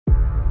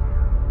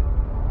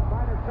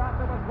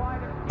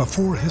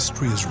Before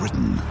history is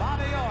written,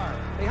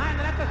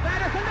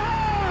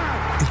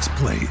 it's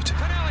played.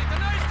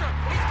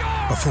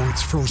 Before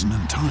it's frozen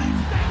in time,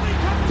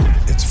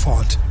 it's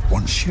fought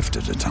one shift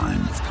at a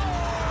time.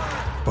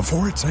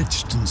 Before it's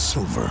etched in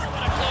silver,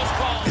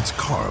 it's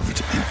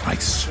carved in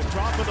ice.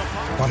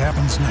 What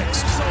happens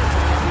next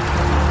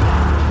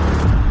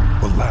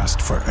will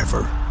last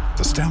forever.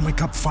 The Stanley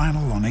Cup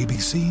Final on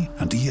ABC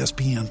and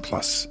ESPN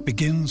Plus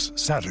begins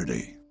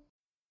Saturday.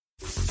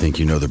 Think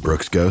you know the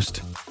Brooks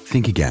Ghost?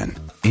 Think again.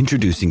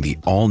 Introducing the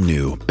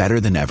all-new,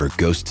 better-than-ever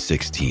Ghost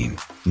 16.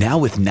 Now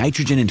with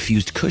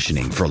nitrogen-infused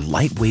cushioning for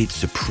lightweight,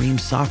 supreme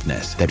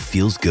softness that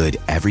feels good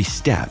every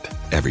step,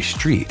 every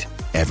street,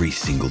 every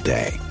single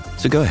day.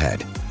 So go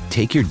ahead,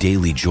 take your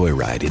daily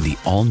joyride in the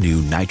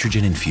all-new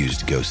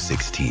nitrogen-infused Ghost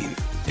 16.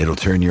 It'll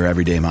turn your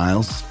everyday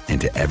miles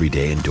into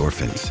everyday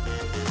endorphins.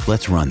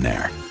 Let's run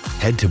there.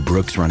 Head to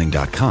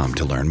brooksrunning.com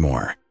to learn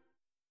more.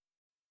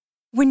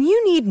 When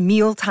you need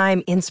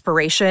mealtime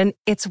inspiration,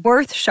 it's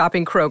worth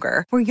shopping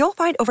Kroger, where you'll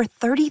find over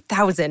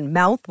 30,000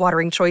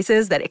 mouth-watering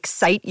choices that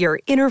excite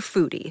your inner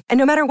foodie. And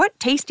no matter what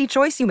tasty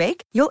choice you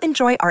make, you'll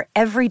enjoy our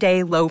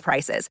everyday low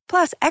prices,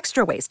 plus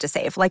extra ways to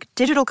save, like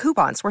digital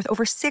coupons worth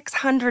over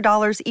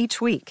 $600 each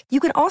week. You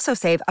can also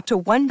save up to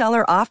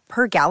 $1 off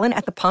per gallon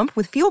at the pump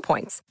with fuel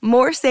points.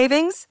 More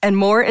savings and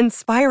more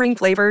inspiring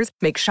flavors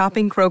make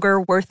shopping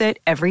Kroger worth it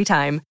every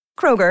time.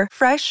 Kroger,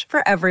 fresh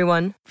for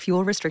everyone.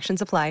 Fuel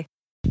restrictions apply.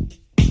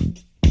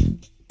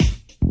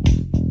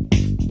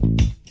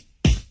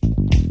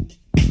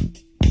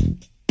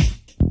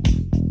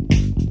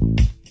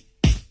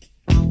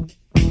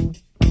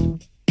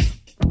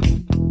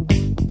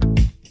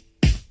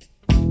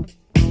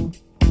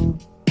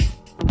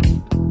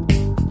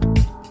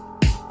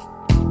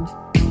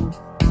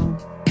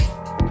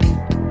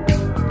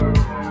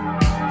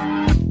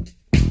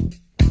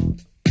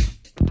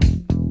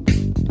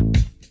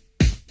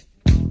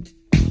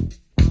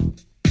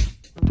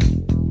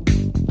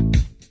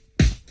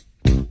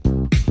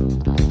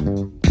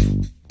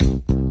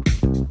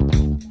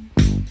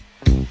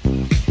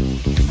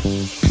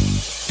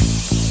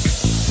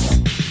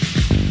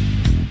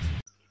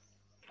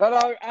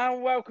 Hello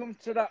and welcome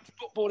to that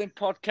footballing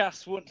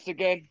podcast once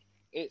again.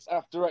 It's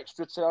After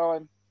Extra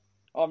Time.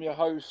 I'm your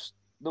host,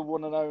 the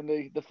one and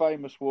only, the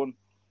famous one,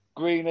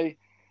 Greenie.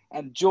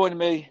 And joining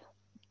me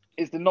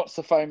is the not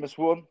so famous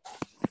one,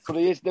 but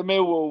he is the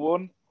Millwall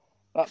one.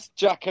 That's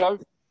Jacko.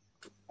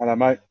 Hello,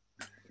 mate.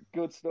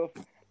 Good stuff.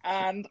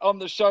 And on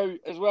the show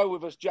as well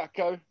with us,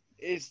 Jacko,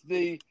 is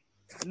the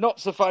not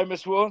so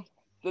famous one,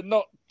 the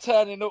not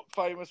turning up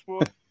famous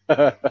one,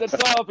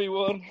 the Derby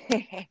one,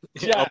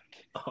 Jack.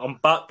 I'm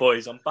back,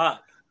 boys. I'm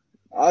back.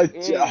 I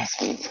don't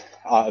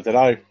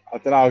know.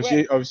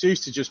 I was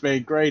used to just me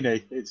and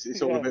Greenie.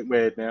 It's all a bit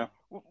weird now.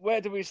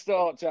 Where do we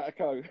start,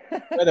 Jacko?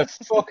 Where the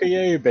fuck are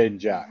you been,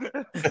 Jack?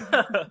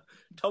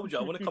 Told you,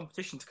 I want a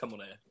competition to come on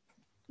here.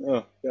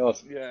 Oh, God.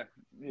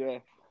 Yeah.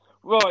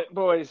 Right,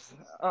 boys.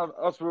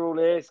 As we're all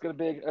here, it's going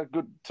to be a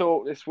good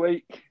talk this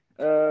week.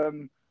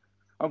 I'm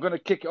going to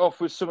kick it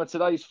off with some of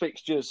today's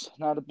fixtures.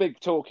 Now, the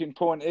big talking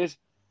point is,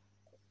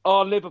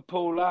 are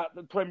Liverpool at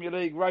the Premier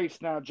League race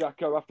now,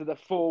 Jacko, after their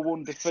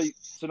 4-1 defeat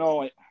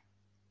tonight?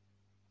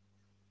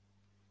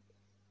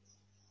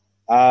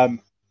 I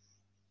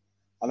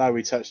know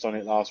we touched on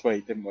it last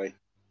week, didn't we?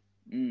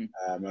 And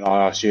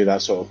I asked you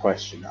that sort of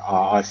question.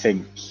 I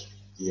think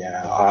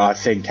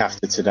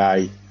after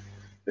today,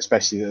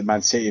 especially that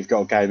Man City have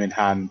got a game in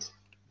hand,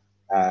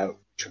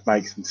 which would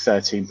make them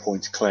 13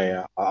 points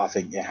clear, I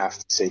think you have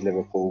to see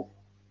Liverpool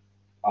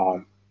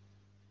aren't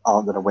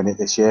going to win it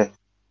this year.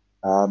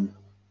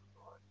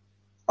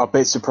 I'm a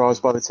bit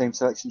surprised by the team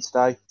selection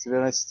today, to be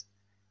honest.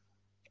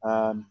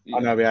 I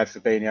know we had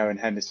Fabinho and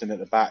Henderson at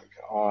the back.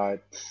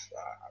 I'm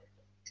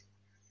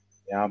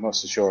not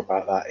so sure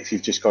about that. If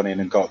you've just gone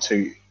in and got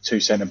two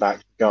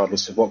centre-backs,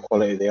 regardless of what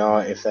quality they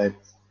are, if they're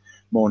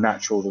more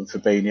natural than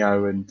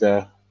Fabinho and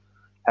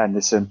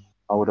Henderson,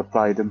 I would have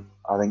played them.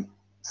 I think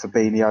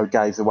Fabinho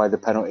gave away the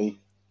penalty,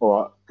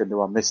 or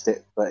Gundogan missed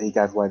it, but he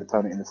gave away the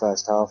penalty in the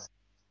first half.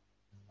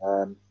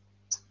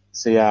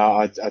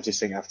 I just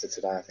think after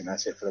today, I think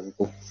that's it for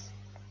Liverpool.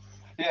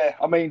 Yeah,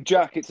 I mean,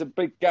 Jack, it's a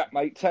big gap,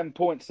 mate. 10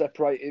 points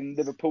separating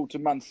Liverpool to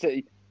Man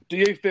City. Do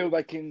you feel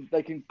they can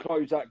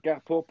close that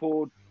gap up,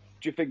 or do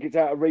you think it's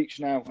out of reach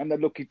now and they're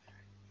looking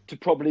to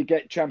probably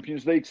get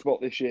Champions League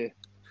spot this year?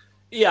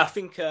 Yeah, I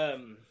think,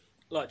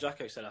 like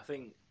Jacko said, I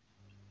think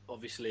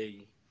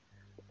obviously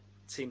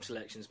team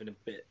selection's been a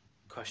bit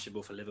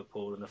questionable for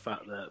Liverpool, and the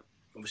fact that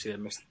obviously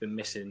they've been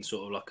missing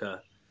sort of like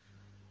a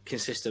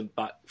consistent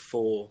back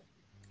four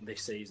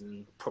this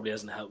season probably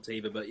hasn't helped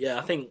either. But yeah,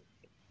 I think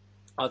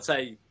I'd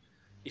say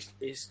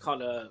it's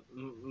kind of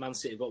Man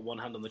City have got one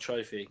hand on the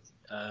trophy.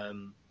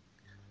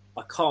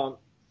 I can't,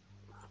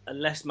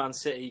 unless Man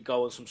City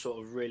go on some sort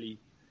of really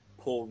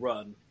poor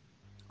run,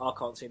 I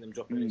can't see them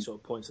dropping any sort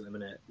of points at the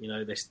minute. You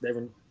know, they're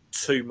in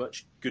too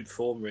much good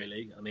form,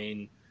 really. I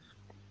mean,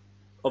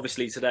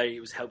 obviously today it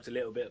was helped a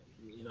little bit,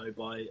 you know,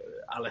 by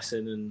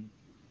Alisson, and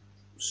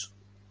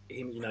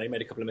he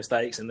made a couple of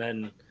mistakes and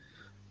then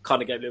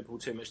kind of gave Liverpool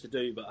too much to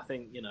do. But I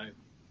think,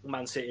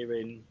 Man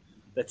City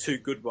they're too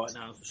good right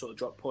now to sort of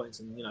drop points,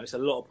 and it's a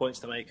lot of points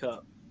to make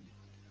up.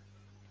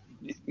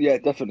 Yeah,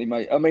 definitely,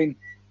 mate. I mean,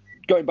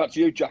 going back to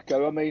you,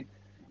 Jacko, I mean,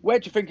 where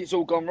do you think it's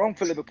all gone wrong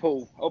for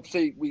Liverpool?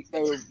 Obviously,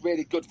 they were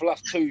really good for the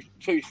last 3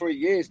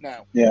 years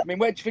now. Yeah. I mean,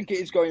 where do you think it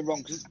is going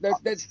wrong? Because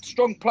there's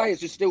strong players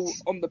who are still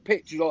on the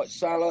pitch, like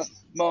Salah,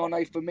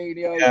 Mane,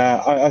 Firmino.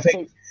 Yeah,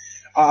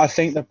 I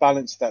think the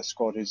balance of that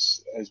squad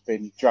has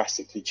been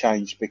drastically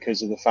changed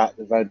because of the fact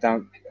that Van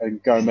Dijk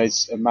and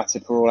Gomez and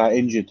Matip are all out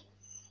injured.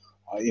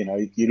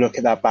 You look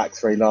at that back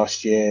three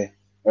last year.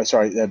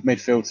 The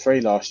midfield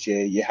three last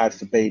year. You had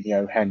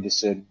Fabinho,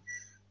 Henderson,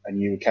 and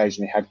you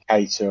occasionally had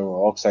Keita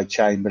or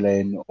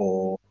Oxlade-Chamberlain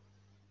or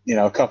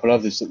a couple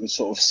others that would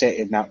sort of sit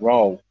in that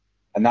role,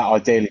 and that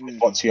ideally was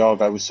what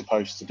Thiago was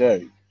supposed to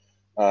do.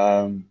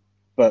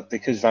 But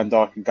because Van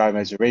Dijk and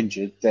Gomez are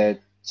injured, they're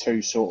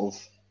two sort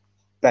of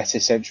better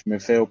central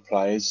midfield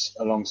players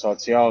alongside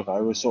Thiago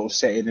who are sort of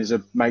sitting as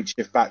a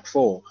makeshift back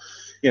four.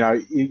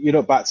 You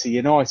look back to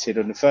United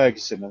under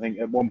Ferguson. I think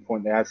at one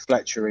point they had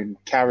Fletcher and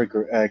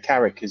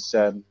Carrick as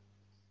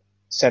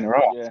centre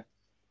half.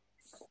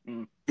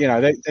 Yeah.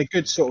 They're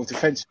good sort of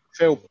defensive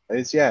field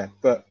players, yeah.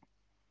 But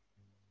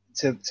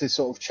to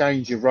sort of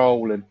change your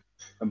role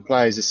and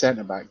play as a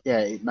centre back, yeah,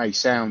 it may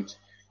sound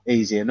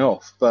easy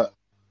enough, but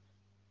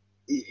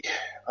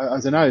I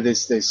don't know.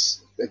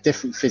 There's a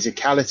different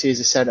physicality as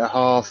a centre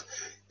half,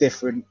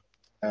 different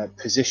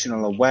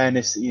positional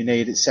awareness that you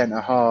need at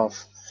centre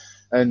half,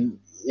 and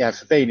yeah,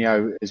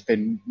 Fabinho has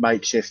been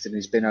makeshift and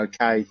has been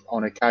okay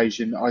on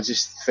occasion. I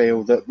just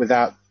feel that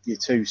without your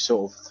two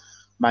sort of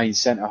main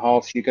centre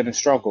halves, you're going to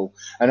struggle.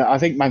 And I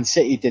think Man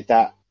City did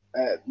that.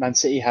 Man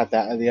City had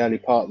that at the early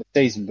part of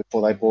the season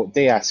before they brought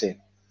Diaz in.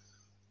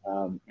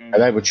 And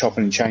they were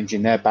chopping and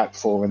changing their back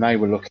four, and they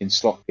were looking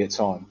sloppy at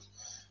times.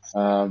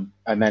 And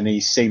then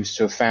he seems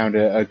to have found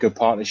a good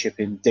partnership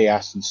in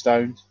Diaz and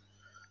Stones.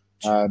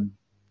 So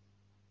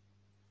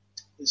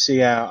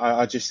yeah,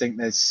 I just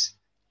think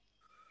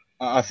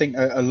I think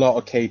a lot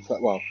of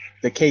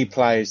the key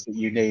players that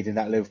you need in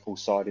that Liverpool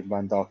side in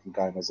Van Dijk and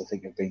Gomez, I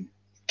think have been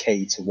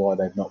key to why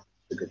they've not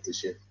been so good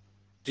this year.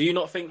 Do you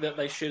not think that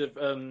they should have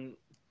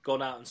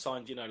gone out and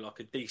signed, like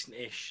a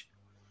decent-ish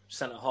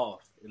centre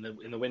half in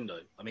the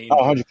window? I mean,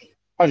 100%.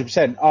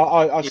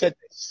 I said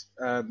this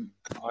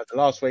either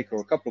last week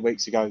or a couple of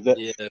weeks ago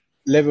that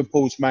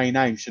Liverpool's main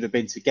aim should have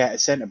been to get a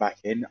centre back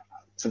in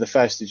for the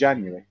 1st of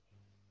January.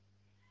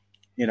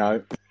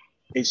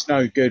 It's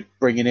no good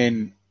bringing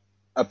in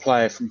a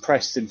player from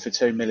Preston for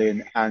 $2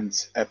 million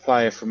and a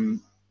player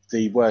from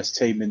the worst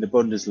team in the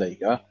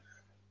Bundesliga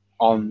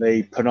on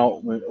the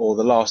penultimate or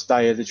the last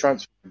day of the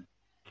transfer.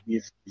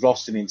 You've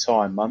lost an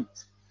entire month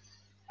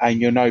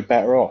and you're no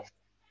better off.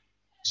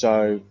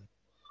 So,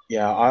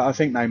 yeah, I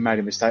think they made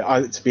a mistake.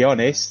 To be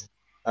honest,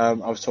 I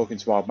was talking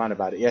to our man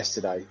about it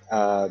yesterday.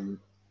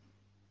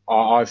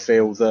 I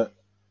feel that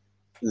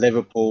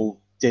Liverpool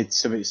did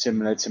something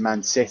similar to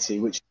Man City,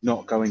 which is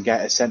not go and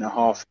get a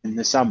centre-half in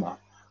the summer,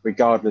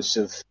 regardless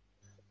of,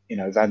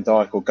 Van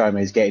Dijk or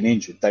Gomez getting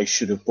injured. They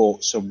should have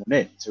bought someone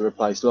in to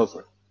replace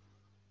Lovren.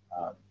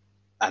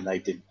 And they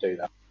didn't do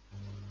that.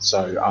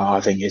 So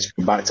I think it's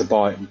come back to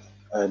bite them.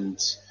 And,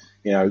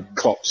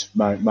 Klopp's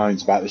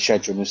moans about the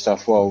schedule and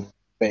stuff. Well,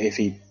 but if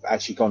he'd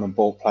actually gone and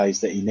bought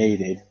players that he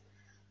needed,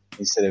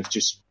 instead of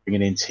just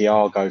bringing in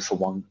Thiago for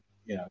one,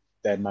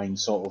 their main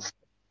sort of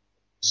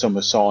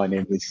summer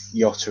signing with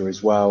Jota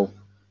as well,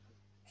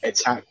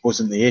 attack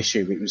wasn't the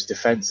issue. It was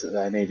defence that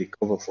they needed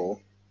cover for.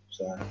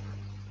 So.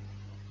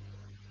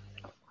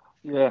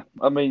 Yeah,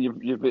 I mean,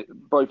 you've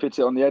both hit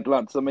it on the head,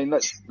 lads. I mean,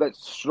 let's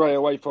stray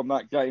away from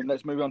that game.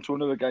 Let's move on to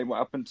another game. What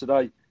happened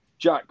today?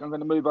 Jack, I'm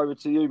going to move over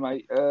to you,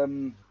 mate.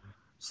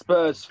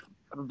 Spurs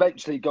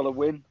eventually got a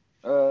win.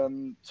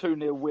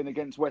 2-0 win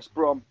against West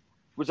Brom.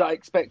 Was that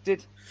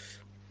expected?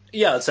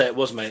 Yeah, I'd say it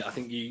was, mate.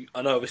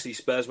 I know obviously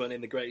Spurs weren't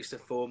in the greatest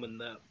of form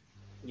and that,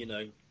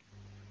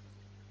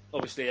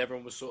 obviously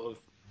everyone was sort of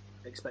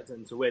expecting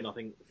them to win. I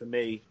think for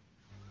me,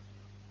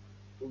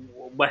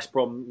 West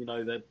Brom,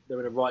 they're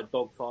in a right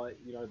dogfight.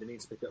 They need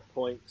to pick up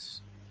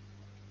points.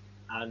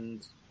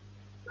 And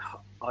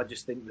I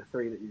just think the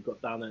three that you've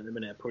got down there at the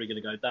minute are probably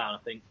going to go down. I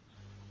think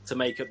to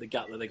make up the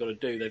gap that they've got to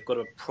do, they've got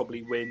to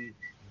probably win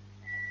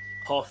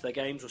half their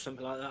games or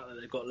something like that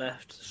they've got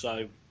left.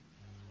 So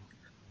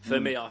for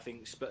me, I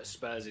think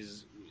Spurs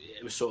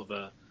it was sort of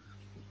a,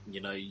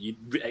 you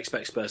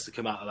expect Spurs to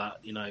come out of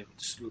that,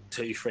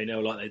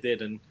 2-3-0 like they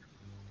did. And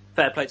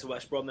fair play to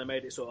West Brom, they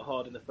made it sort of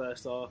hard in the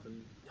first half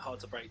and hard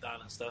to break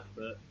down and stuff.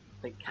 But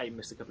I think Kane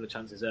missed a couple of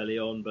chances early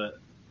on, but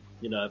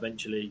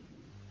eventually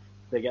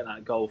they get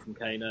that goal from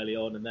Kane early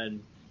on, and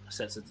then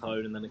sets a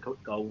tone, and then a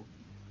goal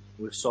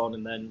with Son,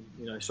 and then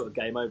sort of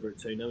game over at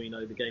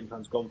 2-0. The game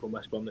plan's gone from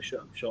West Brom. They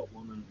shot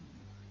one, and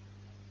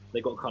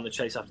they got kind of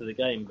chase after the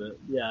game. But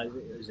yeah,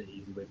 it was an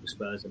easy win for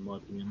Spurs in my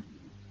opinion.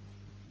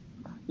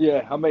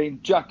 Yeah, I mean,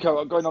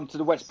 Jacko, going on to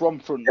the West Brom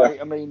front, mate.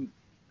 I mean,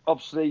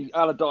 obviously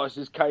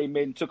Allardyce came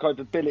in, took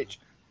over Bilic.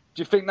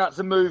 Do you think that's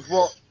a move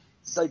what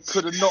they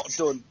could have not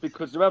done?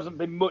 Because there hasn't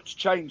been much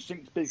change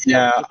since Big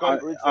Yeah, took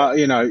over.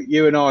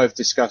 you and I have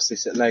discussed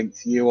this at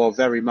length. You are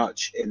very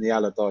much in the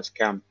Allardyce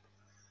camp.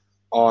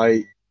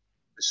 I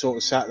sort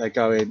of sat there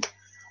going,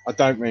 I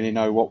don't really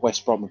know what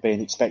West Brom are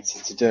being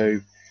expected to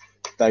do.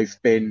 They've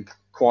been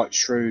quite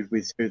shrewd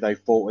with who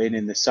they've bought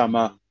in the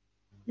summer,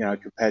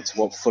 compared to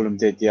what Fulham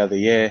did the other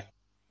year.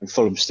 And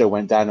Fulham still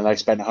went down and they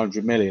spent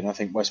 100 million. I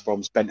think West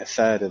Brom spent a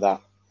third of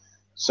that.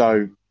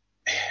 So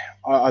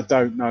I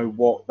don't know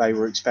what they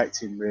were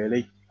expecting,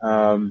 really.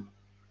 I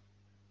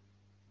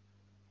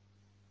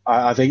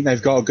think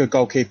they've got a good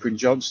goalkeeper in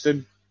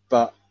Johnston,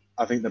 but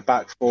I think the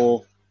back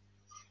four,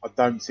 I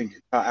don't think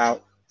are cut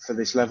out for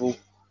this level.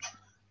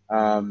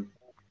 And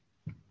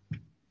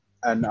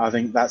I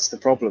think that's the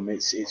problem.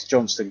 It's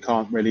Johnston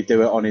can't really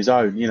do it on his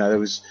own. There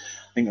was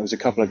a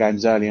couple of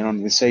games early on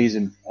in the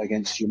season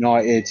against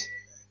United.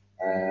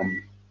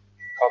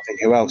 Can't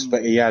think who else,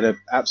 but he had an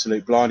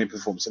absolute blinding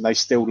performance, and they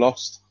still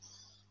lost.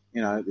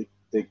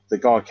 The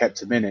guy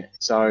kept him in it.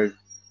 So,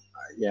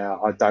 yeah,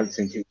 I don't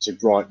think it was a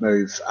right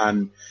move.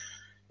 And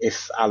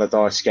if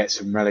Allardyce gets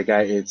him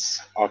relegated,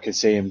 I could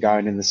see him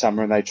going in the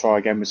summer and they try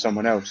again with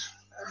someone else.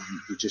 And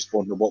you just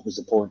wonder what was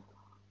the point.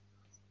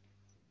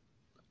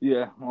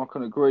 Yeah, I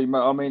can agree, mate.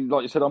 I mean,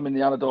 like you said, I'm in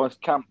the Allardyce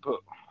camp, but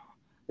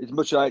as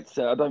much as I hate to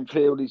say, I don't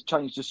feel he's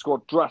changed the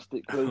squad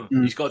drastically.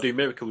 He's got to do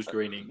miracles,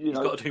 Greeny. He's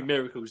got to do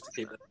miracles to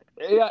keep it.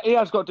 He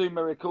has got to do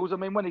miracles. I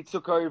mean, when he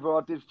took over,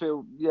 I did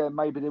feel,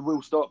 maybe they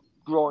will start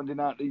grinding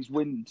out these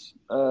wins.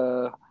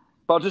 But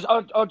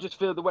I just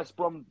feel the West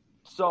Brom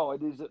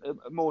side is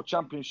a more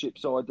Championship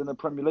side than a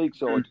Premier League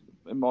side,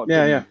 in my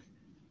opinion.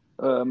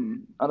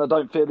 And I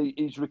don't feel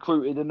he's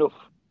recruited enough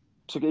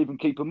to even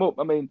keep him up.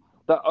 I mean,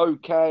 that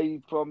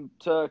OK from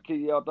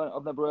Turkey, I've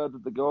never heard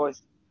of the guy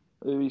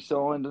who he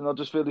signed, and I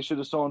just feel he should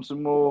have signed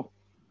some more.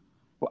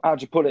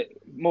 How'd you put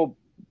it? More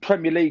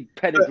Premier League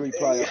pedigree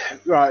player.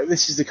 Right,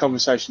 this is the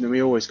conversation that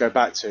we always go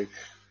back to.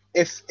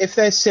 If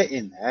they're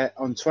sitting there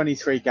on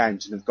 23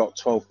 games and have got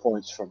 12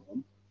 points from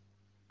them,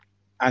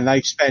 and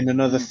they spend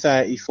another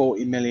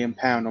 30-40 million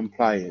pound on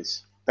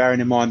players, bearing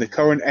in mind the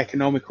current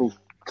economical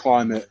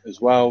climate as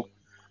well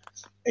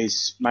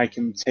is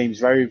making teams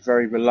very,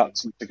 very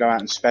reluctant to go out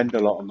and spend a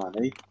lot of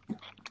money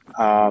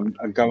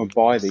and go and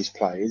buy these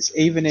players.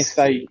 Even if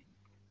they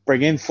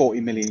bring in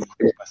 40 million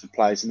worth of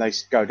players and they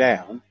go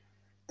down,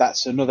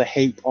 that's another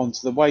heap onto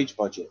the wage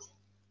budget.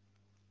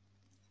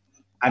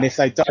 And if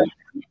they don't,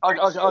 I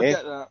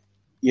get that.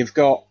 You've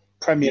got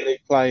Premier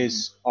League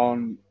players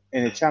in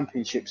a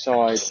Championship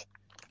side,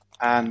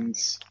 and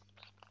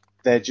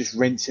they're just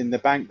rinsing the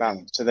bank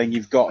balance. So then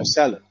you've got to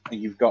sell it,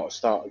 and you've got to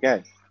start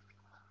again.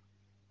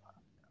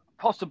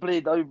 Possibly,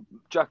 though,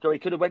 Jacko, he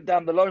could have went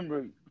down the loan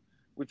route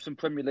with some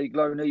Premier League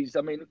loanees.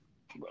 I mean,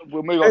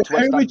 we'll move on to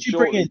West Ham. Who would you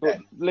bring in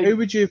then? Who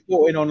would you have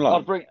brought in on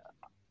loan?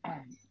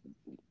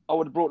 I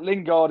would have brought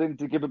Lingard in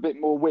to give a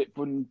bit more width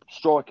and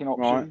striking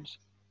options.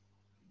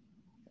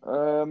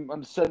 Right.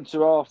 And centre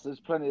halves, there's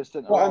plenty of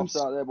centre halves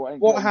out there.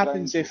 What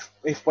happens if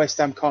West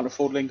Ham can't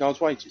afford Lingard's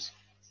wages?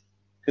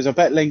 Because I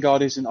bet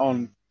Lingard isn't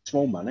on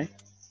small money.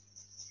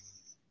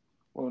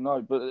 Well,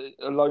 no, but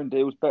a loan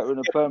deal's better than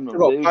a permanent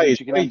deal, which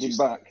you can hand him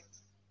back.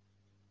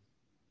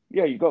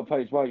 Yeah, you've got to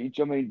pay his wage.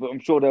 I mean, but I'm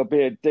sure there'll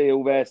be a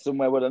deal there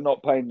somewhere where they're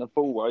not paying the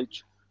full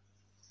wage.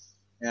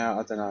 Yeah,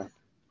 I don't know.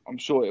 I'm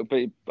sure it'll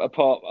be a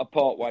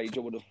part wage,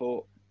 I would have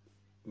thought.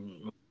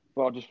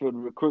 But I just feel the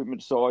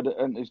recruitment side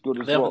isn't as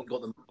good as they haven't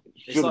got them.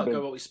 It's like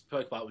what we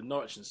spoke about with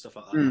Norwich and stuff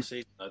like that last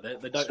season.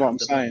 They don't have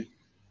the money.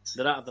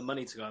 They don't have the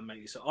money to go and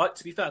make it. So,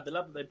 to be fair, the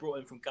lad that they brought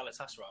in from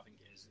Galatasaray, I think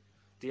it is,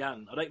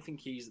 Diane, I don't think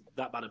he's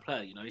that bad a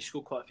player. He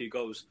scored quite a few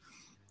goals.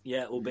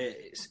 Yeah, albeit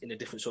it's in a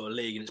different sort of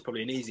league and it's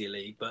probably an easier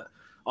league. But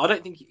I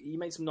don't think he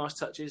made some nice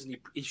touches and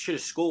he should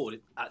have scored,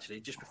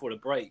 actually, just before the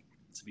break,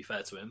 to be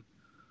fair to him.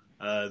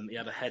 He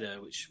had a header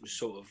which was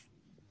sort of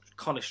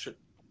kind of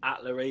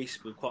at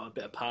Lloris with quite a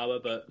bit of power,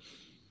 but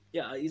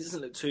yeah, he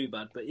doesn't look too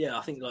bad. But yeah,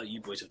 I think like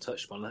you boys have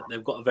touched on,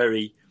 they've got a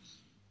very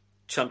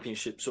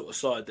Championship sort of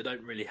side. They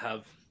don't really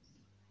have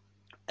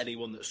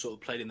anyone that's sort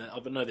of played in there. I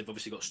know they've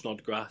obviously got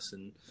Snodgrass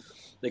and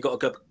they've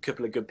got a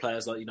couple of good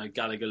players like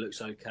Gallagher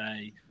looks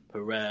okay,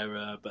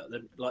 Pereira, but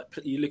then like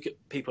you look at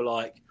people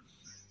like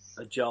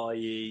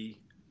Ajayi,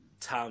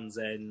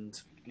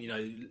 Townsend,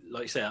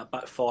 like you say, that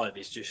back five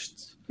is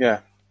just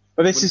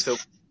But this is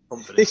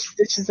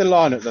the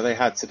lineup that they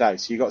had today.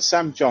 So you got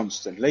Sam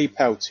Johnston, Lee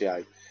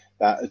Peltier,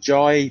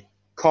 Ajayi,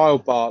 Kyle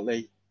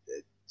Bartley,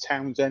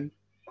 Townsend,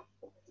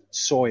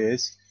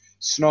 Sawyers,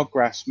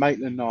 Snodgrass,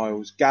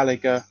 Maitland-Niles,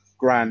 Gallagher,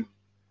 Grant,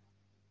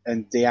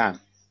 and Dean.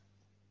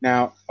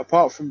 Now,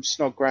 apart from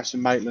Snodgrass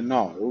and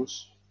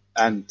Maitland-Niles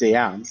and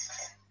Dean,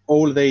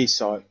 all of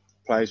these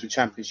players were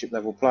Championship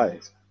level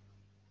players.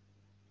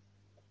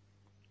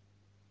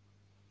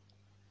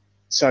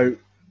 So.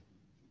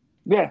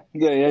 Yeah. I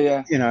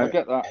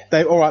get that.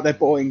 They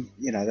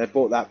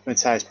bought that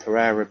Mateus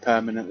Pereira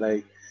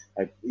permanently.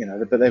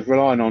 But they're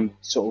relying on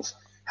sort of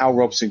Hal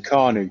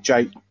Robson-Kanu,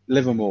 Jake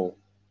Livermore,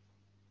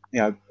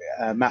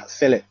 Matt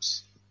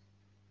Phillips.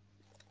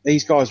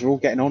 these guys are all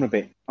getting on a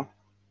bit.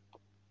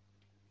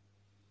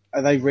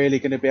 Are they really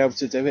going to be able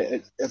to do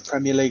it at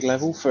Premier League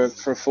level for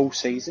a full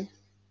season?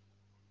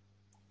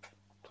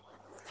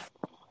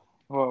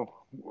 Well,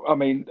 I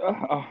mean,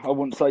 I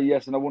wouldn't say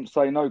yes and I wouldn't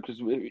say no, because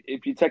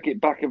if you take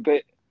it back a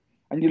bit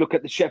and you look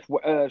at the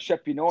Sheffield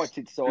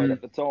United side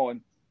at the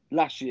time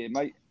last year,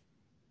 mate,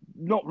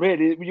 not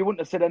really. You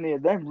wouldn't have said any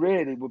of them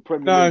really were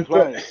Premier League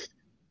players.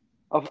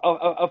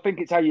 I think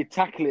it's how you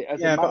tackle it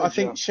as a manager. But I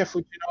think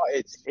Sheffield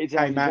United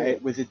came at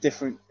it with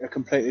a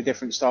completely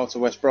different style to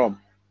West Brom.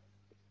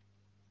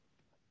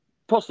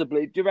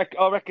 Possibly. Do you reckon?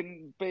 I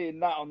reckon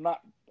being that on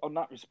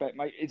that respect,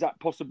 mate, is that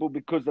possible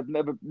because they've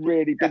never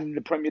really been in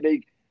the Premier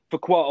League for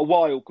quite a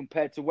while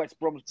compared to West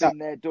Brom's been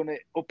there, done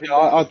it up and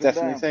down. I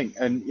definitely think,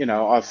 and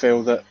I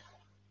feel that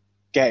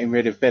getting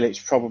rid of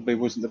Bilic probably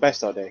wasn't the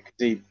best idea because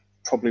he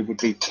probably would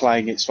be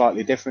playing it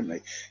slightly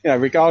differently.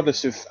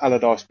 Regardless of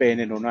Allardyce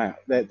being in or out,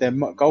 their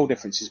goal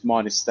difference is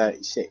minus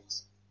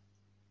 36.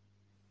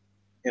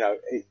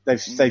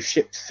 They've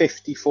shipped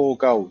 54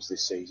 goals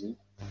this season.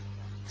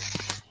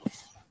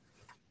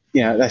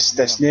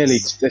 That's nearly.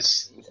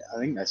 I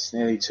think that's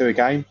nearly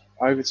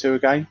over two a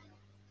game.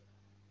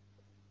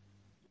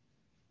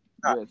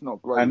 Yeah, it's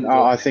not great. And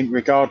I think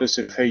regardless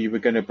of who you were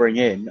going to bring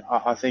in,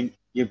 I think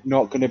you're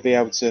not going to be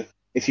able to.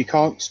 If you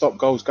can't stop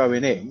goals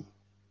going in,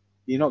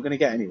 you're not going to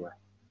get anywhere.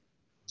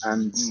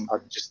 And I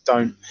just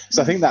don't.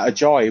 So I think that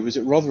Ajayi was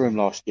at Rotherham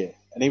last year,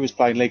 and he was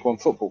playing League One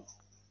football.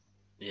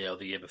 Yeah, or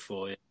the year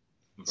before.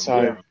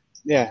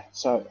 Yeah.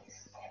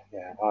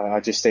 I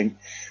just think.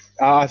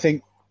 I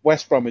think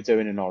West Brom are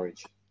doing a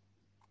Norwich.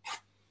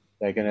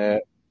 They're going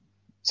to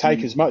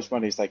take as much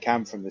money as they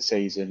can from the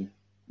season,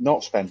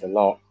 not spend a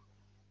lot,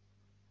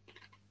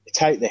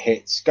 take the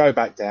hits, go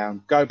back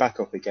down, go back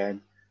up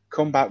again,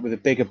 come back with a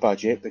bigger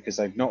budget because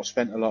they've not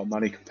spent a lot of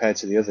money compared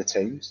to the other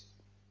teams,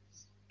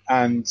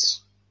 and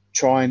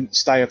try and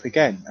stay up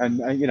again.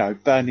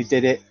 And Burnley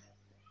did it,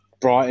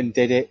 Brighton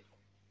did it.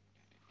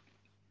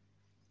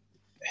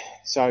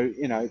 So,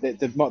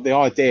 the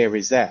idea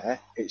is there.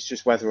 It's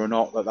just whether or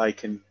not that they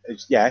can,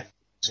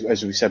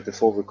 as we said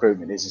before,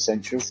 recruitment is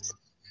essential.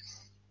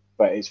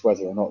 But it's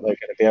whether or not they're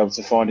going to be able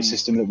to find a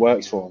system that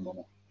works for them or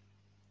not.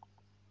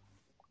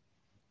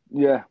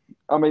 Yeah.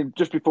 I mean,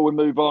 just before we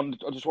move on,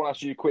 I just want to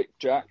ask you quick,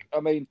 Jack. I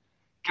mean,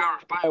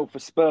 Gareth Bale for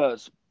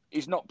Spurs,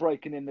 he's not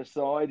breaking in the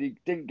side. He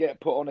didn't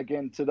get put on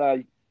again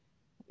today.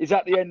 Is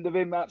that the end of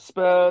him at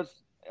Spurs?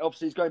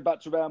 Obviously, he's going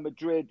back to Real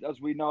Madrid, as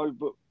we know,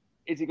 but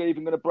is he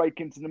even going to break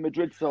into the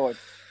Madrid side?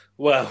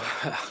 Well,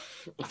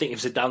 I think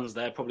if Zidane's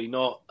there, probably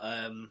not.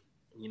 Him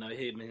and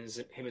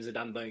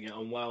Zidane don't get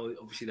on well.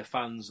 Obviously, the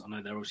fans, I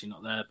know they're obviously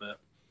not there, but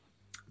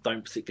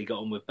don't particularly get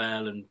on with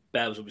Bale. And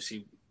Bale's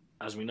obviously,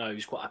 as we know,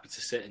 he's quite happy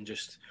to sit and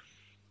just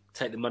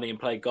take the money and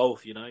play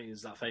golf.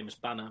 There's that famous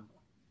banner.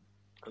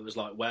 It was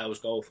like Wales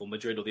golf or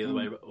Madrid or the other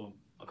way. Or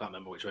I can't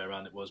remember which way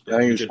around it was. But I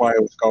think it was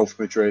Wales golf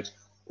Madrid.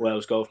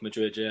 Wales golf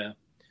Madrid, yeah.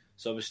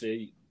 So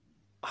obviously,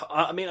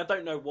 I mean, I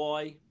don't know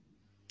why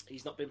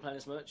he's not been playing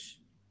as much.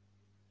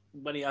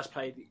 When he has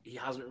played, he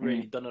hasn't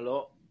really done a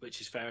lot, which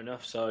is fair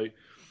enough. So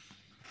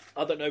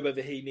I don't know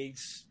whether he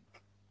needs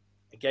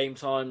a game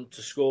time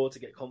to score to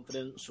get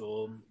confidence,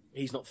 or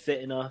he's not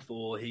fit enough,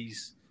 or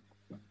he's...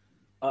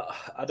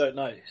 I don't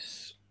know.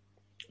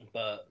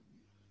 But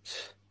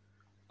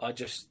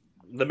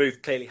the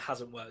move clearly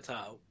hasn't worked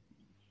out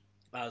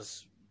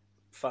as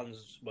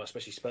fans, well,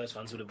 especially Spurs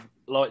fans, would have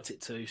liked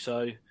it to.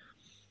 So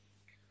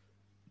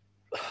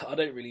I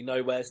don't really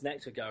know where's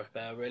next with Gareth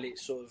Bale, really.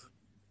 It's sort of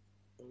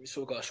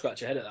got to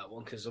scratch your head at that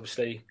one, because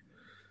obviously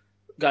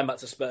going back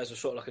to Spurs was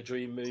sort of like a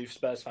dream move.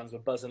 Spurs fans were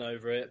buzzing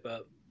over it,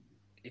 but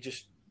he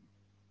just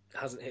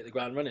hasn't hit the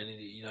ground running.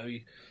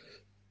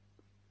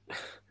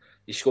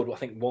 He scored, I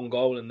think, one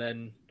goal, and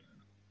then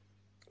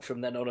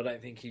from then on, I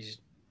don't think he's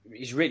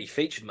really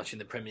featured much in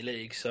the Premier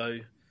League. So,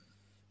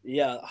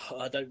 yeah,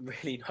 I don't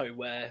really know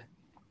where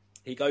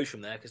he goes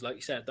from there, because, like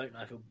you said, I don't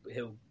know if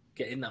he'll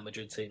get in that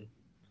Madrid team.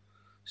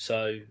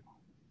 So,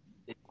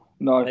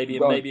 maybe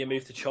a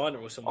move to China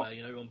or somewhere,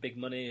 on big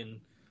money,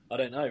 and I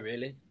don't know,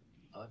 really.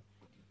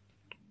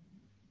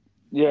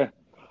 Yeah,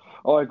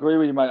 I agree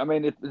with you, mate. I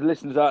mean, if the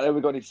listeners out there,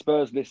 we've got any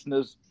Spurs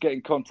listeners, get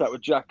in contact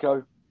with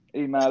Jacko,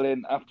 email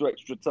in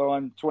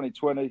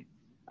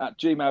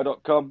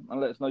afterextratime2020@gmail.com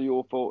and let us know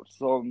your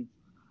thoughts on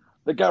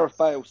the Gareth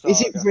Bale saga.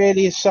 Is it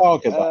really a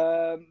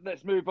saga?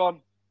 Let's move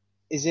on.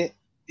 Is it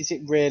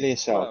really a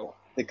saga? Well,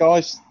 the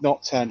guy's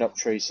not turned up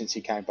true since he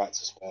came back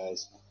to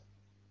Spurs.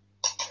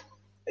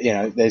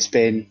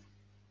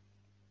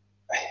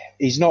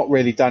 He's not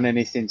really done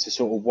anything to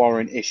sort of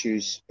warrant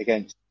issues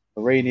against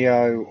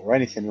Mourinho or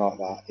anything like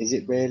that. Is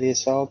it really a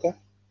saga?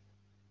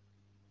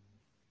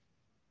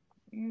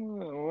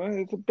 Well,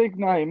 it's a big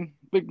name,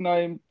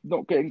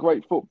 not getting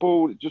great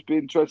football. It'd just be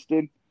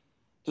interesting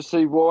to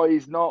see why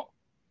he's not,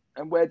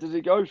 and where does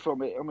he go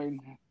from it. I mean,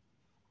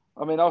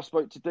 I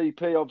spoke to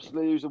DP,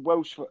 obviously, who's a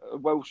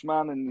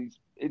Welshman, and he's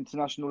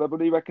international level.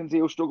 He reckons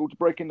he'll struggle to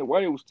break in the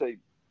Wales team,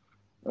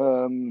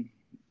 going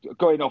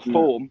off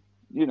form,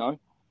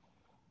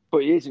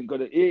 but he isn't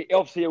good at.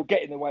 Obviously, he'll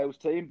get in the Wales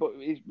team, but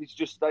he's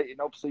just stating,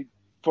 obviously,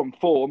 from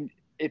form,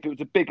 if it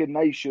was a bigger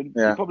nation,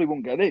 he probably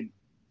wouldn't get in.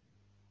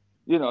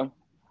 You know,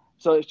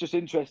 so it's just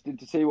interesting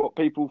to see what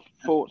people's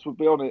thoughts would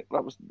be on it.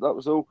 That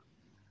was all.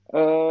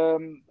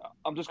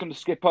 I'm just going to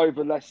skip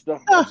over Leicester.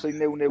 Obviously,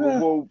 0-0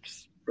 with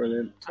Wolves.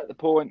 Brilliant. Take the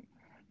point.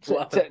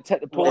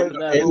 Take the point.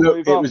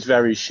 It was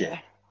very shit.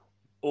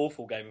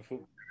 Awful game of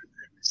football.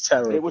 It's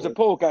terrible. It was a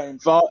poor game.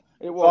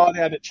 Vardy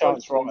had a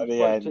chance right at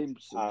the end, and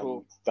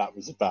that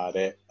was about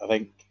it. I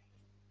think.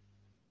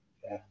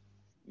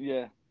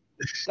 Yeah.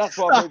 That's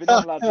why I'm moving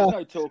on, lads. There's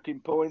no talking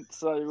points,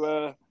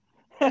 so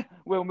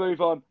we'll move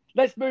on.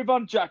 Let's move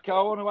on, Jacko.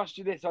 I want to ask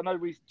you this. I know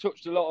we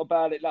touched a lot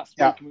about it last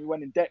week and we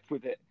went in depth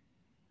with it.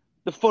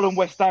 The Fulham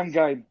West Ham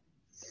game,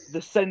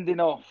 the sending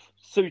off,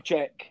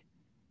 Souček.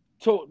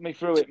 Talk me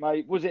through it,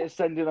 mate. Was it a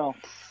sending off?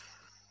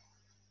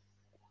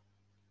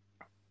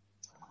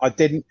 I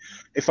didn't.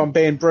 If I'm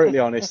being brutally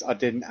honest, I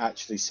didn't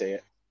actually see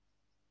it.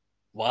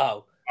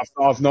 Wow.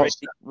 I've not.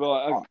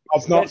 Right.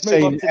 I've not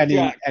seen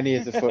any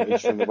of the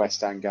footage from the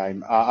West Ham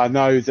game. I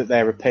know that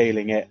they're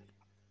appealing it,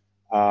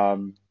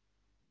 and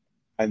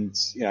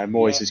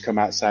Moyes has come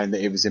out saying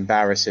that it was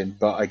embarrassing.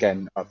 But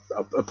again,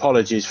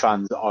 apologies,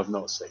 fans, that I've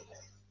not seen it.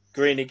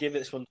 Greeny, give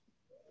this one.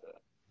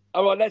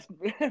 All right,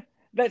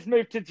 let's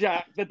move to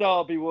Jack, the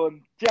Derby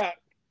one. Jack,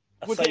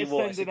 I'll tell you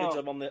what, it's a good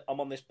job I'm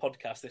on this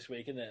podcast this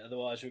week, isn't it?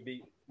 Otherwise,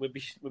 we'd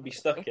be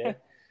stuck here.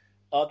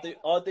 I'll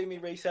do my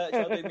research.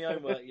 I'll do my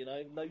homework.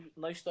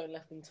 No stone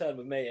left unturned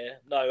with me here.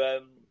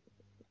 No,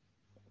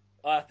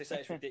 I have to say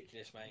it's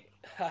ridiculous, mate.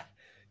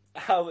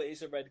 How it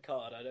is a red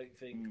card, I don't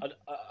think.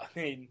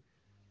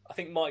 I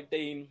think Mike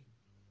Dean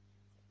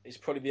is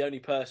probably the only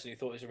person who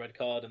thought it was a red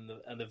card, and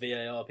the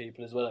VAR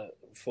people as well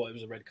thought it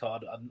was a red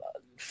card.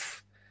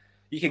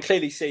 You can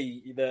clearly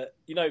see that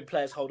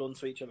players hold on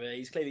to each other.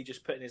 He's clearly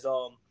just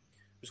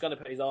was going to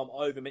put his arm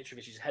over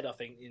Mitrovic's head, I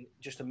think,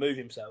 just to move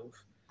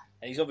himself.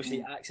 And he's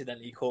obviously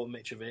accidentally caught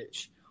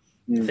Mitrovic.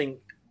 I think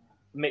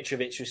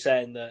Mitrovic was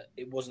saying that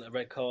it wasn't a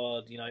red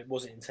card, it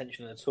wasn't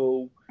intentional at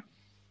all.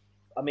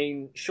 I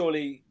mean,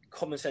 surely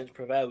common sense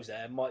prevails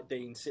there. Mike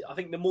Dean, I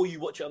think the more you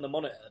watch it on the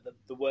monitor,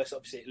 the worse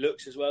obviously it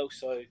looks as well.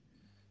 So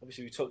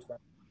obviously we talked about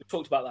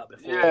that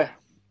before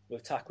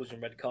with tackles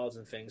and red cards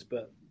and things.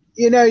 But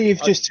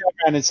you've just turned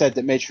around and said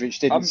that Mitrovic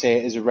didn't see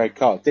it as a red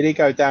card. Did he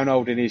go down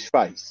holding his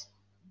face?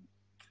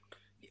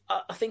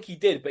 I think he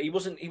did, but he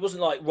wasn't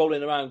like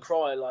rolling around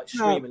crying, like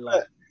screaming,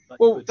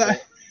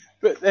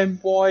 But then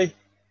why?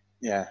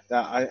 Yeah,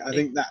 I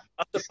think that.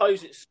 I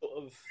suppose it's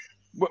sort of.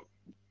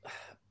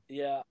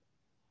 Yeah.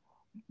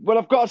 Well,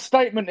 I've got a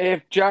statement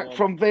here, Jack,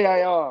 from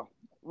VAR,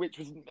 which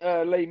was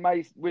Lee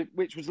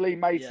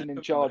Mason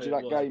in charge of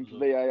that game for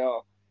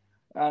VAR,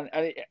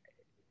 and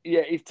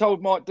he's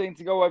told Mike Dean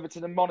to go over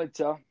to the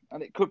monitor,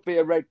 and it could be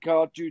a red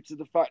card due to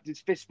the fact his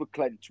fists were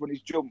clenched when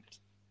he's jumped.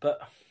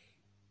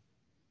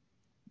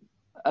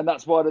 And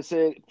that's why they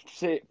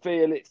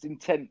feel it's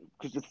intent,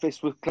 because the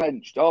fist was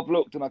clenched. I've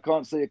looked and I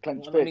can't see a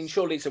clenched fist. I mean,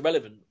 surely it's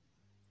irrelevant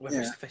whether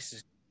it's the fist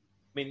is.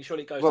 I mean,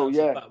 surely it goes down to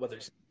the fact whether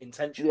it's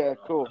intentional. Yeah,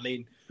 of course. I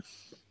mean,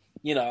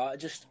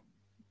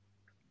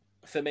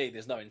 for me,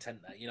 there's no intent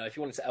there. If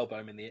you wanted to elbow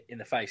him in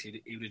the face,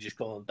 he would have just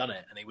gone and done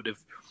it, and he would have.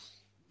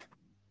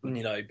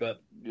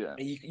 But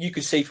you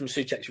could see from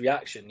Souček's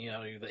reaction,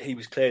 that he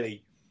was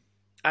clearly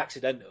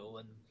accidental,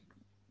 and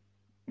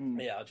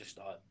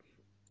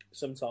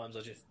sometimes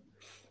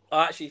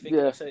I actually think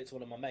I said it to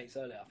one of my mates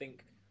earlier. I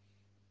think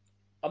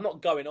I'm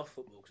not going off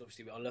football because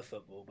obviously I love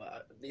football,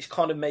 but it's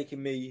kind of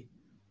making me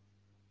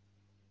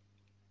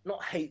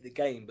not hate the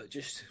game, but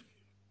just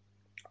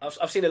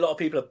I've seen a lot of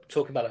people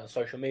talking about it on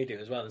social media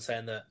as well and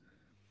saying that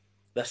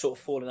they're sort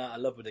of falling out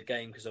of love with the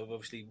game because of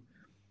obviously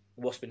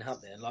what's been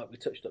happening.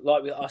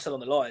 I said on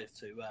the live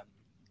to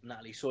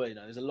Natalie Sawyer,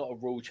 there's a lot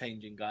of rule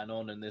changing going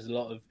on, and there's a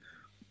lot of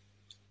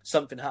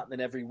something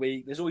happening every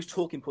week. There's always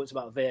talking points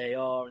about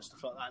VAR and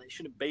stuff like that, and it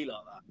shouldn't be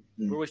like that.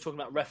 We're always talking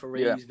about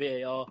referees,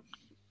 VAR,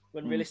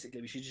 when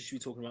realistically we should just be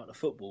talking about the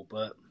football.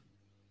 But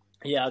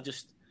I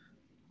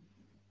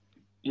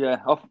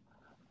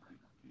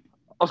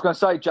was going to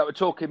say, Jack, we're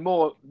talking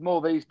more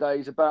these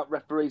days about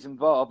referees and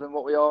VAR than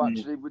what we are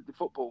actually with the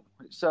football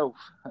itself,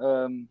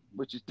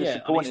 which is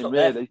disappointing,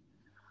 really.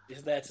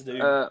 It's there to do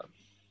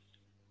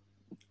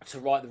to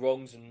right the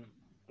wrongs and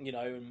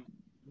and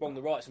wrong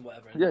the rights and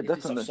whatever. And if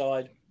definitely. It's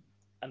offside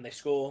and they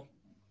score,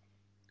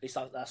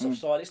 that's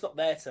offside. It's not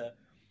there to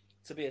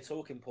be a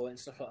talking point and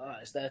stuff like that.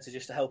 It's there to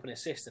just to help and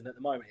assist. And at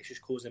the moment, it's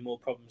just causing more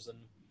problems than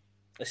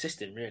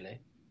assisting, really.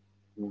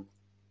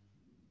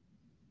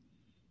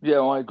 Yeah,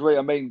 I agree.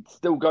 I mean,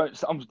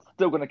 I'm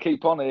still going to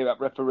keep on here at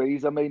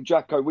referees. I mean,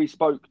 Jacko, we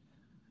spoke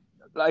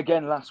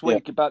again last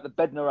week about the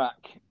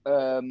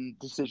Bednarak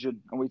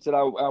decision, and we said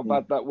how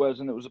bad that was,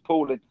 and it was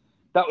appalling.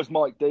 That was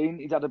Mike Dean.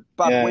 He's had a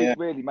bad week,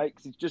 really, mate,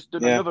 because he's just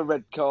done another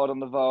red card on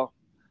the VAR.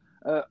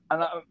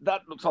 And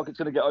that looks like it's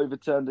going to get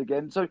overturned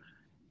again. So,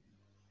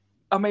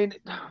 I mean,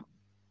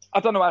 I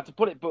don't know how to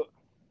put it, but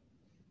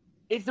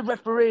is the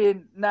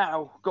refereeing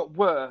now got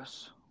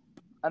worse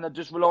and are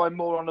just relying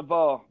more on the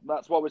VAR.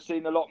 That's why we're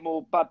seeing a lot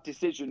more bad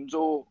decisions,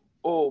 or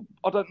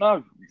I don't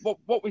know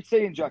what we're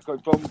seeing, Jacko,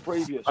 from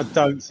previous. I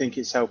don't think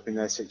it's helping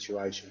their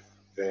situation,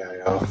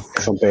 VAR,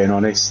 if I'm being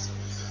honest.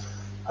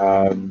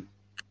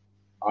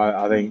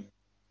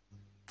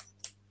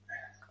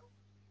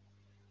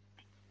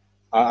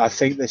 I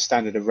think the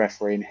standard of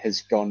refereeing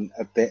has gone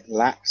a bit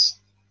lax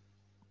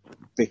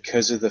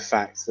because of the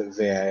fact that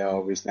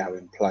VAR is now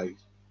in play.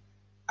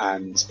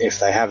 And if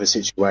they have a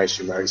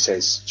situation where it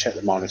says, check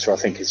the monitor, I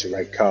think it's a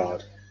red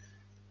card,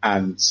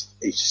 and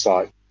he's just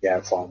like,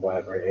 yeah, fine,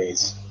 whatever it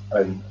is,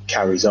 and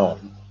carries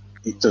on,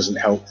 it doesn't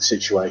help the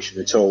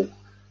situation at all.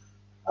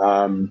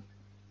 I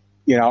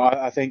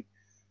think,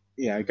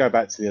 go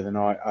back to the other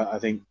night, I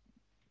think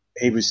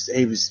he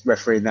was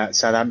refereeing that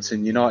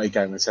Southampton United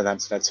game when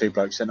Southampton had 2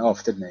 blokes sent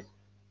off, didn't he?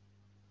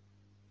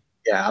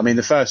 Yeah, I mean,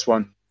 the first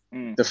one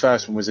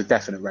was a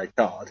definite red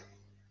card.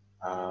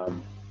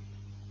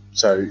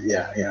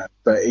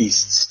 But he's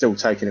still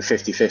taking a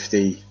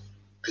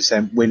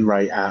 50% win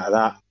rate out of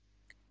that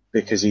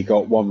because he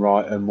got one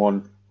right and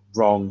one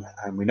wrong,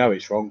 and we know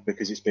it's wrong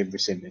because it's been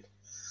rescinded.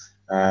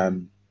 I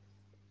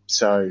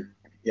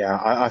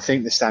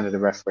think the standard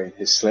of refereeing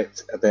has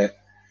slipped a bit,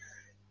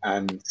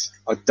 and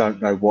I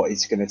don't know what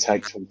it's going to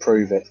take to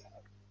improve it.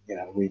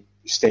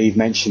 Steve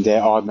mentioned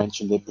it, I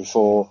mentioned it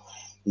before.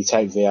 You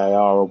take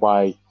VAR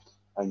away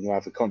and you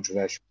have a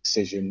controversial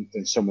decision,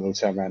 then someone will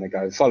turn around and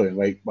go the following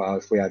week, well,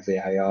 if we had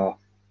VAR,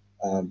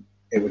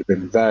 it would have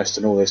been reversed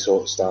and all this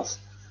sort of stuff.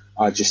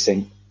 I just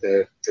think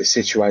the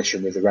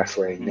situation with the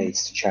refereeing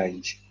needs to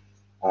change.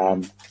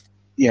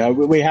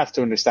 We have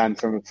to understand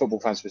from a football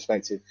fan's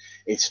perspective,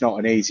 it's not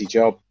an easy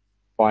job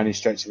by any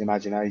stretch of the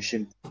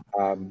imagination.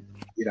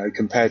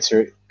 Compare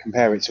it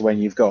to when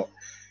you've got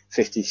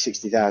 50,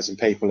 60,000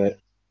 people at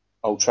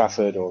Old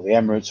Trafford or the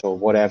Emirates or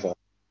whatever.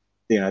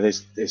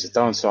 There's a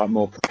darn sight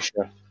more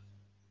pressure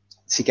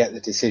to get the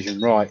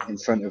decision right in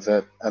front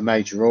of a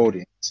major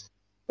audience,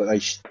 but they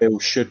still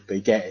should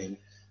be getting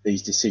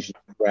these decisions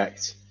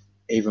correct,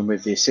 even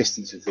with the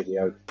assistance of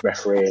video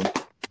refereeing,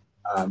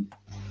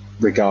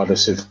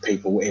 regardless of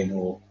people in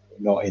or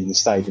not in the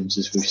stadiums,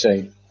 as we've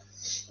seen.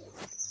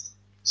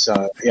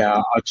 So,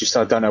 I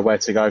don't know where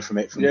to go from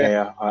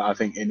here. I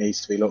think it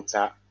needs to be looked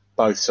at,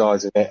 both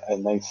sides of it,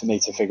 and they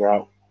need to figure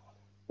out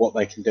what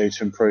they can do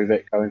to improve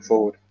it going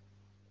forward.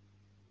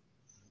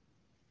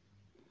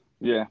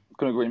 Yeah,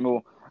 couldn't agree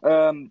more.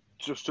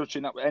 Just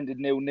touching up, ended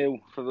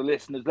 0-0 for the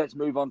listeners. Let's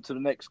move on to the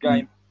next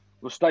game.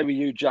 We'll stay with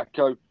you,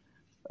 Jacko.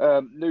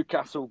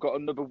 Newcastle got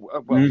got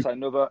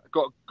a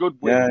good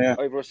win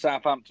over a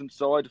Southampton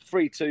side,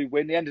 3-2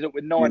 win. They ended up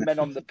with 9 men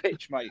on the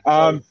pitch, mate.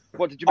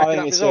 What did you make of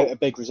that result? I think it's a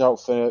big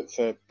result for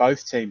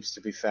both teams,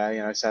 to be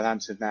fair.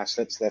 Southampton now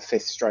slips their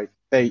 5th straight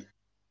beat.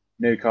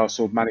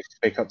 Newcastle managed to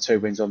pick up 2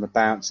 wins on the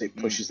bounce. It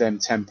pushes them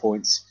 10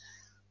 points,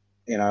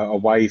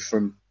 away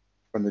from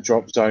the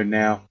drop zone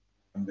now,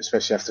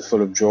 especially after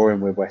Fulham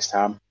drawing with West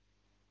Ham.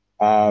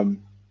 I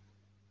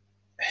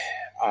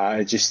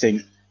just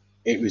think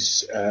it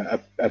was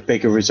a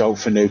bigger result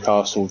for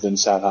Newcastle than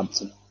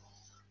Southampton.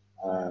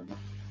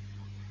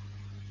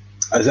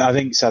 I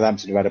think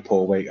Southampton have had a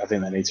poor week. I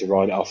think they need to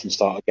ride it off and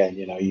start again.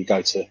 You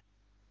go to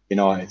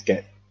United,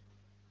 get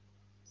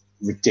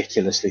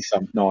ridiculously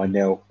thumped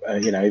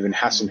 9-0. Even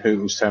Hassan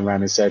Hootles turned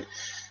around and said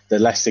the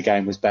Leicester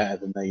game was better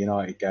than the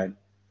United game.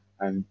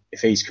 And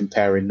if he's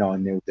comparing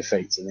 9-0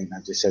 defeats, I think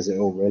that just says it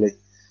all, really.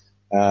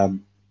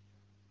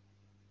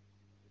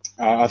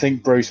 I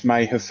think Bruce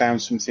may have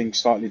found something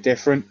slightly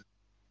different.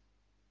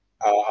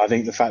 I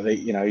think the fact that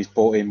he's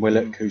brought in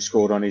Willock, who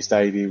scored on his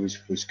debut,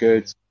 was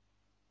good.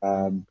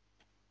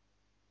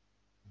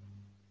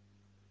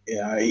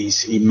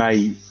 He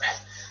may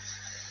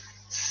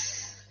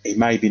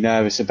be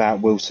nervous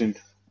about Wilson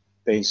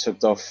being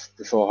subbed off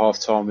before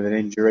half time with an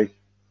injury.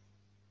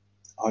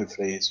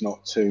 Hopefully, it's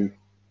not too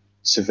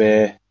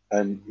severe,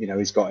 and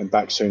he's got him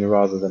back sooner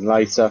rather than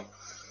later.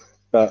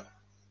 But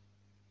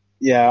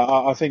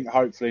I think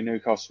hopefully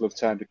Newcastle have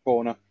turned a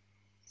corner.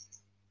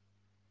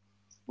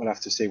 We'll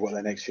have to see what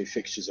their next few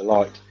fixtures are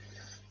like,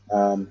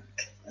 and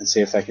see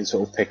if they can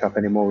sort of pick up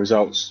any more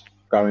results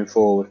going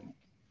forward.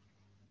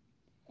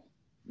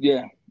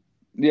 Yeah.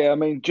 I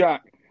mean,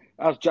 Jack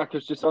was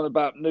just on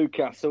about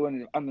Newcastle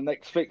and the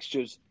next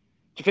fixtures.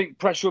 Do you think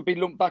pressure will be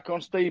lumped back on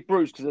Steve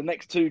Bruce because the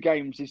next 2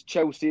 games is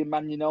Chelsea and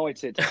Man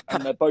United,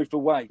 and they're both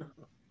away?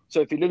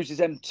 So if he loses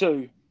them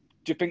 2,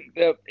 do you think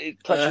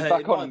pressure's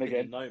back on him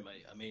again? No,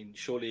 mate. I mean,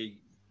 surely,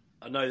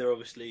 I know they're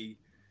obviously,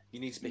 you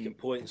need to pick up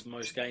points for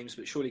most games,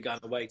 but surely going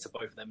away to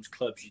both of them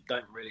clubs, you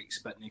don't really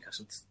expect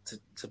Newcastle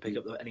to pick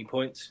up any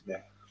points.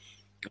 Yeah.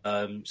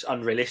 It's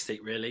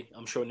unrealistic, really.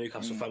 I'm sure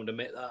Newcastle fan would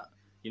admit that.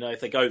 If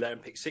they go there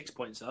and pick 6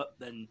 points up,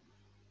 then,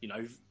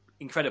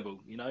 incredible,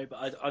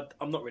 But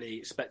I'm not really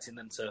expecting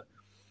them to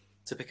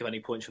pick up any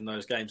points from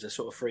those games. They're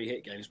sort of free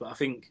hit games. But I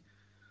think,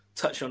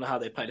 touching on how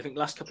they played, I think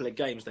last couple of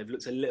games they've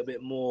looked a little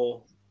bit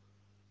more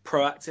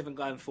proactive and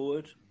going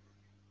forward.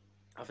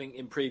 I think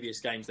in previous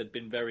games they've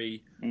been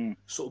very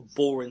sort of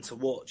boring to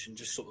watch and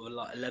just sort of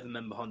like 11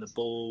 men behind the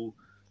ball,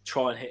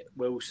 try and hit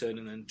Wilson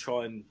and then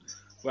try and.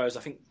 Whereas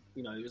I think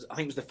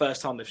it was the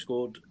first time they've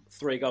scored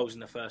 3 goals in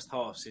the first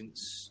half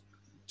since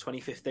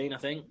 2015. I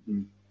think,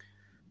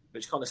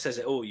 which kind of says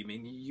it all.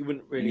 You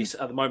wouldn't really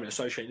at the moment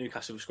associate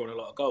Newcastle with scoring a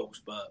lot of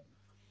goals, but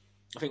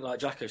I think like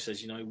Jacko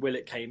says,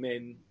 Willett came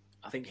in.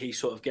 I think he's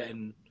sort of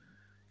getting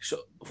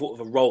sort of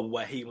a role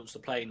where he wants to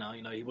play now.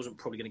 He wasn't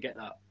probably going to get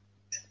that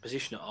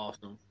position at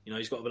Arsenal.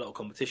 He's got a lot of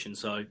competition.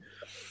 So,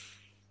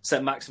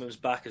 St. Maximum's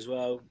back as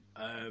well.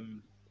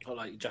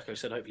 Like Jacko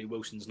said, hopefully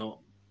Wilson's not,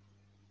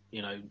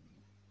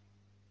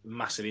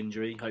 massive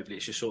injury. Hopefully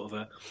it's just sort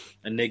of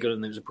a niggle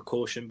and there was a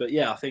precaution. But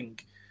yeah, I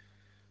think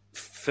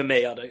for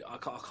me, I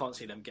can't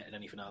see them getting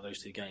anything out of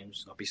those 2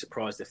 games. I'd be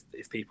surprised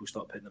if people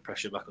start putting the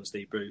pressure back on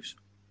Steve Bruce.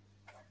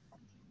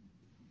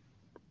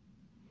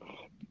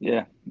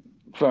 Yeah,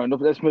 fair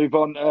enough. Let's move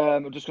on.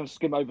 I'm just going to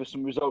skim over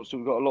some results. So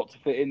we've got a lot to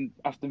fit in.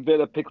 Aston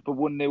Villa pick up a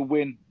 1-0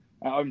 win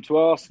at home to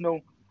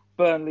Arsenal.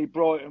 Burnley,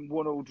 Brighton,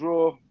 1-1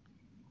 draw.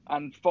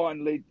 And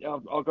finally,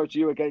 I'll go to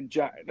you again,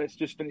 Jack. Let's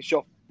just finish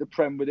off the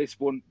Prem with this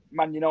one.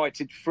 Man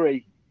United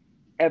 3,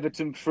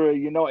 Everton 3,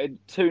 United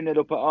 2-0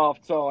 up at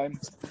half-time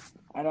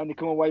and only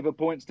come away with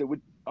points still.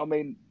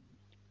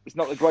 It's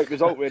not a great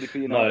result really for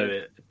United. No,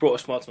 it brought a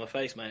smile to my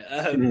face, mate.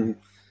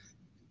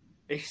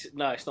 It's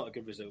not a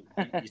good result.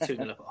 You're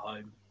 2-0 up at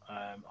home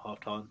at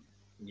half-time.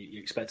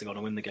 You expect to go on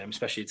and win the game,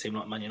 especially a team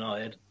like Man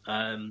United.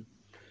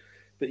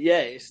 But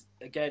yeah, it's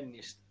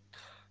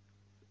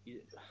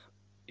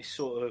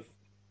sort of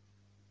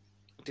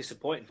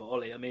disappointing for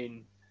Ollie.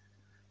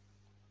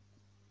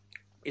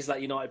 Is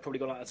that United probably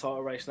gone out of the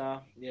title race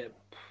now? Yeah,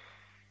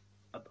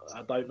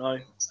 I don't know.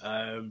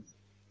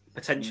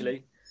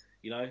 Potentially,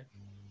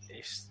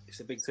 it's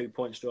a big 2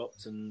 points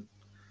dropped, and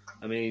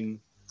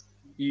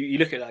you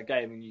look at that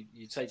game and you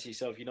say to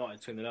yourself,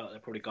 United 2-0 out, they're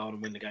probably going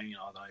and win the game.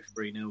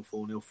 3-0,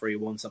 4-0,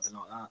 3-1, something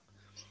like that.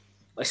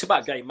 It's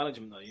about game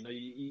management, though.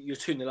 You're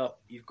 2-0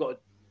 up. You've got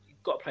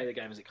to play the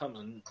game as it comes,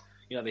 and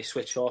they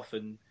switch off.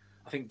 And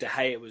I think De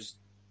Gea was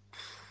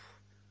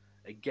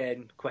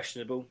again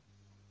questionable.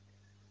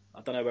 I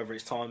don't know whether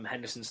it's time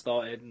Henderson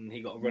started and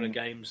he got a run of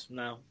games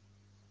now.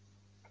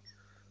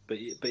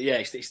 But yeah,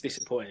 it's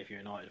disappointing if you're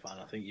a United fan.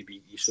 I think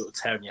you're sort of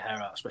tearing your hair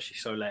out, especially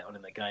so late on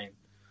in the game.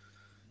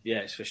 Yeah,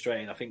 it's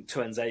frustrating. I think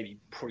Tuanzebe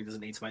probably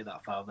doesn't need to make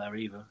that foul there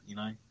either.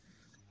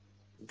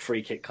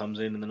 Free kick comes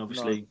in, and then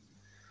obviously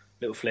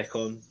little flick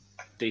on.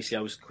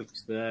 DCL was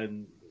quickest there,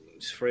 and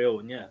it's 3-0.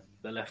 And yeah,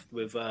 they're left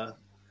with a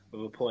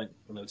point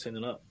when they were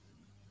 2-0 up.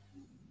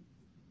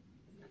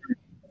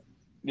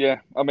 Yeah,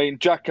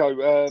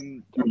 Jacko,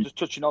 I'm just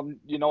touching on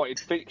United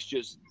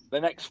fixtures.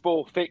 The next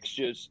 4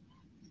 fixtures,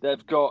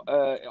 they've got,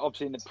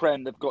 obviously in the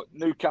Prem, they've got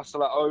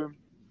Newcastle at home.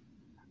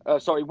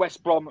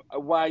 West Brom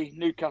away,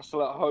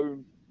 Newcastle at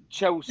home,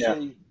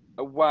 Chelsea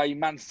away,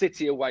 Man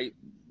City away.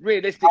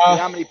 Realistically,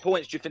 how many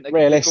points do you think they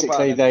can pick up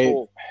out of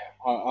them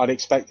 4? I'd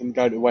expect them to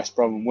go to West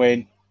Brom and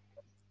win.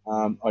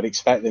 I'd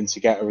expect them to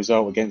get a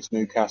result against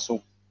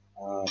Newcastle.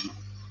 And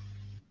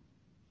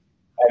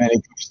then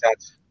it comes down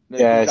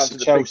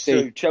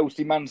to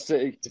Chelsea, Man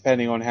City.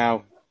 Depending on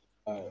how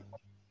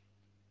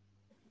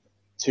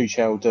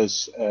Tuchel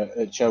does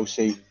at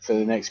Chelsea for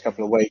the next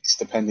couple of weeks,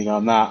 depending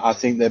on that, I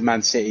think the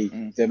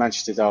the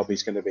Manchester derby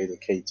is going to be the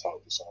key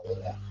title decider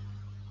there.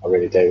 I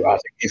really do. I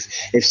think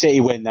if City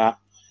win that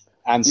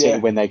and City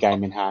win their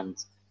game in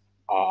hand,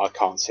 I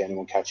can't see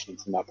anyone catching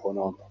them from that point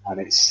on,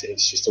 and it's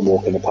just a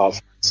walk in the park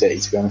for City,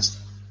 to be honest.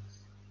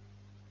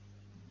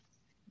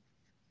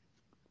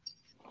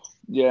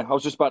 Yeah, I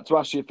was just about to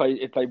ask you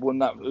if they won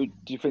that, do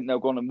you think they'll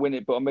go on and win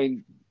it? But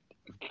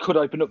could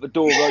open up the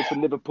door for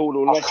Liverpool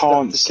or Leicester. I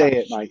can't see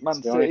it, mate.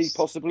 Man City,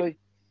 possibly.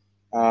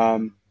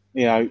 Man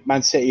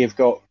City have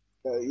got,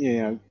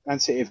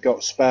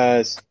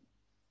 Spurs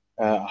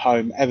at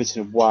home,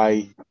 Everton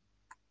away,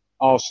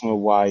 Arsenal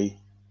away,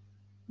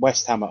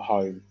 West Ham at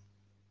home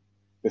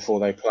before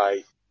they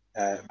play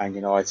Man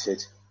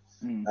United.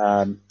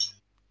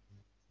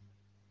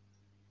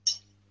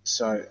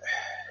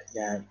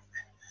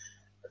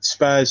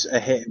 Spurs are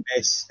hit and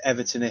miss,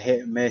 Everton are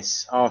hit and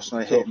miss,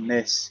 Arsenal are hit and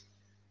miss,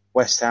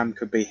 West Ham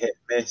could be hit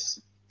and miss.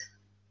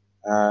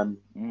 And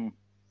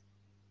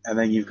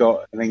then you've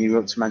got to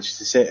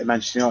Manchester City and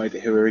Manchester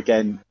United, who are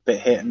again a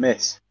bit hit and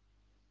miss.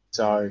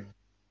 So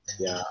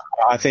yeah,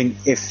 I think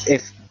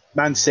if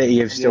Man City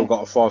have still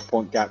got a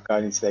 5-point gap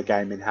going into their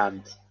game in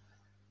hand,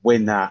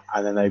 win that,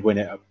 and then they win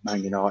it at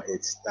Man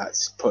United,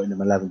 that's putting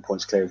them 11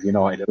 points clear of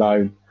United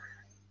alone,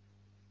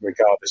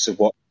 regardless of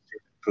what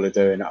people are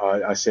doing.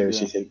 I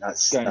seriously think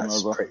that's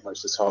pretty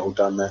much the title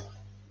done there.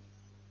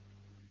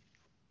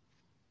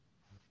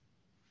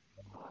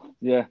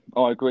 Yeah,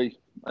 I agree.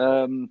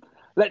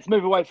 Let's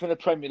move away from the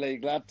Premier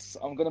League, lads.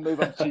 I'm going to move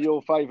on to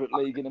your favourite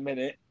league in a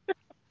minute.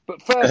 But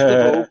first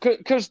of all,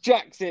 because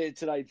Jack's here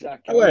today,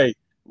 Jack, we're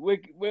going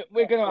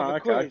to have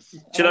a quiz. Do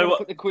you know what?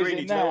 Put the quiz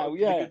in now. The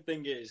good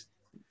thing is,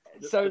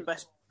 the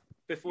best.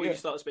 Before you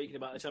start speaking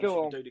about the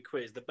championship and do the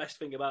quiz, the best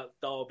thing about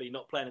Derby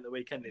not playing at the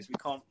weekend is we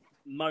can't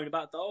moan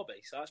about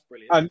Derby. So that's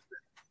brilliant.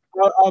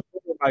 I'm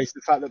amazed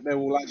the fact that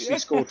Millwall actually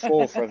scored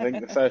 4 for, I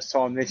think, the first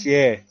time this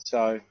year.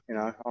 So,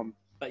 I'm...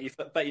 Bet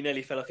you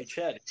nearly fell off your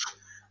chair.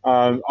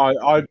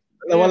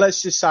 Well,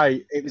 let's just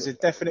say it was a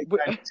definite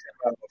game.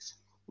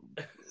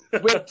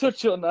 We'll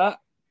touch on that.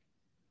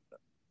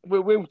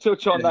 We'll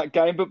touch on that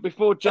game, but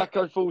before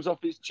Jacko falls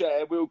off his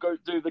chair, we'll go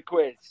do the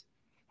quiz.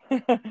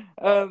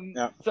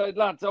 So,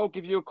 lads, I'll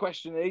give you a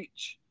question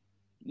each.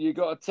 You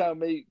got to tell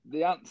me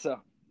the answer.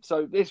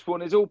 So this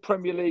one is all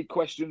Premier League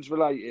questions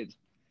related.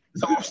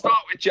 So we'll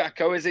start with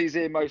Jacko, as he's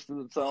here most of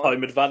the time.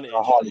 Home advantage.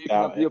 You can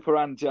have the upper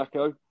hand,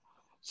 Jacko.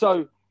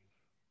 So,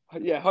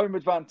 home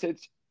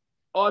advantage.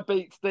 I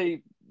beat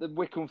Steve, the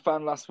Wycombe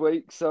fan, last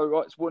week, so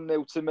it's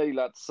 1-0 to me,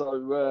 lads.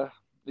 So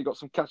you got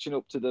some catching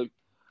up to do.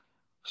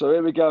 So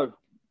here we go.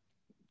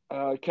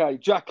 Okay,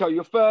 Jacko,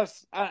 your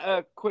first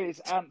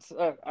quiz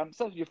answer.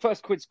 Your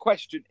first quiz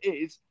question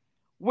is: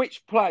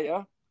 which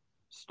player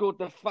scored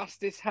the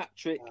fastest hat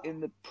trick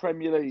in the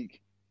Premier League?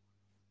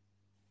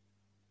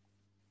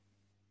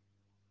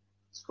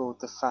 Scored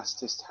the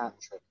fastest hat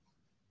trick.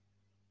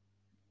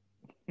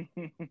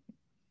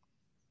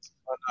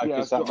 I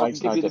can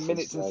give you the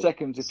minutes and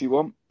seconds if you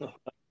want.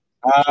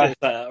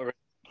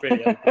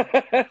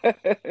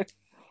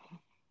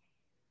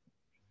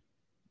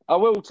 I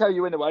will tell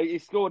you anyway, he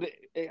scored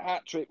a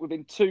hat-trick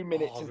within 2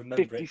 minutes and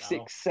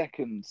 56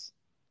 seconds.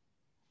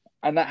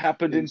 And that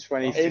happened in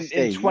 2015.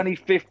 In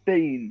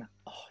 2015.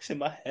 Oh, it's in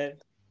my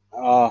head.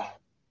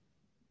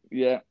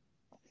 Yeah.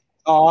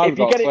 I've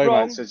got a clue,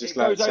 mate, so just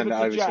send it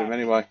over to him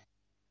anyway.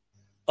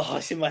 Oh,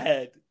 it's in my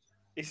head.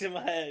 It's in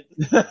my head.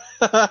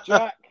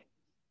 Jack.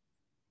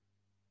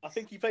 I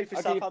think he played for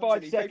Southampton.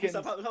 5 seconds.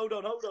 Hold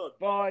on.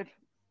 5.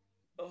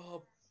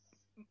 Oh,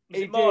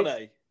 is it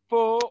Mane?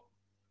 4.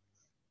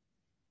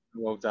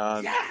 Well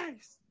done.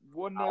 Yes!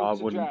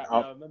 1-0 to Jack.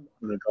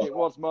 It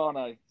was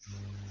Mane.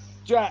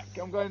 Jack,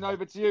 I'm going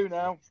over to you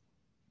now.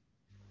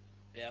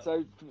 Yeah.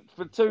 So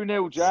for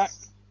 2-0, Jack,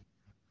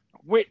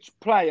 which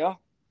player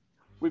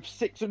with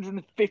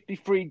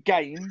 653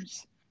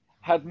 games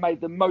had made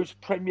the most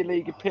Premier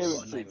League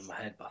appearances? I've got a name in my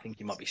head, but I think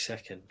he might be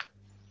second.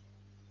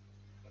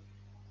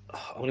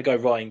 I'm going to go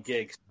Ryan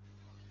Giggs.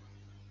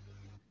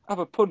 Have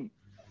a punt.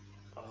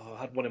 I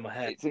had one in my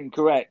head. It's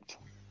incorrect.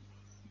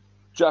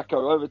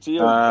 Jacko, over to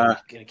you.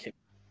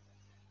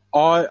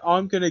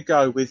 I'm going to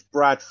go with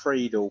Brad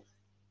Friedel.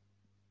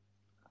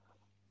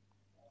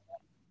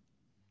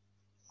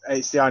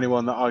 It's the only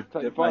one that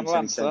makes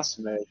any sense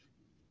to me.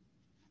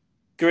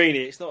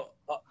 Greeny, it's not...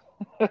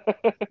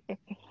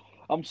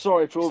 I'm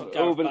sorry for all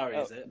the... Barry,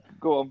 is it?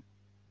 Go on.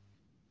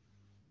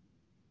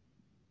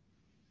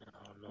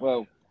 Oh, no.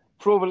 Well,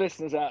 for all the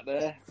listeners out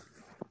there,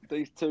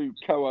 these two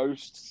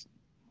co-hosts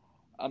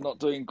are not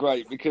doing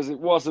great because it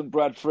wasn't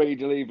Brad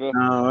Friedel either.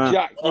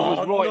 Jack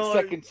was right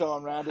second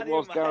time round. It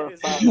was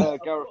Gareth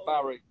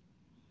Barry.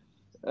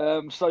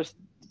 So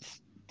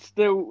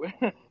still.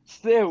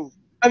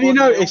 Have you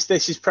noticed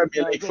this is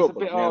Premier League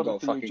football? I've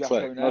got a fucking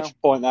clue. I'll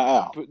just point that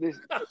out. Hey,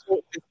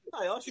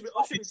 I should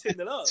be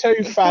tuning up.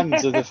 2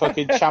 fans of the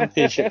fucking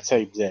Championship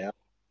teams here.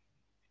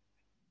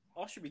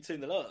 I should be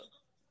tuning up.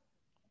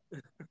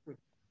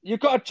 You've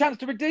got a chance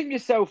to redeem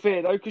yourself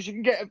here, though, because you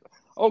can get...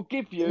 I'll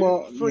give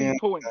you 3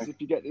 points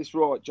if you get this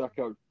right,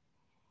 Jacko.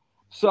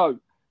 So,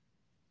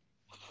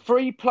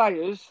 3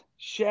 players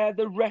share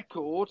the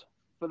record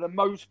for the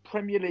most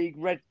Premier League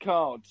red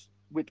cards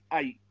with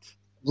 8.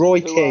 Roy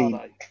Who Keane.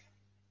 are they?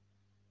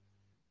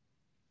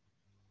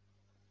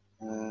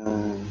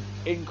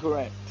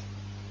 Incorrect.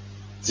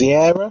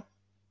 Vieira.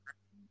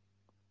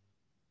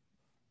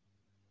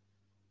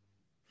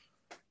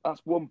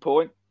 That's 1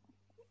 point.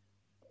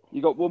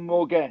 You got one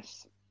more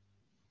guess.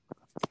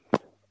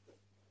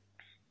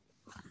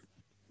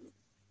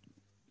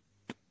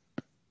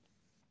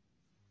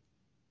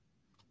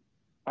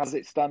 As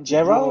it stands,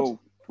 Gerrard?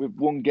 With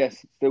one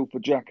guess still for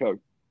Jacko.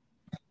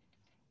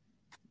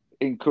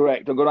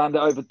 Incorrect. I'm going to hand it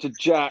over to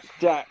Jack.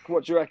 Jack,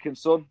 what do you reckon,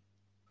 son?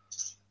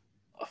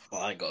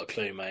 I ain't got a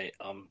clue, mate.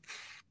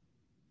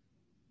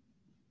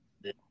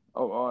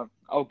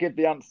 I'll give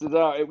the answers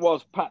out. It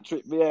was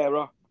Patrick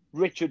Vieira,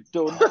 Richard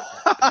Dunn,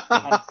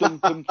 and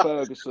Duncan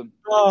Ferguson.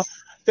 Oh,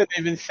 didn't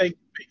even think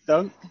Big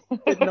Dunk.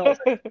 Did not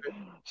think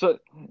So,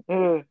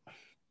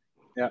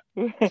 yeah.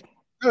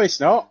 No, it's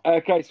not.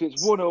 Okay, so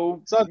it's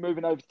 1-1. So,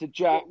 moving over to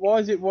Jack. Why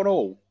is it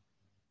 1-1?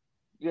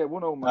 Yeah,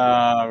 1-1, mate.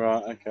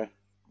 Right, okay.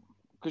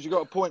 Because you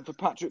got a point for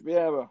Patrick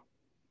Vieira.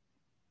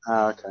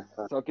 Okay.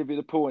 So I'll give you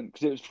the point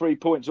because it was 3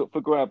 points up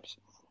for grabs.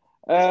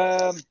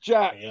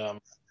 Jack,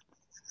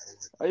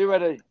 are you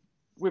ready?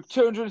 With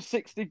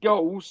 260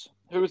 goals,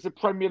 who is the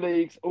Premier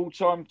League's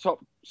all-time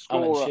top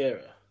scorer? Alan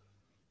Shearer.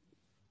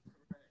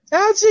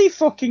 How does he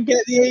fucking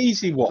get the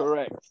easy one?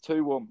 Correct,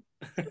 2-1.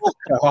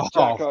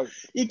 Oh,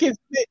 you give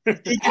me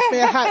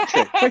a hat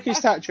trick,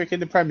 quickest hat trick in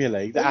the Premier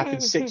League that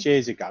happened 6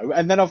 years ago,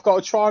 and then I've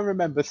got to try and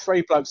remember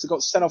 3 blokes that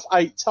got sent off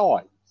 8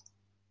 times.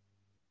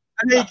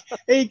 And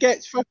he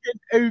gets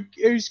fucking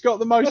who's got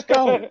the most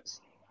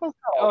goals.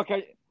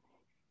 Okay.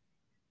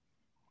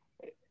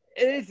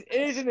 It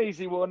is an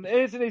easy one. It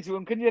is an easy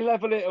one. Can you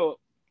level it up?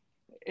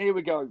 here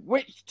we go.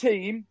 Which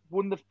team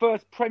won the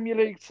first Premier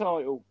League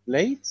title?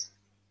 Leeds?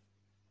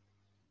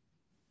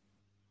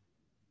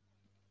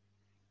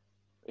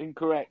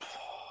 Incorrect.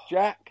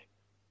 Jack?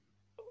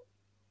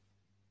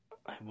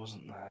 It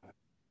wasn't that. You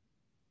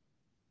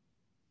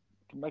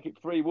can make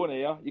it 3-1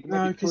 here. You can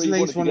No, make it because 3-1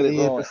 Leeds if you won get it the it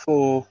year right.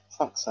 before.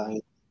 Fuck's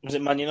sake. Was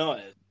it Man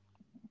United?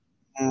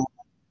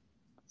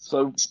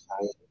 So,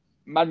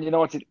 Man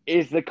United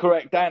is the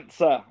correct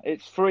answer.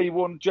 It's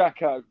 3-1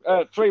 Jacko.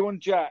 3-1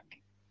 Jack.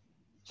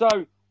 So,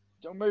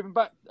 moving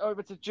back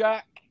over to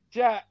Jack.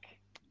 Jack,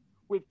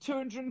 with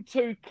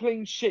 202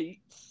 clean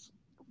sheets,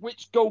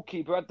 which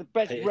goalkeeper had the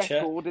best Peter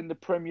record in the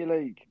Premier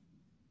League?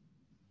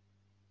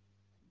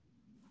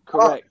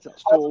 Correct.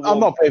 That's 4-1. I'm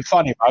not being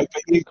funny, mate,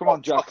 but you've Come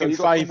on, got Jacko. fucking You've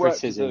got some work to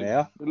favouritism do.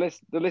 here.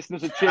 The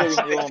listeners are cheering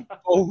you on.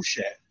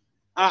 Bullshit.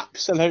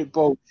 Absolute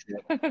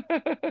bullshit.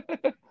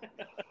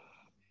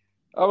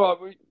 All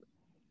right.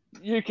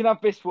 You can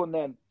have this one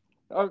then.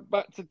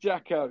 Back to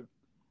Jacko.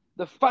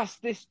 The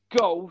fastest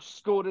goal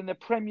scored in the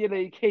Premier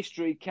League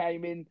history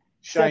came in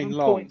Shane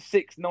Long.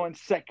 7.69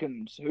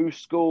 seconds. Who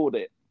scored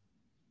it?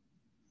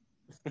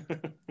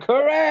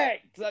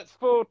 Correct. That's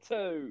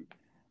 4-2.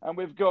 And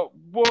we've got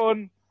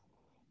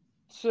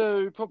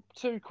two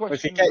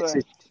questions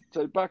left.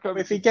 So back over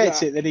If to he gets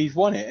Jack. it, then he's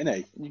won it, isn't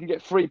he? You can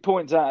get 3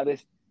 points out of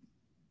this.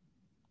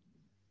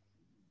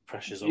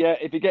 Pressure's on. Yeah,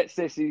 if he gets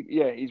this,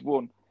 he's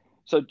won.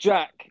 So,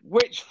 Jack,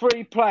 which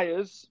 3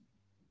 players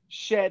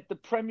shared the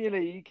Premier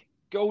League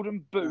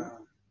Golden Boot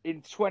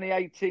in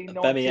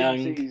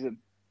 2018-19 season?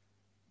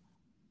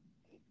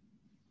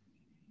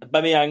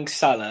 Aubameyang,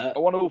 Salah, I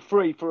want all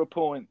 3 for a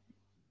point.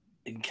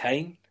 and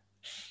Kane.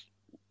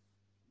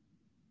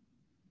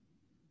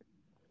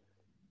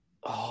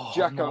 Oh,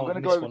 Jack, no, I'm going to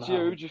I go missed over one to you.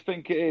 out. Who do you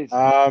think it is?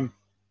 I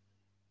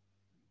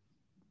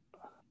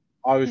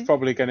was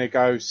probably going to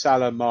go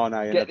Salah, Mane,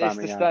 and Get this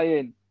Aubameyang. to stay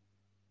in.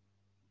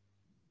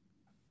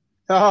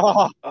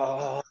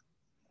 Oh,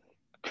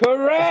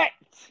 Correct!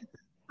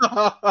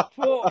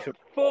 4-3.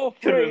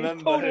 couldn't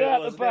remember Pulled who it it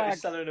out was. the I know it bag.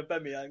 was Salah and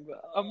Aubameyang,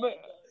 but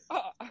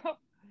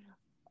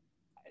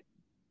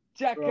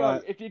Jacko,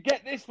 Right. if you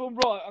get this one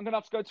right, I'm going to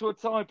have to go to a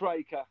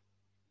tiebreaker.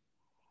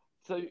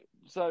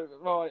 So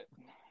right.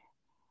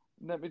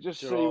 Let me just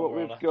see what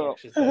we've got.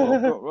 I've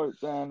got wrote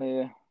down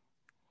here.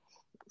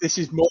 This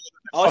is more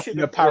than I a should fucking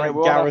have- apparent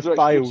we'll have Gareth to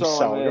extra Bale time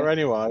saga here.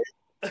 anyway.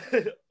 I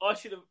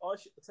should I'll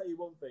tell you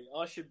one thing.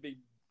 I should have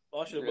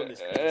won this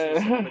quiz. I should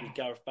have said maybe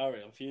Gareth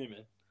Barry. I'm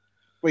fuming.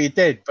 Well, you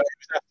did, but it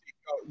was after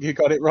you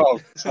got it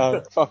wrong.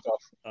 So fuck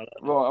off.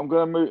 Right, I'm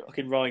going to move.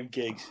 Fucking Ryan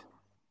Giggs.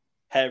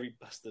 Hairy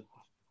bastard.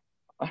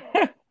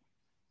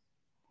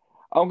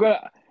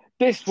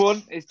 This one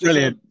is just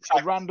Brilliant.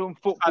 a random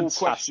football Fantastic.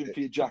 question for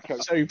you, Jacko.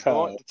 Super.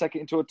 Right, to take it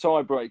into a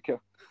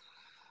tiebreaker.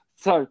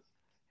 So,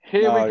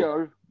 here we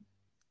go.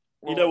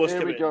 You know what's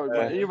here we coming. go,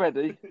 mate. Are you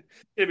ready?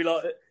 It'd be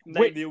like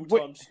name the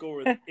all-time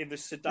scorer in the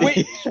Sudan.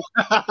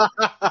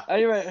 Are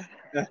you ready?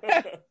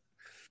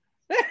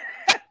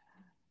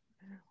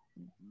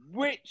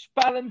 Which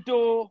Ballon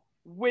d'Or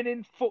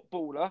winning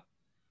footballer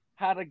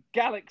had a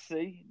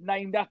galaxy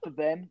named after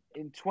them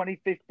in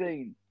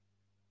 2015?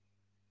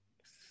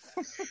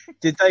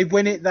 Did they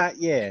win it that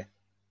year?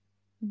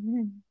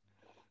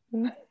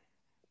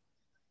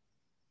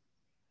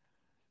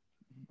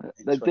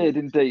 They did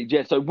indeed,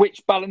 yeah. So,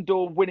 which Ballon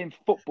d'Or winning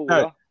footballer?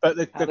 No, but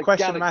the had a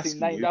question I'm galaxy asking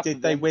named you, after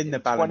did they them win the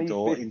in Ballon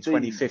d'Or in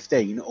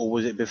 2015? 2015 or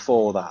was it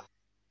before that?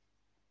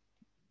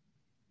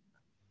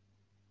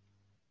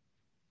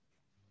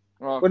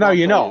 Oh, Well, no,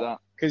 you're not,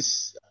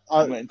 because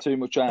I I'm letting too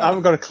much out.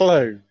 haven't got a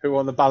clue who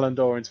won the Ballon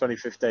d'Or in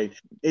 2015.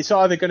 It's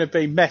either going to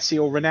be Messi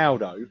or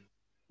Ronaldo.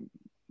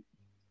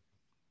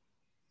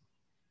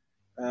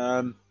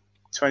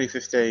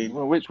 2015.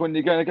 Well, which one are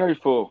you going to go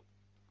for?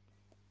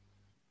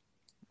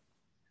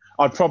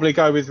 I'd probably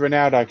go with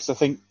Ronaldo because I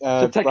think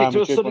So take it Real to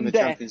a Madrid sudden won the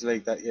death. Champions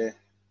League that year.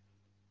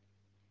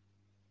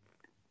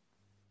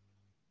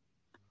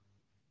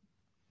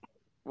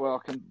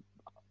 Well, I can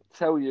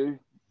tell you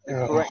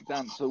the correct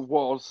answer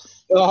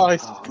was Oh,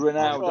 it's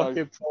Ronaldo.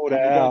 fucking pulled it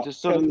And we're going out. to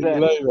sudden Couldn't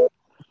believe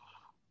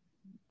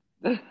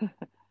it.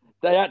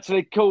 They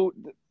actually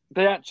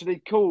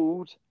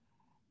called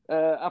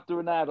after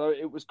Ronaldo.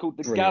 It was called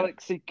the Brilliant.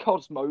 Galaxy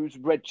Cosmos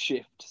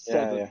Redshift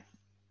 7, Yeah.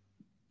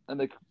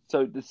 and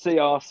so the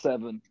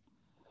CR7.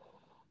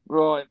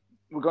 Right,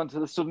 we're going to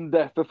the sudden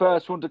death. The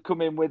first one to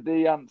come in with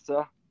the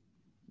answer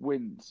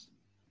wins.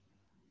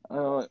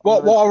 What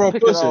are our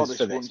pick an buzzers hardest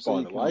for one this, so by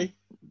you the can- way?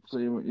 So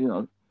you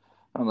know,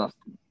 and that's.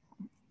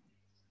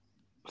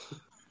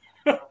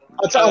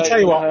 I'll tell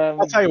you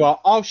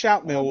what. I'll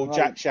shout Millwall. no.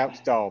 Jack shouts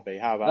Derby.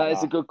 How about That that?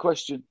 is a good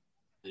question.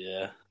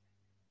 Yeah.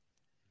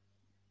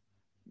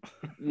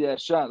 Yeah,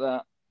 shout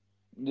that.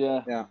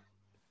 Yeah.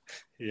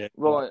 Yeah.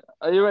 Right,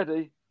 are you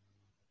ready?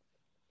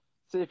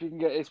 See if you can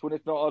get this one.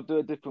 If not, I'll do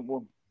a different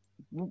one.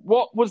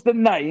 What was the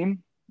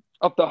name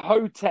of the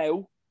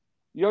hotel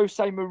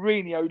Jose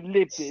Mourinho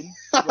lived in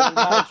when he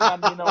managed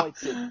Man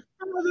United?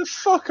 How the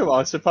fuck am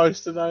I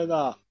supposed to know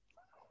that?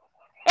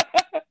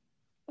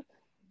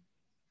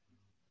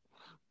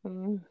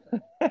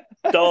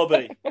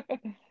 Derby. Do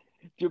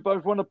you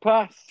both want to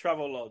pass?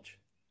 Travel Lodge.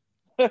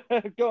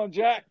 Go on,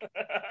 Jack.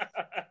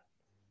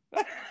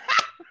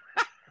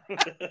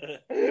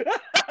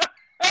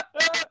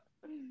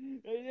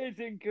 It is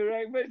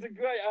incorrect, but it's a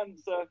great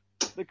answer.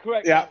 The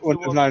correct answer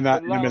wouldn't have known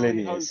that in a million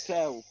years.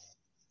 Hotel.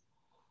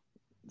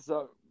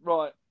 So,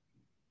 right.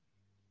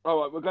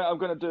 All right, I'm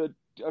going to do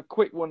a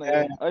quick one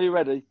here. Are you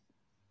ready?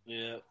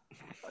 Yeah.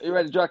 Are you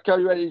ready, Jack? Are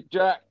you ready,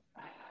 Jack?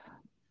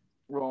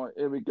 Right,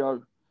 here we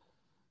go.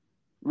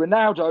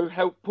 Ronaldo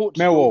helped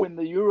Portugal win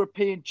the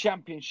European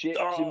Championships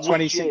in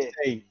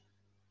 2016.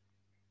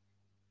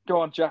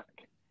 Go on, Jack.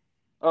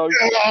 Oh,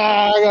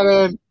 I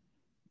got him.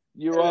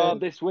 You are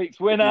this week's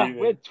winner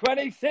with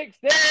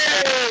 2016.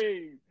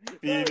 Do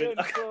you know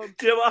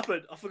what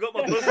happened? I forgot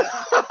my buzzer.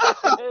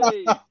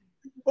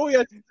 Oh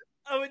yeah.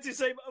 I went to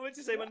say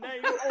my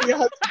name. Oh, you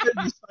had to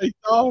do say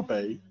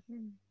Derby.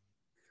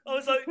 I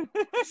was like,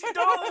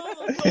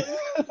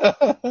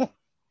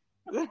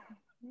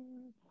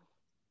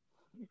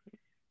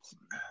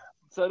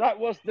 So that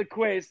was the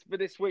quiz for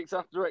this week's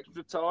After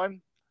Extra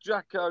Time.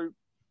 Jacko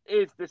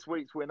is this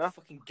week's winner.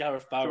 Fucking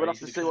Gareth Barry. So we'll have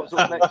to see what's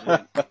up next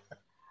week.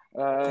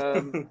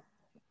 I'm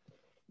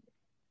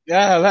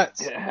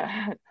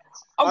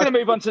going to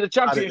move on to the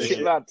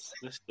championship, lads.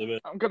 Let's do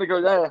it. I'm going to go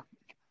there.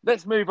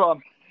 Let's move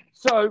on.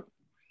 So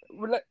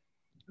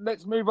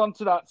let's move on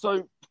to that.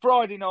 So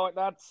Friday night,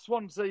 lads,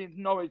 Swansea and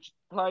Norwich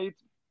played.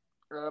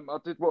 I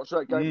did watch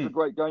that game. It was a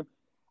great game.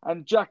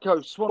 And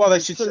Jacko, Swansea. Well, they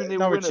should. 2-0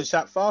 Norwich winners. is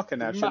at Farker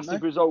now, shouldn't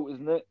Massive they? result,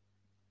 isn't it?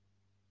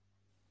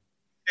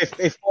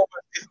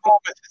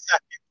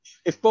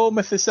 If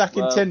Bournemouth are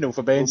sacking Tindall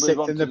for being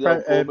sixth in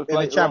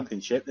the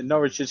Championship, then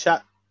Norwich should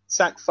sack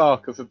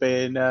Farker for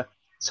being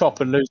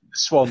top and losing to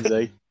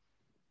Swansea.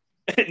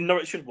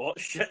 Norwich should what?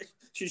 Should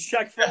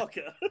shag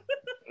Farker.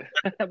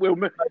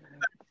 Probably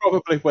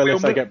will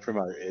if they get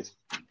promoted.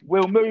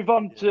 We'll move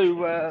on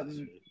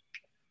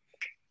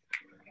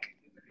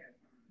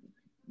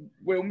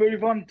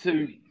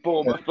to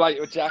Bournemouth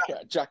later,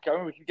 Jacko,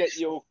 and we can get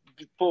your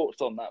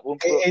thoughts on that one.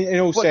 In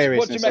all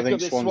seriousness, I think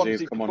Swansea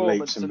have come on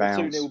leaps and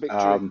bounds.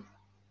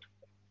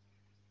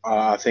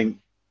 I think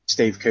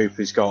Steve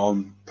Cooper's got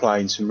on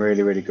playing some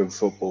really, really good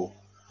football.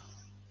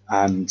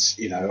 And,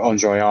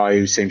 Andre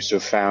Ayew seems to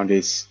have found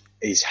his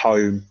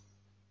home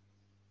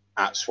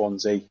at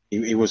Swansea.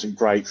 He wasn't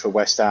great for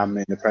West Ham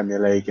in the Premier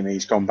League, and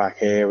he's gone back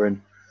here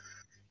and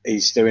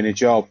he's doing a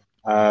job.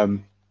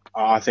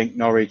 I think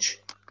Norwich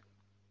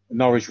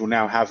will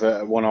now have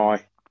one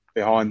eye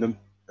behind them,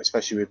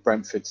 especially with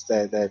Brentford.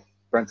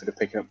 Brentford are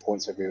picking up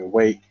points every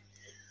week.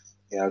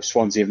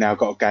 Swansea have now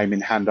got a game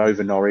in hand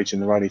over Norwich,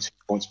 and they're only 2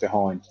 points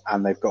behind,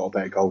 and they've got a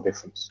better goal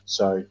difference.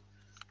 So,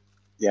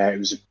 it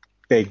was a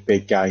big,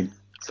 big game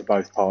for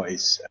both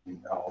parties.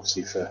 And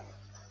obviously, for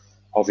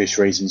obvious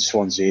reasons,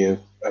 Swansea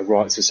are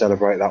right to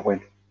celebrate that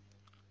win.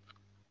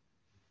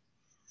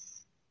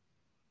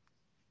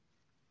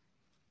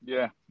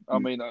 Yeah, I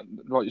mean,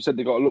 like you said,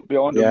 they've got to look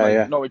behind them.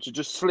 Yeah. Norwich are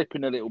just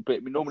slipping a little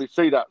bit. We normally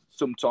see that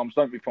sometimes,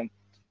 don't we,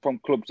 from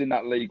clubs in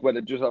that league where they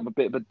just have a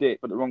bit of a dip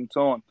at the wrong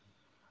time.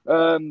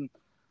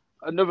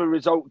 Another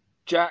result,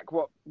 Jack,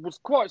 what was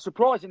quite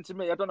surprising to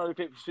me. I don't know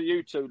if it was for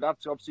you two,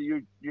 lads. Obviously,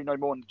 you know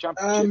more in the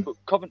Championship, but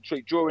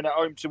Coventry drawing at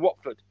home to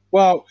Watford.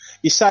 Well,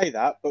 you say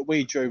that, but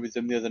we drew with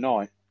them the other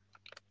night.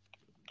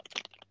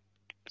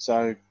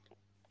 So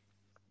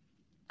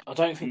I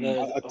don't think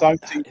I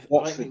don't think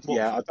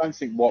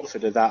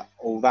Watford are that,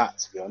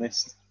 to be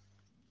honest.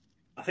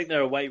 I think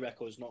their away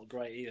record is not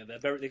great either.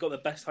 They've got the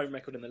best home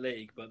record in the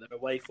league, but their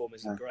away form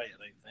isn't great. I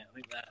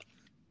think they're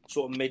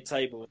sort of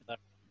mid-table.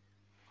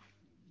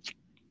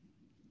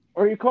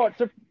 Are you quite?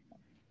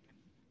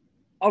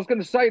 I was going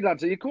to say,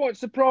 lads, are you quite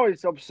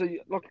surprised? Obviously,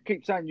 like I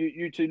keep saying,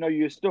 you two know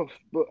your stuff,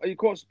 but are you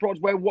quite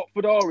surprised where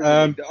Watford are in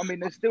the league? I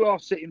mean, they still are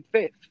sitting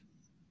fifth.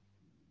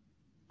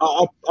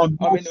 I'm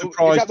not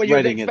surprised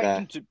Reading are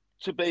there.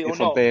 To be, if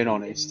or I'm being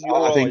honest,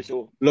 I think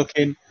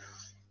looking,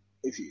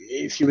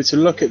 if you were to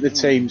look at the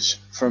teams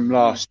from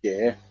last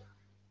year,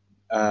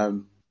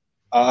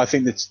 I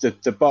think that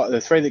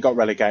the three that got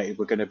relegated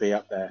were going to be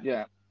up there.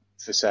 Yeah,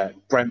 for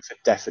certain. Brentford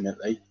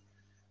definitely.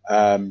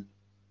 I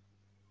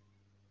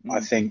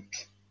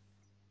think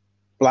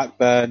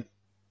Blackburn,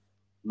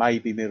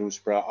 maybe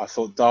Middlesbrough. I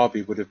thought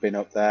Derby would have been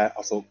up there.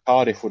 I thought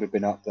Cardiff would have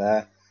been up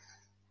there.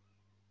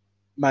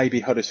 Maybe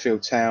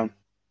Huddersfield Town,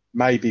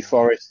 maybe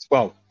Forest.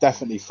 Well,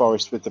 definitely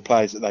Forest with the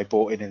players that they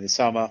bought in the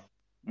summer.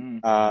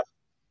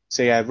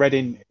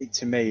 Reading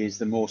to me is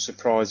the more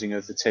surprising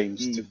of the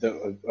teams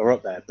that are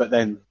up there. But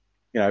then,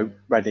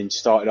 Reading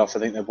started off. I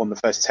think they've won the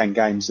first 10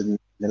 games in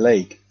the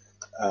league,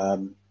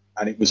 and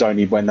it was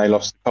only when they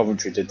lost to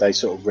Coventry did they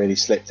sort of really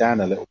slip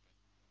down a little.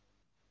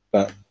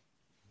 But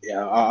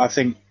I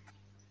think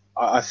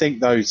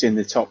those in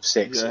the top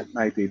six,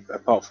 maybe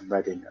apart from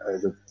Reading,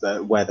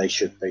 are where they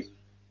should be.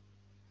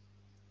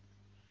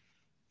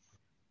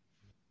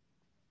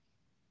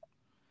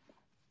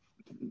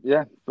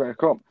 Yeah, very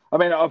cool. I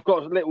mean, I've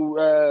got a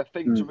little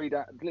thing to read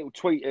out, a little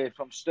tweet here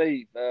from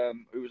Steve,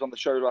 who was on the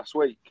show last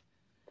week.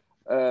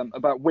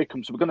 about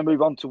Wickham. So we're going to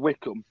move on to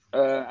Wickham.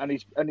 And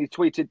he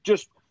tweeted,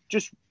 just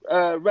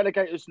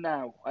relegate us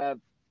now.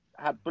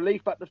 Had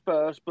belief at the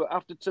first, but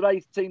after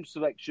today's team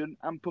selection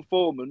and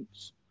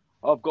performance,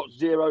 I've got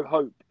zero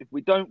hope. If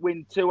we don't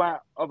win 2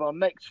 out of our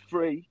next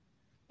 3,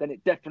 then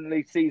it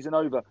definitely season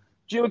over.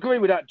 Do you agree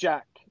with that,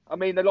 Jack? I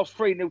mean, they lost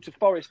 3-0 to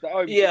Forest at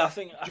home. Yeah, I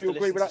think. Do you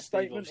agree with that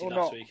statement or last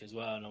not? Week as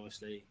well, and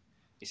obviously,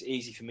 it's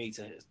easy for me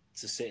to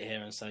sit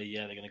here and say,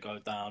 yeah, they're going to go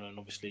down, and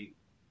obviously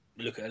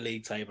look at a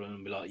league table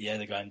and be like, yeah,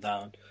 they're going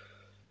down.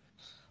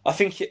 I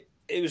think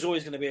it was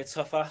always going to be a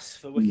tough ask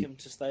for Wickham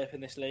to stay up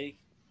in this league.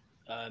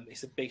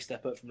 It's a big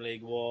step up from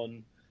League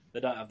One. They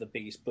don't have the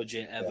biggest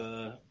budget ever. Do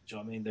you know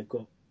what I mean? They've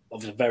got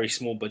obviously a very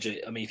small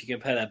budget. I mean, if you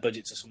compare their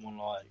budget to someone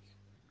like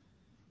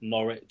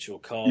Norwich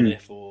or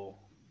Cardiff or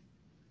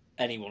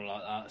anyone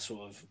like that,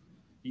 sort of,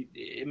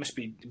 it must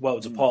be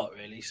worlds apart,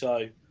 really.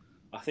 So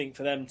I think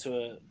for them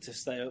to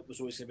stay up was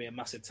always going to be a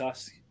massive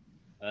task.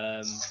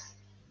 I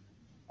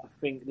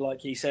think,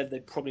 like he said, they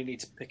probably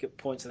need to pick up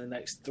points in the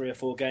next 3 or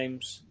 4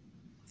 games.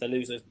 If they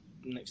lose the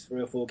next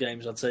 3 or 4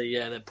 games, I'd say,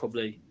 yeah,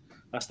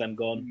 that's them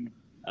gone.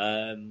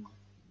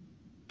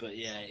 But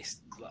yeah,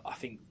 I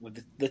think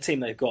with the team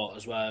they've got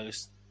as well,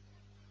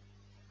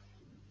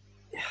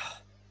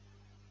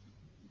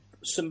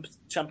 some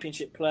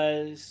Championship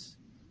players,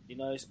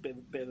 it's a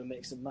bit of a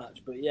mix and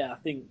match. But yeah, I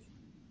think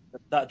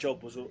that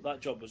job was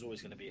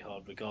always going to be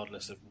hard,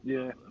 regardless of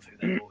who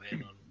they brought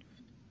in.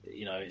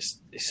 It's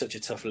such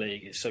a tough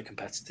league. It's so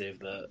competitive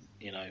that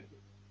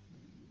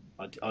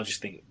I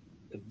just think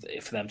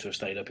for them to have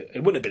stayed up, it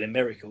wouldn't have been a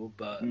miracle,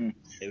 but it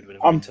would have been.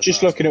 I'm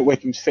just looking at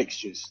Wickham's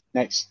fixtures.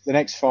 The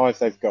next 5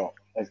 they've got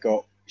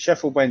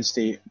Sheffield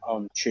Wednesday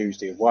on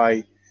Tuesday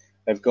away.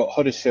 They've got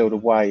Huddersfield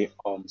away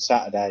on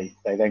Saturday.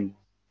 They then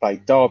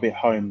play Derby at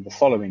home the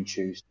following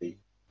Tuesday.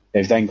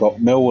 They've then got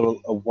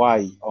Millwall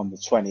away on the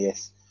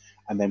 20th,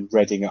 and then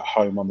Reading at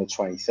home on the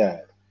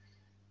 23rd.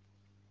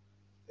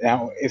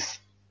 Now, if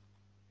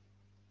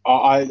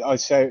I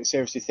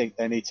seriously think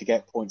they need to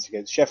get points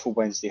against Sheffield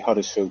Wednesday,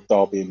 Huddersfield,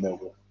 Derby, and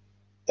Millwall.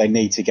 They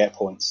need to get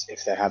points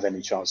if they have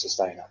any chance of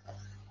staying up.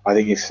 I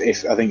think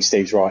I think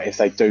Steve's right. If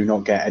they do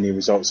not get any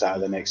results out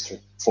of the next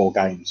 4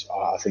 games,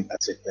 I think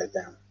that's it. They're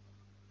down.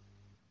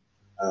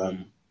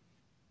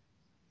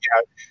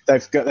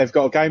 They've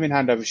got a game in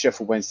hand over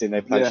Sheffield Wednesday, and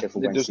they play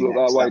Sheffield Wednesday. It does look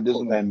next. that way, That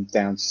doesn't put it? them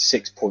down to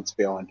 6 points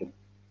behind them.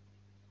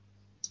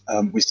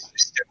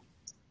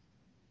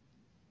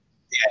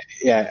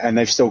 And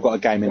they've still got a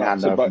game in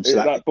hand over them. So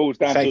that falls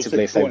down effectively,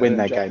 to if they win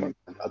their Jack. game,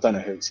 I don't know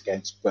who it's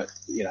against, but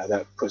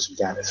that puts them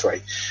down to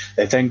 3.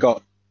 They've then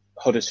got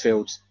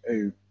Huddersfield,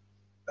 who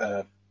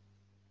are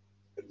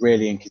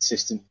really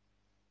inconsistent.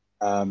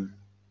 They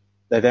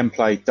then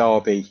play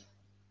Derby,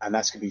 and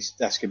that's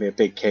gonna be a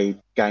big key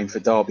game for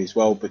Derby as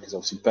well, because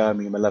obviously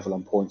Birmingham are level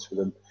on points with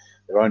them.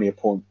 They're only a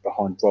point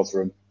behind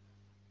Rotherham.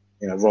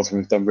 Rotherham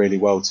have done really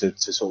well to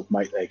sort of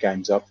make their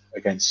games up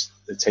against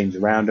the teams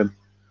around them.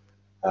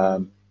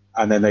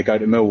 And then they go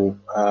to Millwall.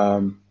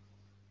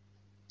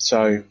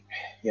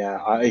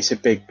 It's a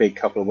big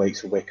couple of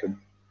weeks for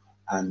Wickham.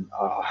 And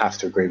I have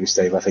to agree with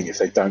Steve. I think if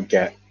they don't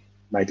get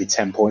maybe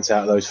 10 points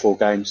out of those 4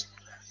 games,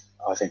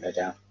 I think they're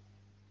down.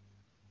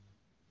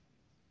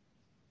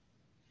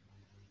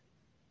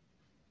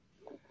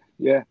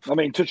 Yeah, I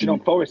mean, touching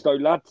on Forest though,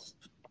 lads,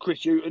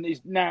 Chris Hughton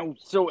is now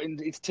sorting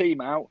his team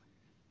out.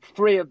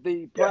 3 of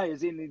the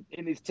players in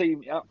his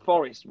team at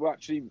Forest were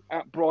actually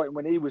at Brighton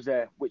when he was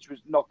there, which was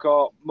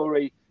Knockaert,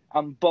 Murray,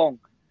 and Bong.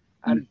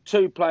 And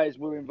 2 players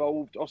were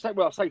involved. I'll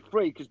say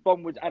 3 because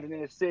Bong was adding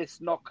an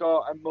assist.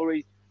 Knockaert and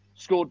Murray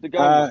scored the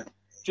goal.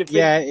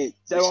 It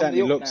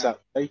certainly looks that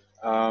way.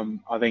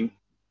 I think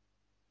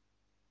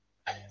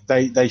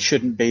they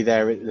shouldn't be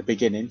there at the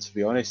beginning. To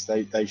be honest,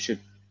 they should.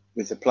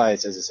 With the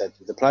players, as I said,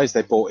 the players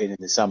they brought in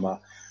the summer,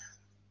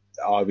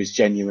 I was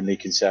genuinely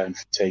concerned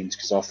for teams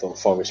because I thought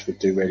Forest would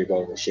do really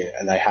well this year,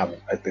 and they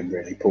haven't. They've been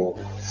really poor.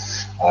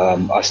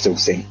 I still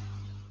think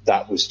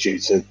that was due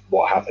to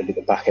what happened at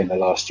the back end of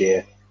last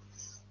year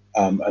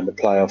and the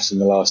playoffs in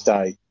the last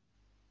day.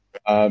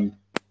 I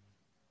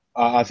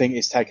think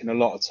it's taken a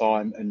lot of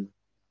time, and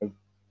I'm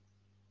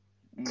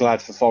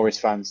glad for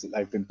Forest fans that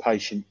they've been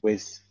patient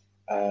with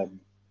Hughton.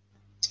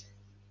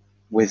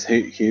 I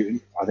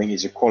think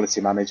he's a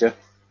quality manager.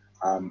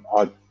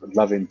 I'd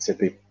love him to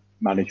be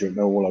manager at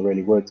Millwall. I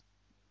really would.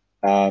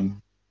 I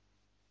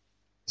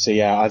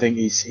think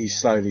he's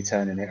slowly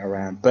turning it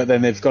around. But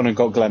then they've gone and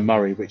got Glenn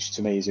Murray, which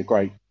to me is a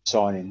great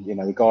signing.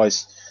 The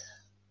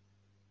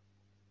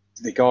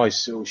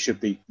guys sort of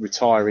should be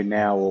retiring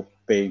now or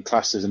being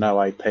classed as an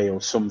OAP or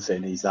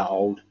something. He's that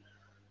old,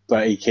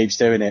 but he keeps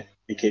doing it.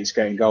 He keeps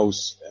getting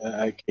goals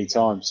at key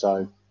times.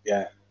 So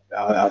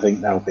I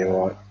think that'll be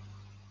all right.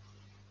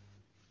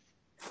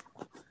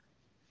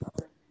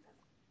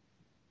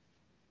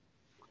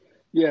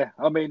 Yeah,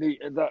 I mean,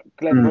 that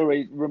Glenn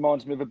Murray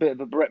reminds me of a bit of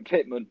a Brett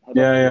Pittman.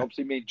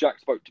 Obviously, me and Jack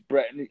spoke to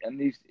Brett,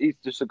 and he's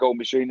just a goal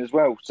machine as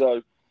well.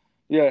 So,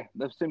 yeah,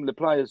 they're similar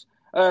players.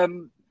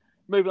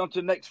 Moving on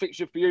to the next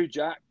fixture for you,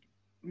 Jack.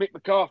 Mick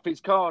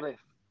McCarthy's Cardiff.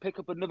 pick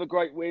up another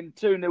great win,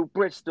 2-0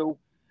 Bristol.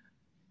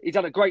 He's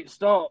had a great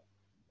start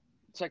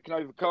taking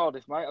over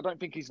Cardiff, mate. I don't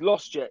think he's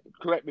lost yet.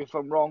 Correct me if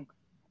I'm wrong.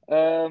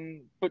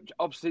 But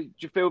obviously, do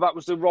you feel that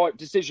was the right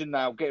decision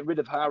now? Getting rid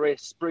of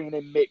Harris, bringing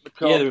in Mick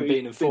McCarthy. Yeah, they were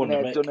beating him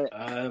 4-0, done it.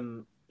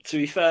 To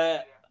be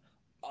fair,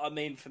 I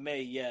mean, for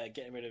me,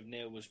 getting rid of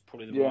Neil was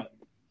probably the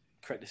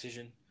correct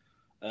decision.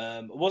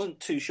 I wasn't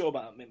too sure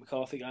about Mick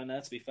McCarthy going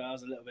there, to be fair. I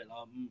was a little bit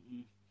like,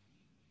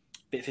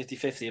 bit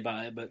 50-50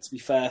 about it. But to be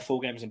fair, 4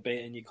 games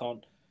unbeaten, you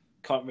can't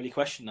really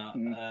question that.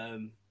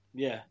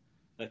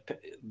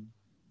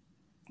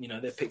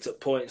 They've picked up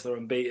points, they're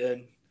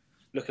unbeaten.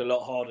 Look a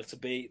lot harder to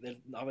beat.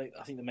 I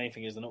think the main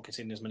thing is they're not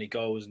conceding as many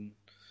goals, and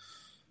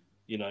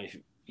if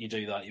you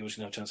do that, you're always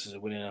going to have chances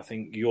of winning. I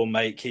think your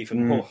mate Keith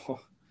Moore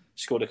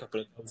scored a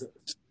couple of goals.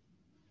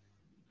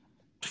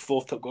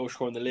 4th top goal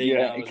scorer in the league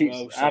now he as keeps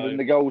well. adding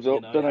the goals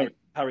up, doesn't he?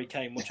 Harry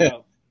Kane, watch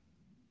out.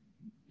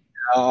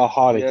 I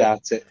highly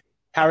doubt it.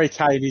 Harry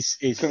Kane is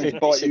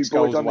 56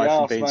 goals away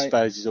from being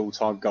Spurs'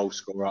 all-time goal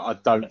scorer. I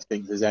don't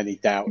think there's any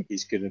doubt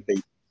he's going to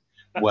be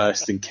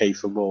worse than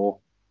Keith Moore.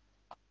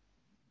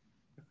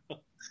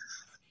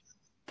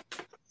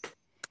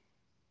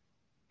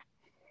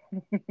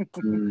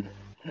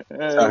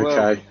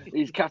 Well,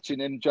 he's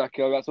catching him,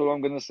 Jacko. That's all I'm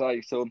going to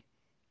say, son.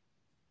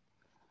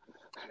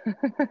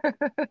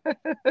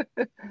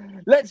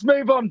 Let's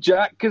move on,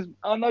 Jack, because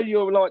I know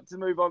you'll like to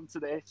move on to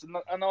this, and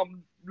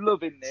I'm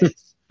loving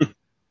this.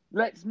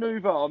 Let's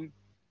move on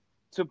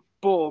to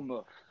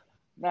Bournemouth.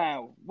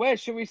 Now, where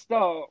should we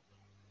start?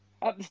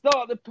 At the start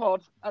of the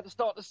pod, at the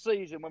start of the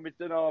season, when we've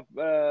done our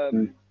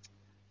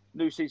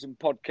new season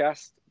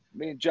podcast,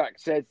 me and Jack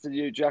said to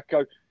you,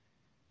 Jacko,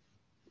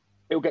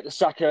 he'll get the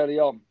sack early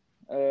on.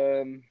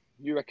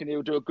 You reckon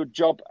he'll do a good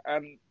job?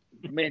 And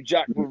me and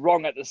Jack were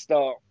wrong at the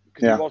start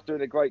because he was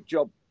doing a great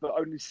job. But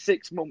only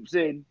 6 months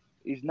in,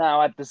 he's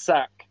now had the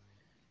sack.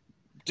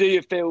 Do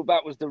you feel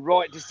that was the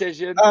right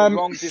decision, the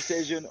wrong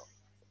decision,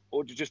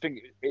 or do you just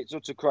think it's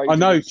utter crazy? I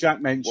know Jack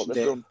mentioned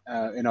it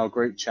in our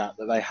group chat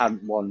that they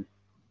hadn't won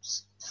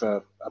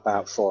for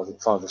about 5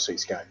 or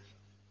 6 games.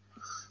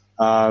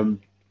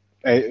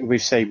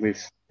 We've seen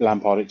with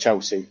Lampard at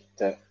Chelsea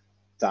that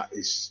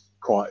is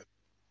quite a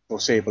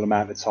foreseeable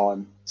amount of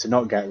time to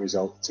not get a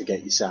result to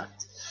get you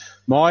sacked.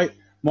 My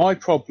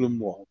problem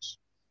was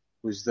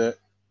that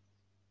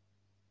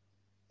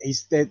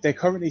they're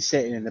currently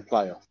sitting in the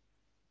playoff.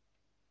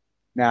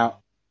 Now,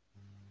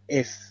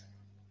 if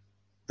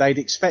they'd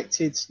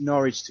expected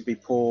Norwich to be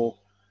poor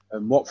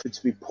and Watford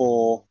to be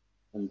poor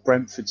and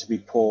Brentford to be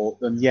poor,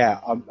 then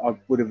I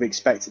would have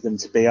expected them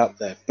to be up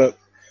there. But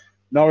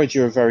Norwich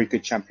are a very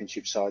good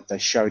Championship side. They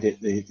showed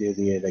it the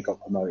year they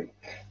got promoted.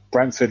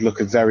 Brentford look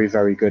a very,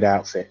 very good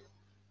outfit,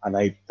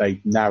 and they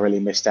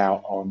narrowly missed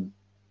out on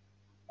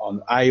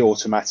A,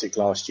 automatic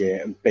last year,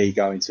 and B,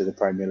 going to the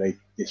Premier League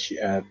this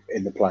year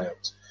in the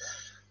playoffs.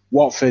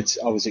 Watford,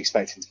 I was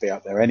expecting to be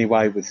up there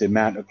anyway with the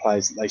amount of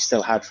players that they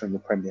still had from the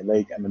Premier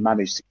League, and they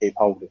managed to keep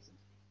hold of them.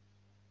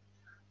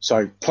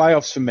 So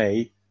playoffs for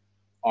me,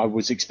 I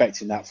was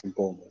expecting that from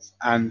Bournemouth,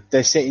 and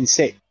they're sitting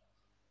 6th.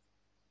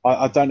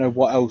 I don't know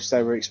what else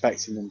they were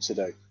expecting them to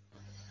do.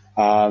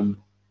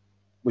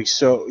 We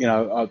saw,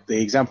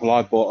 the example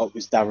I brought up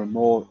was Darren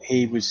Moore.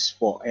 He was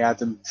he had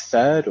them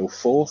 3rd or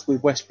 4th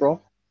with West Brom,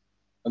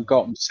 and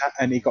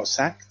he got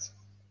sacked.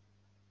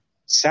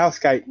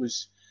 Southgate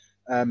was.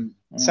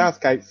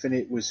 Southgate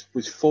was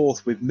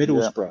 4th with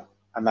Middlesbrough,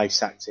 and they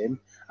sacked him.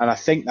 And I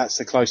think that's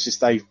the closest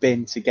they've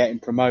been to getting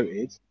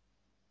promoted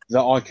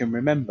that I can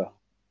remember.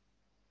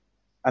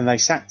 And they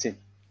sacked him.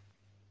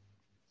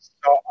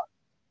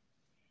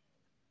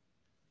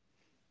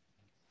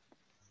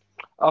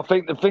 I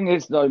think the thing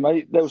is, though,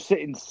 mate, they were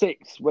sitting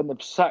 6th when they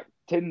sacked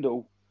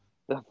Tindall.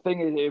 The thing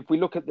is, if we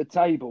look at the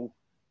table,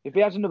 if he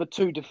has another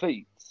 2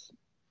 defeats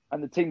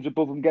and the teams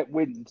above him get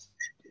wins,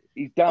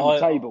 he's down the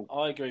table.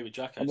 I agree with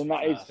Jacko. And then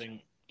that is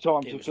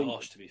time to think.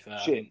 Harsh, to be fair.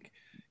 I think,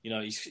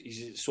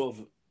 he's sort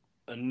of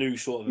a new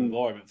sort of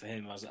environment for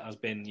him has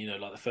been,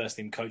 like the first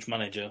team coach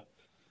manager.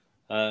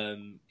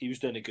 He was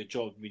doing a good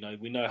job. We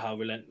know how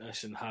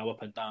relentless and how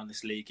up and down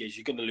this league is.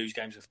 You're going to lose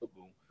games of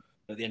football.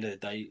 At the end of the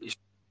day,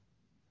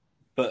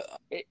 of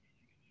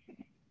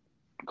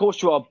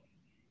course you are.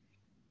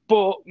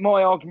 But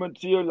my argument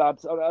to you,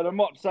 lads, and I'm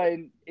not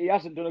saying he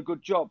hasn't done a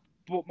good job,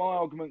 but my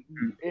argument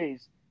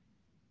is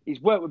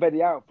he's worked with Eddie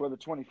Howe for over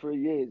 23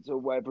 years or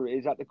whatever it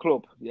is at the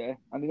club,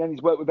 and then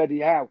he's worked with Eddie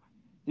Howe.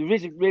 There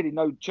isn't really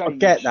no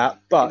change. I get that,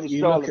 but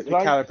you look at the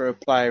calibre of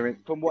player.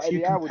 From what if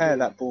you compare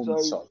that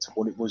Bournemouth side to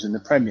what it was in the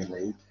Premier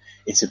League,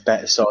 it's a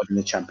better side in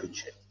the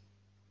Championship.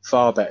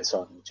 Far better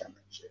side in the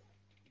Championship.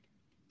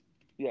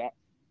 Yeah.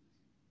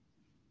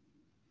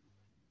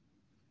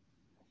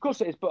 Of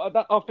course it is, but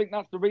I think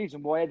that's the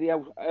reason why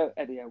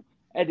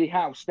Eddie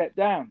Howe stepped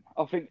down.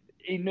 I think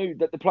he knew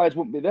that the players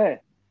wouldn't be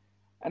there.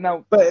 And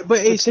now, but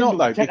it's not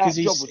though, because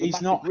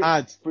he's not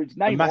had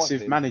a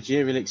massive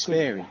managerial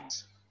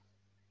experience.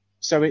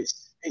 So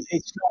it's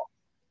not,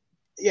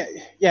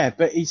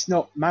 but he's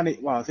not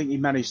managed. Well, I think he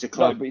managed a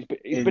club he's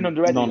been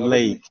under Eddie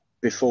non-league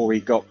before he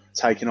got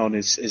taken on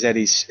as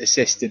Eddie's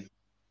assistant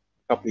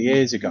a couple of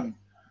years ago.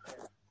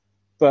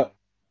 But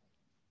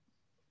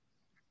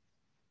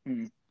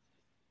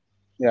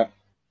yeah.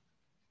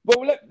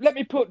 Well, let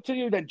me put to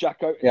you then,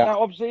 Jacko. Yeah.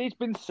 Now, obviously, he's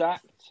been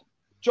sacked.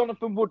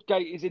 Jonathan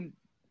Woodgate is in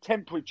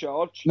temporary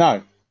charge.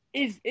 No.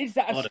 Is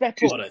that a step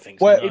up? I don't think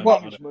so. In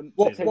management?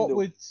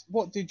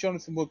 What did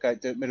Jonathan Woodgate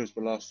do at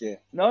Middlesbrough last year?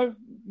 No,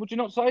 would you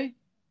not say?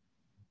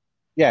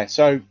 Yeah.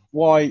 So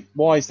why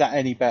is that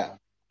any better?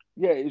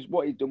 Yeah,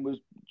 what he'd done was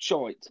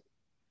shite.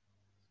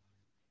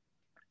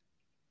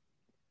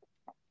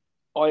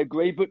 I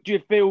agree, but do you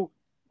feel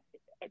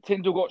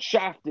Tindall got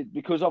shafted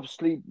because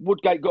obviously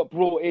Woodgate got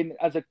brought in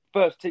as a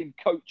first-team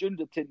coach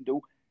under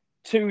Tindall?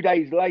 2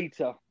 days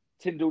later,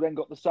 Tindall then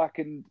got the sack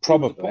and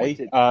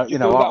probably. I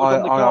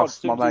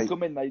asked my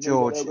mate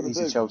George, he's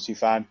a Chelsea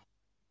fan.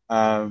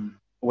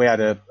 We had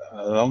a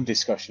long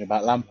discussion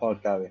about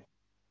Lampard going.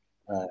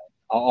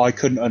 I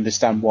couldn't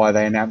understand why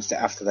they announced it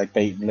after they'd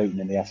beaten Luton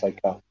in the FA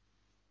Cup,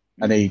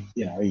 and he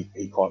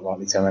quite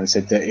rightly turned around and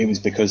said that it was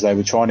because they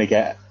were trying to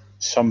get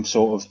some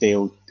sort of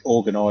deal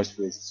organised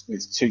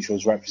with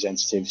Tuchel's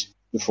representatives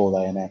before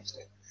they announced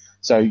it.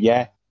 So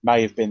yeah,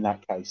 may have been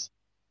that case.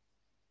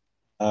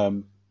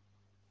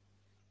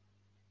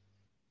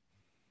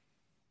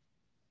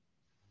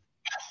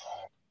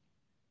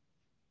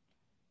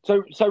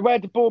 So where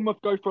did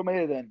Bournemouth go from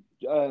here then,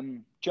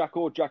 Jack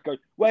or Jacko?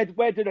 Where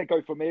do they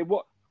go from here?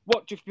 What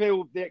do you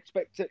feel the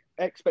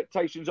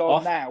expectations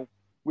are now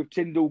with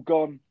Tindall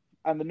gone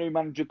and the new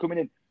manager coming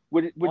in?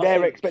 Would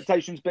their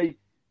expectations be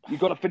you've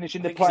got to finish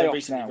in the playoffs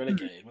now? Recently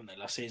relegated, weren't they,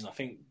 last season? I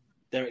think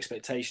their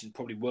expectations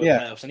probably were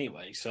playoffs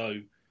anyway. So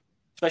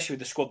especially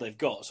with the squad they've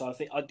got, so I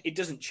think it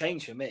doesn't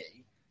change for me.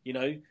 You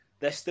know,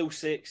 they're still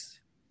sixth.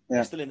 Yeah.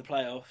 They're still in the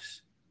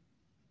playoffs.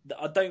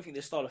 I don't think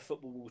the style of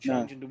football will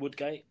change under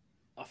Woodgate.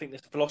 I think the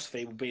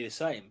philosophy will be the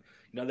same.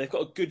 You know, they've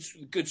got a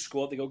good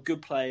squad. They've got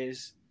good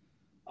players.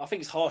 I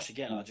think it's harsh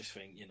again. I just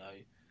think, you know,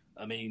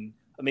 I mean,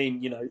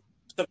 you know,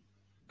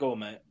 go on,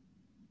 mate.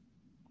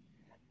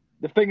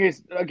 The thing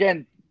is,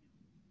 again,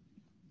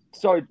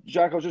 sorry,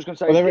 Jack, I was just going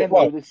to say,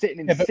 they're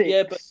sitting in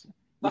sixth. But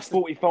that's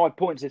 45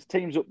 points. There's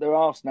teams up their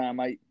arse now,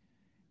 mate.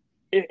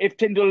 If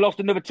Tindall lost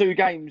another 2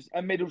 games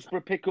and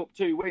Middlesbrough pick up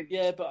 2 wins,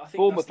 but I think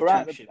Bournemouth are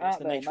out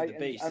there, mate, of the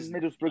beast, and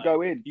Middlesbrough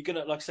go in. You're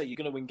gonna, like I say, you're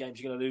gonna win games,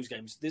 you're gonna lose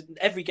games.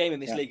 Every game in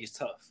this league is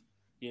tough,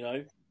 you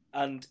know,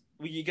 and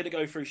you're gonna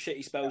go through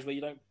shitty spells where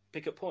you don't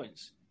pick up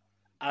points.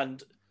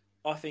 And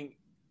I think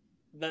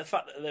the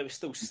fact that they were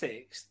still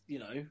sixth, you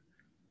know,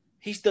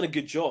 he's done a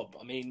good job.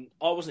 I mean,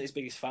 I wasn't his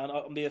biggest fan.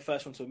 I'm the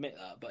first one to admit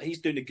that, but he's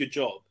doing a good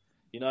job.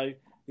 You know,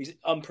 he's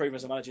unproven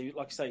as a manager.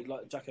 Like I say,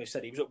 like Jacko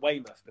said, he was at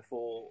Weymouth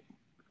before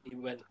he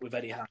went with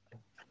Eddie Howe.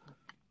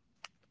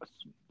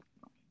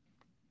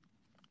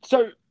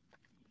 So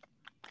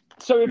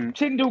if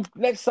Tindall,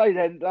 let's say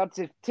then, lads,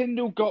 if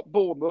Tindall got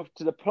Bournemouth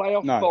to the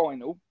playoff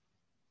final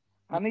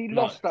and he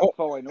lost that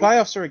final,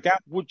 playoffs are a gamble.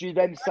 Would you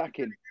then sack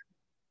him?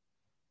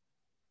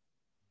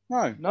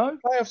 No,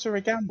 playoffs are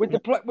a gamble. With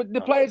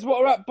the players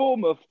what are at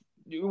Bournemouth,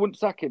 you wouldn't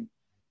sack him.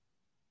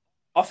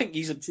 I think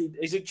he's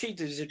achieved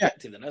his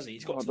objective then, hasn't he?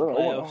 He's got to the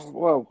playoffs.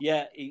 Well,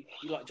 yeah, he,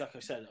 like Jacko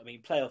said, I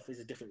mean, playoff is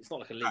a different. It's not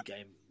like a league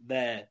game.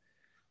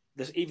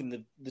 There's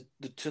even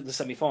the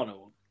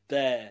semi-final.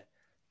 They're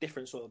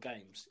different sort of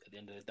games at the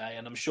end of the day.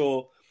 And I'm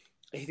sure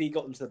if he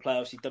got them to the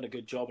playoffs, he'd done a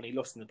good job, and he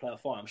lost in the playoff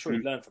final. I'm sure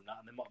he'd learned from that,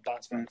 and they might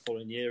bounce back the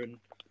following year. And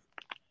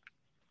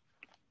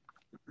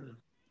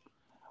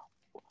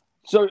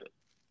so.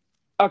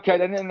 Okay,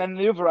 then, and then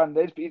the other hand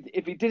is,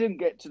 if he didn't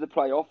get to the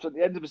playoffs at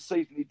the end of the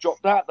season, he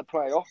dropped out the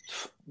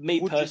playoffs. Me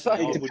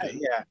personally, I wouldn't.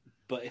 Yeah.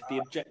 But if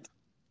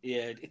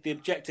the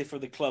objective for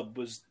the club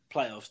was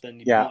playoffs, then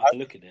you'd have to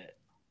look at it.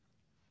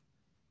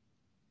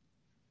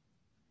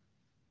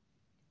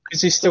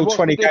 Because there's still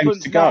 20 games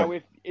to go. Now,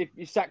 if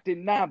you sacked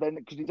him now, then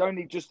because he's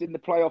only just in the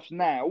playoffs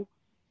now,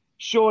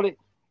 surely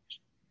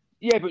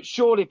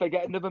if they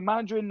get another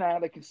manager in now,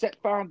 they can set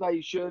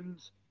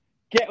foundations.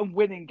 Get them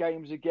winning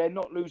games again,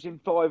 not losing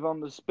 5 on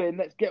the spin.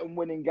 Let's get them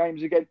winning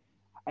games again.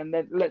 And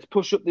then let's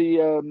push up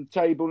the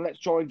table and let's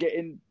try and get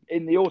in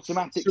the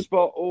automatic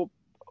spot or,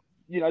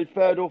 you know,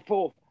 3rd or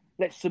 4th.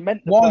 Let's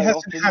cement the playoffs. Why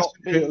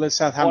hasn't people at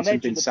Southampton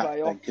been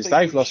sacked then? Because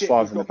they've lost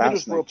 5 on the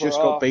bounce and they've just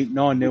got beat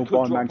 9-0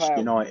 by Manchester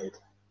United.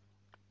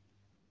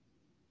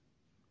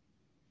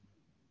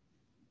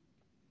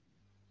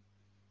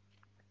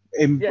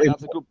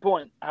 That's a good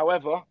point.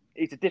 However,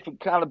 he's a different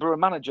calibre of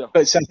manager.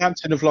 But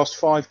Southampton have lost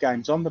 5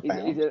 games on the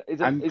bounce.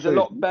 He's a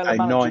lot better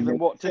manager than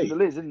what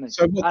Tindall is, isn't he?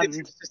 So what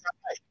difference does that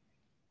make?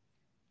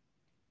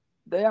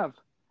 They have.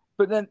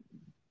 But then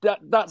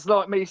that's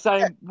like me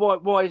saying,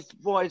 why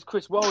is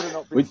Chris Wilder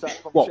not being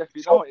sacked from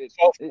Sheffield United?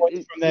 12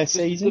 points from their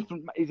season?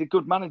 He's a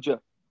good manager.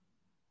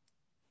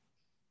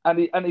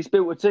 And he's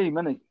built a team,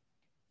 hasn't he?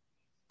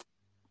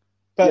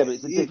 But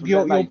it's a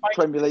different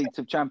Premier League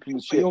to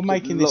Championship. You're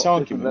making this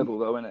argument level,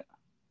 though, isn't it?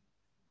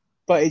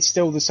 But it's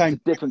still the same.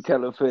 It's a different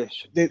kettle of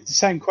fish. The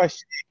same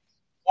question: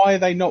 why are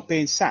they not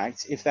being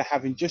sacked if they're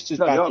having just as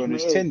bad run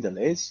as Tindall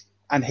is,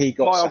 and he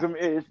got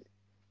sacked?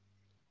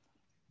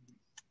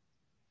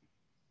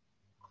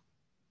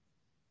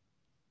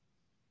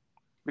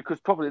 because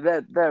probably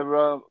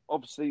they're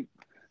obviously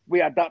we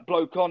had that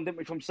bloke on, didn't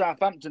we, from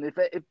Southampton?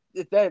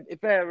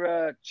 If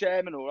they're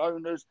chairman or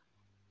owners,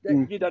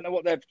 you don't know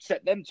what they've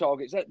set them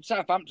targets.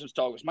 Southampton's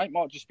targets, mate,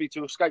 might just be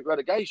to escape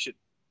relegation.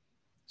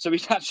 So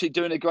he's actually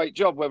doing a great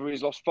job, whether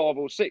he's lost 5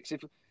 or 6.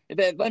 If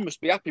they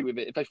must be happy with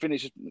it if they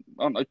finish,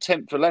 I don't know,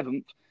 10th,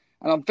 11th.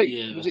 And I'm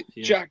thinking,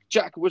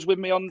 Jack was with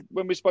me on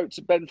when we spoke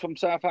to Ben from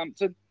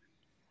Southampton,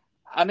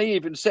 and he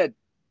even said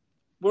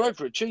we're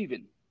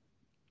overachieving.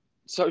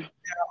 So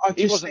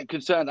he wasn't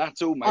concerned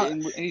at all,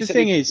 mate. The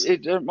thing is,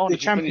 the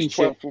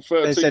Championship,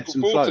 there's ebbs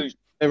and flows.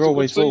 There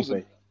always will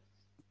be.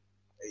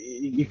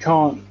 You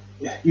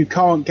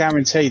can't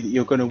guarantee that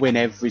you're going to win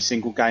every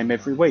single game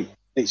every week.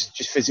 It's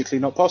just physically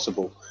not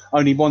possible.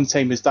 Only one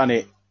team has done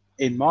it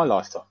in my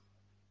lifetime,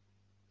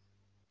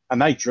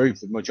 and they drew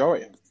the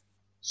majority of them.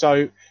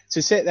 So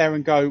to sit there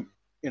and go,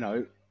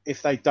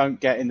 if they don't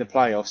get in the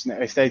playoffs,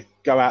 if they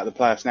go out of the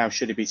playoffs now,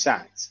 should he be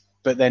sacked?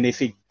 But then if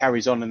he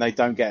carries on and they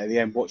don't get at the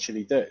end, what should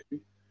he do?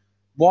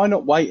 Why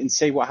not wait and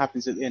see what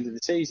happens at the end of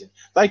the season?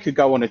 They could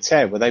go on a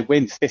tear where they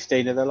win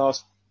 15 of their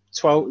last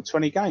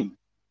 20 games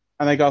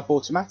and they go up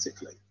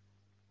automatically.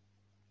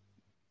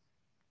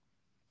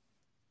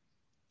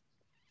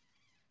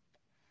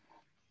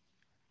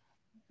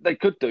 They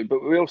could do,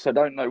 but we also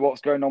don't know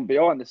what's going on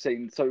behind the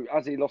scenes. So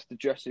has he lost the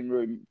dressing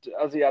room?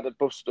 Has he had a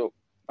bust up?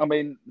 I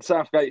mean,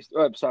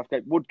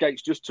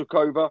 Woodgate's just took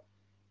over,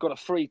 got a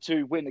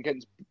 3-2 win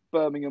against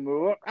Birmingham,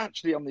 who are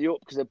actually on the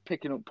up because they're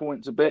picking up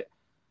points a bit.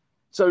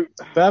 So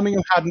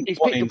Birmingham hadn't he's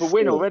picked up a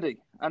win already,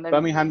 and then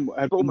Birmingham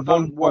had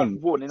won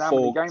in how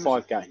many games?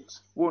 5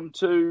 games. 1,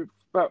 2,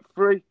 about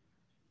 3,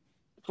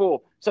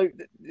 4. So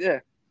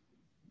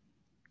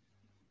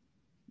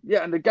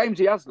yeah, and the games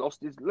he has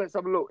lost is, let's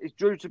have a look. He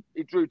drew to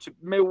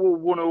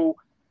Millwall 1-1,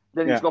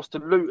 then he's lost to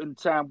Luton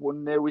Town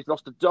 1-0. He's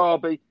lost to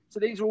Derby. So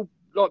these are all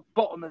like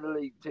bottom of the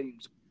league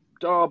teams.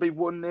 Derby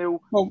 1-0.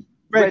 Well,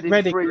 Reading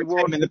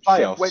 3-1 in the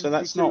playoffs, so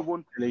that's not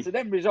really... So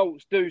them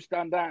results do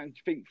stand out, and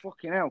you think,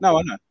 fucking hell. No,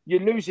 I know.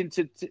 You're losing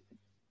to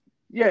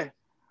yeah.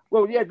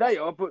 Well, yeah, they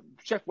are, but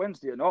Sheff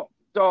Wednesday are not.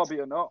 Derby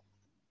are not.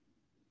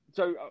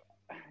 So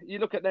you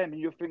look at them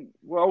and you think,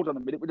 well, hold on a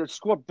minute. With the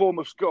squad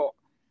Bournemouth's got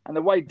and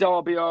the way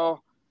Derby are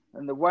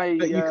and the way...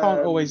 But you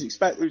can't always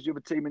expect... Who's the other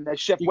team in there?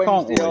 Sheff you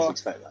Wednesday can't always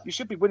expect that. You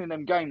should be winning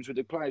them games with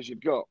the players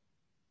you've got.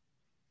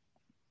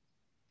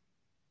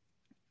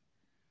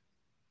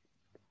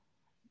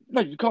 No,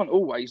 you can't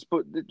always,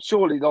 but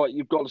surely, like,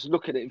 you've got to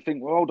look at it and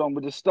think, well, hold on,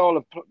 with the style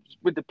of,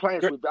 with the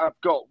players we've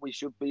got, we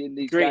should be in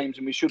these games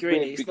and we should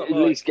be at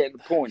least getting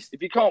the point.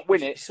 If you can't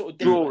win it, sort of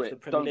draw it,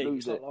 don't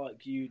lose it. It's not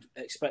like you'd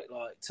expect,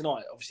 like,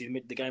 tonight,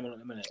 obviously, the game on at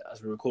the minute,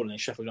 as we're recording, in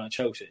Sheffield United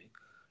Chelsea,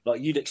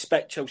 like, you'd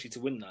expect Chelsea to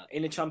win that.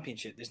 In a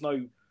championship, there's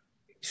no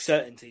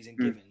certainties and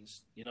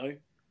givens,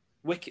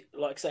 Wickham,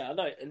 like I say, I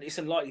know it's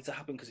unlikely to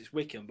happen because it's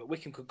Wickham, but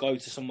Wickham could go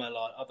to somewhere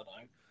like, I don't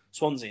know,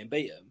 Swansea and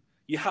beat them.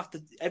 You have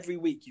to, every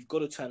week you've got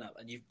to turn up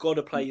and you've got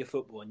to play your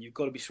football and you've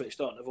got to be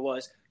switched on.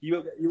 Otherwise,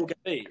 you will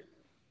get beat.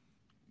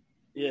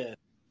 Yeah.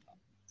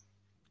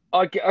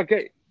 I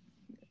get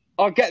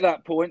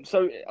that point.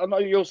 So I know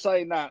you're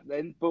saying that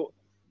then, but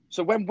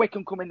so when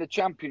Wickham come in the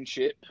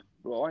Championship,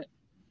 right,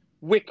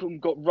 Wickham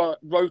got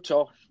wrote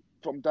off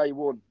from day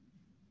one.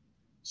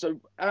 So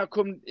how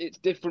come it's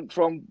different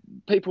from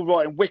people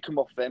writing Wickham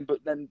off then, but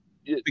then...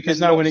 Because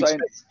no one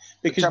expects.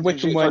 Because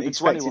Wickham weren't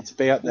expected to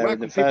be up there in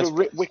the first place. People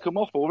rip Wickham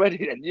off already,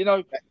 then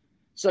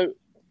So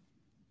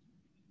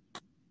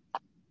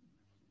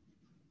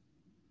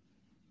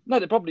no,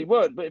 they probably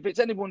weren't. But if it's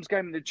anyone's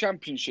game in the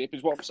Championship,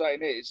 is what I'm saying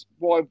is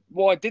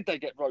why did they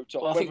get wrote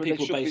off? Well, I think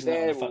people base that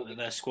on the fact that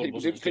their squad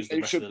wasn't as good as the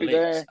rest of the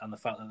leagues, and the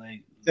fact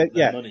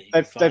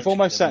that they've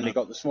almost certainly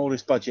got the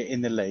smallest budget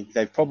in the league.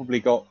 They've probably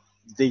got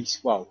these.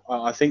 Well,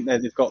 I think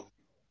they've got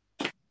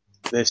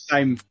the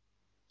same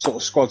sort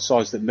of squad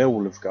size that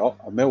Millwall have got,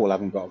 and Millwall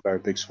haven't got a very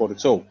big squad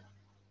at all.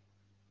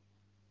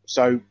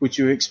 So would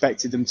you have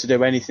expected them to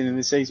do anything in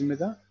the season with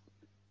that?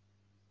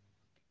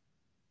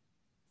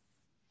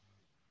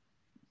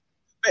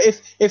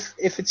 But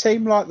if a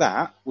team like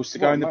that was to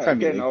go in the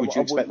Premier League, would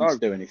you expect them to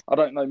do anything? I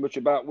don't know much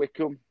about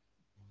Wickham.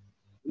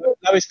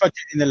 Lowest budget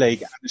in the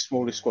league and the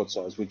smallest squad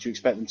size, would you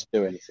expect them to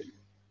do anything?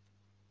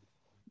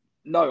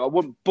 No, I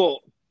wouldn't, but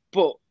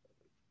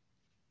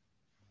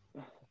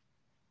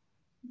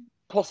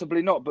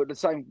possibly not, but the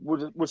same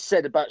was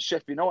said about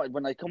Sheffield United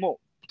when they come up.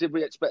 Did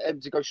we expect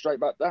them to go straight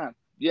back down?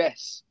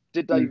 Yes.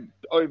 Did they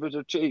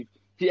overachieve?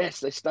 Yes,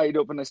 they stayed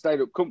up and they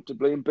stayed up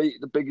comfortably and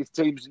beat the biggest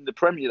teams in the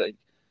Premier League.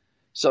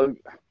 So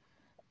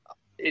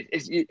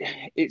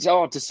it's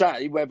hard to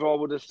say whether I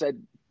would have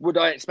said, would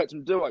I expect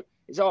them to do it?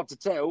 It's hard to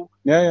tell.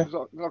 Yeah.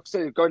 Like I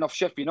said, going off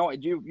Sheffield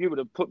United, you would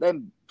have put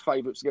them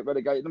favourites to get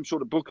relegated. I'm sure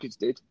the bookies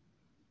did.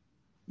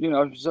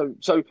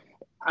 So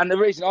and the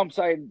reason I'm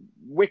saying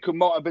Wickham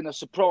might have been a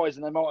surprise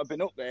and they might have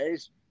been up there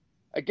is,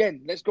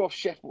 again, let's go off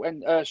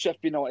Sheffield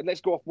United.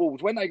 Let's go off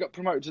Wolves. When they got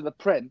promoted to the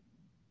Prem,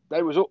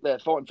 they was up there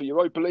fighting for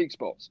Europa League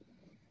spots.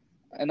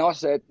 And I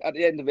said, at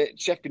the end of it,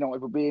 Sheffield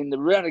United will be in the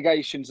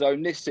relegation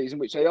zone this season,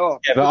 which they are.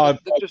 Yeah, but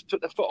they just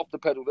took their foot off the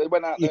pedal. They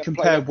went out there you and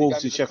compare played Wolves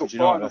to games as a cup Sheffield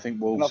United. final. I think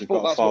And Wolves I have thought got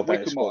a that's far what better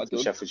Wickham might squad have than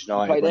done. Sheffield And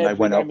United played when they every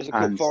went game up as a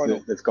cup and final.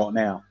 that they've got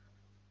now.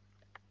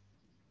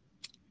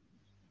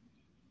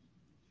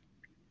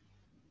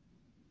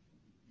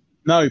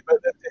 No, but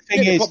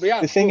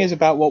the thing is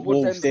about what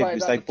Wolves did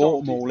was they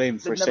bought them all in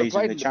for a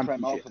season in the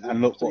Championship,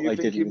 and look what they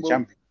did in the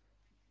Championship.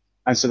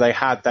 And so they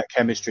had that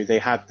chemistry, they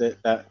had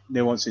that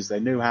nuances, they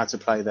knew how to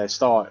play their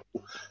style,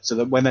 so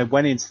that when they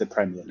went into the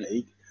Premier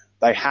League,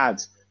 they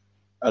had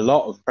a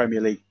lot of Premier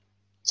League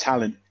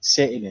talent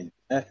sitting in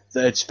there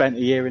that had spent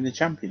a year in the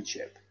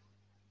Championship.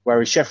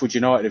 Whereas Sheffield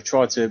United have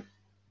tried to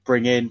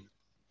bring in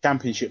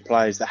Championship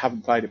players that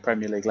haven't played at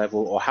Premier League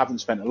level or haven't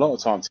spent a lot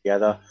of time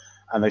together,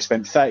 and they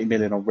spent 30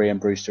 million on Rhian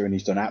Brewster and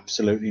he's done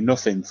absolutely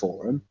nothing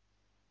for them.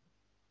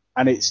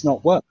 And it's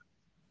not worked.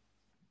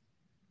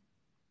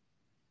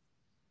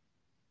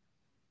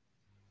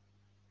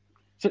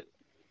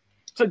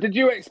 So did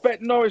you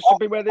expect Norwich to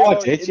be where they are in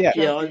the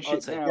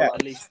Championship now?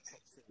 At least,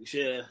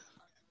 yeah.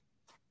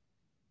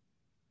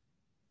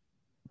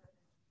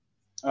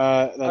 They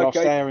lost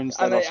Aarons,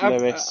 they lost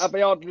Lewis. Have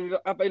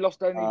they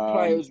lost any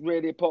players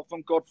really apart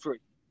from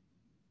Godfrey?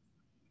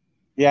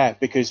 Yeah,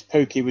 because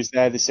Pookie was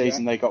there the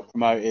season they got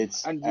promoted,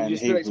 and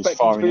he was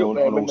firing on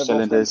all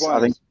cylinders. I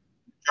think the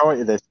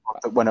majority of this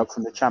that went up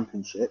from the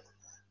Championship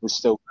was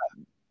still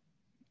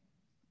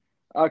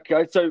there.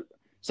 Okay, so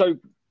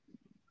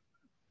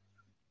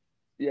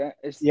yeah,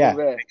 it's still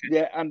there.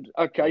 Yeah, and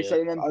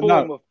so then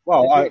Bournemouth.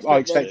 No, I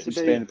expect them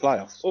to be in the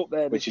playoffs, up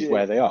there, which is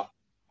where they are.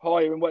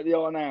 Higher than what they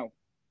are now.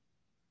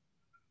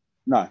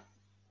 No.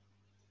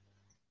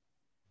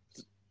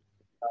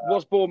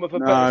 Was Bournemouth a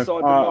better side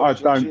than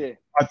Norwich last year?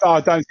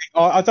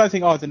 I don't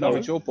think either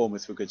Norwich or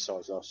Bournemouth were good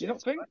sides last year. You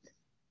don't think?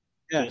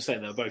 Yeah, I was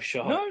saying they're both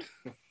sharp. No.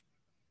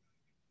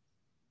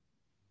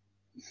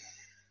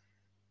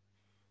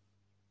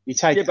 You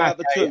take Ake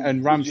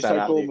and Ramsdale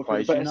out of the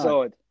equation.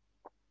 Side?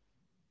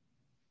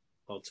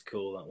 Hard to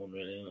call that one,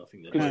 really. I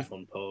think they're both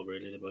on par,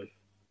 really. They're both.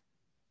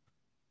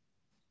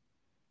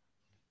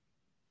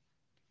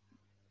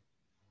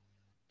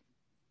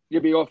 Yeah,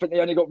 but I think they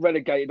only got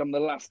relegated on the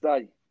last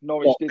day.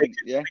 Norwich didn't,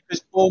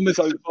 Because Bournemouth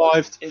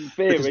survived. In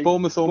theory, because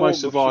Bournemouth almost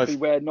survived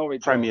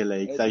Premier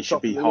League. They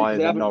should be higher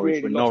than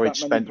Norwich. When Norwich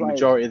spent the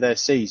majority of their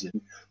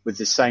season with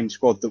the same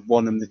squad that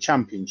won them the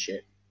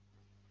Championship,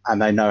 and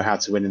they know how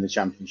to win in the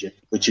Championship,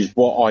 which is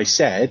what I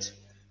said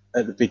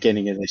at the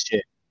beginning of this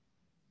year.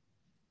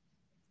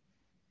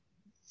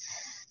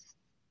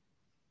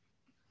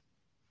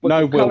 But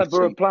no the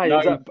calibre of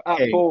players no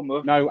at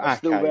Bournemouth, no Ake,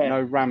 still there.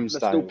 no Ramsdale,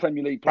 they're still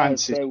Premier League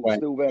players, still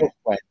there.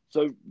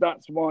 So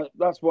that's why.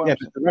 Yeah,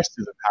 but the rest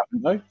of them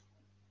haven't,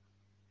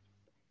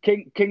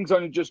 though. King's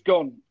only just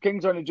gone.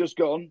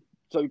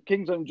 So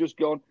King's only just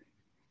gone.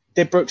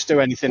 Did Brooks do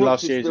anything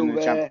Brooks last year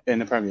in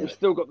the Premier League? We've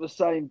still got the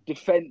same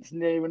defence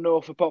near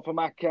enough, apart from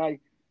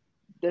Ake.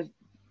 There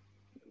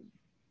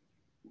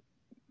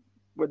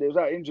was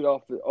that injured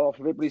after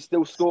it, but he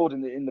still scored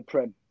in the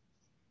Prem.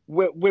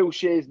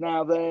 Wilshire's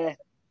now there.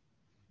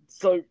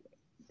 So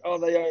are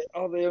they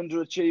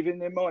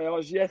underachieving in my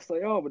eyes? Yes,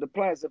 they are. With the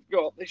players they've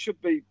got, they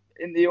should be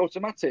in the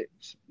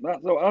automatics.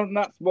 That's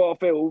what I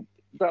feel.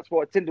 That's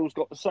why Tindall's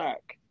got the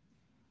sack.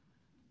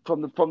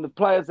 From the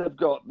players they've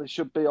got, they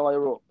should be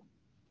higher up.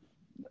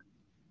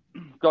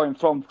 Going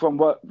from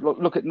what,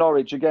 look at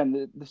Norwich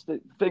again. The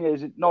thing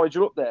is, Norwich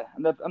are up there,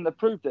 and they've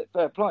proved it.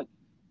 Fair play.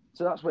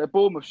 So that's where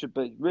Bournemouth should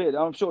be. Really,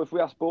 I'm sure if we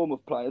ask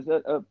Bournemouth players,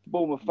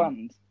 Bournemouth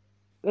fans,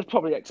 they'd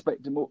probably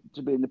expect them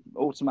to be in the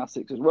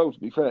automatics as well. To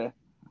be fair,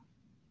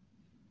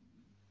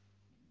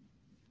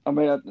 I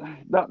mean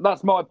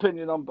that's my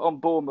opinion on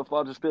Bournemouth.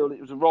 I just feel it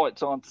was the right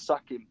time to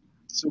sack him.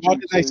 So why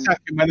did they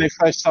sack him when they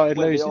first started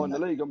losing? In the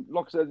league,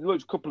 like I said, they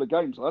lose a couple of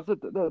games.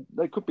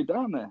 They could be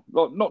down there,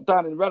 like not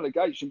down in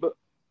relegation, but.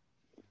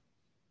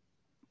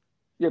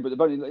 Yeah, but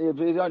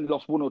they've only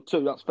lost one or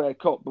two. That's fair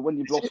cop. But when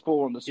you've lost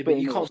four on the spin,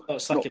 you can't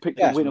not picked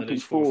the win up in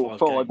 4 or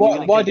 5.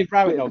 Why did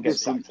Rowett not get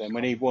sacked then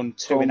when he won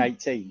 2 in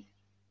 18?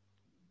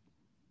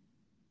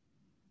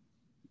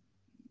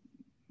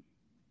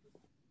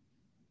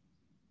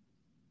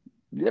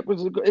 Yeah,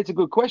 it's a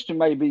good question.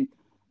 Maybe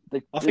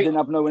they didn't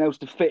have no one else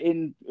to fit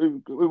in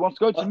who wants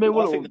to go to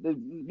Millwall.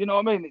 You know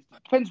what I mean? It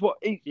depends what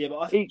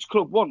each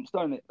club wants,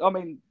 don't it? I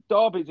mean,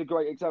 Derby's a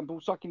great example.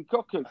 Sucking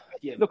Cocu.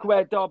 Yeah, look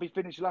where Derby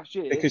finished last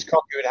year. Because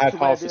Cocu had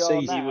half a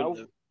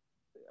season.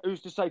 Who's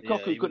to say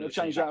Cocu couldn't have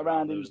changed that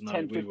around in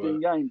 10,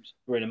 15 games?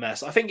 We're in a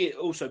mess. I think it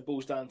also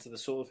boils down to the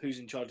sort of who's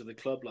in charge of the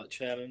club, like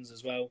chairmans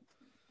as well.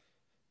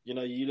 You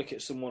know, you look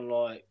at someone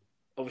like,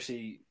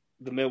 obviously,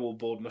 the Millwall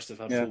board must have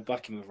had full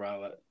backing with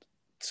Rowett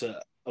to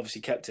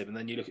obviously kept him. And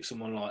then you look at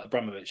someone like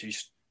Abramovich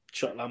who's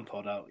shut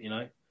Lampard out, you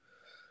know?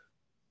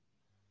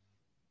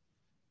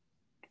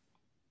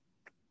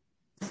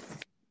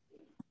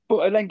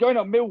 But and then going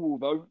on Millwall,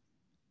 though,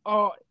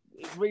 the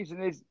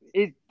reason is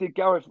did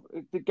Gary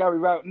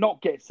Rowett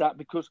not get sacked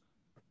because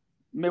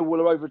Millwall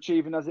are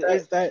overachieving as it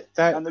is,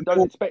 and they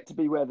don't expect to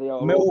be where they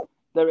are?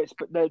 they're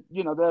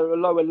a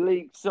lower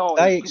league side.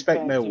 They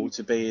expect Millwall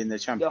to be in the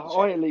the Championship.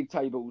 higher league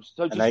tables.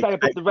 So to stay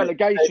above the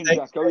relegation,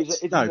 Jacko,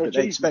 is no, but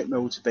they expect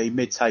Millwall to be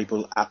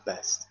mid-table at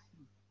best.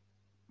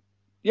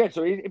 Yeah,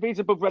 so if he's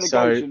above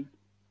relegation.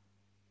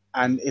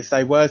 And if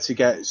they were to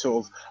get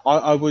sort of...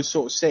 I was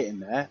sort of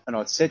sitting there, and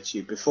I'd said to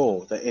you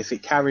before that if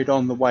it carried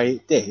on the way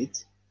it did,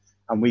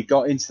 and we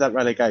got into that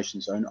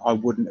relegation zone, I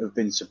wouldn't have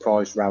been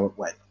surprised how it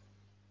went.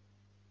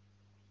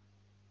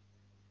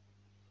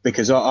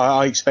 Because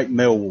I expect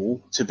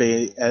Millwall to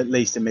be at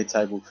least a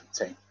mid-table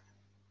team.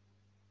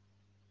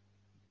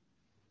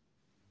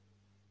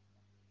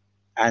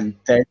 And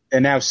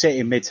they're now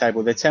sitting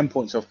mid-table. They're 10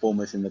 points off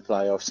Bournemouth in the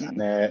playoffs, and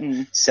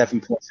they're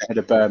 7 points ahead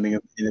of Birmingham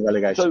in the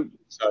relegation.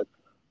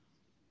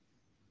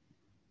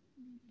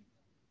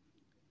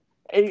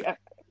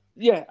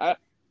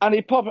 And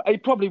he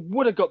probably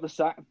would have got the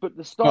sack, but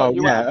the start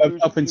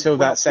up until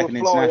that second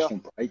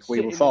international break, we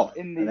were fine.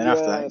 In the and then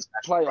after that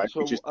playoffs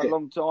break, for a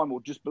long time,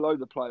 or just below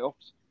the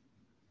playoffs.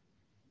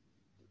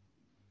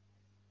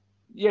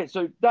 Yeah,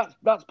 so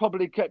that's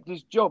probably kept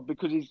his job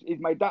because he's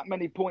made that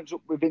many points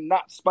up within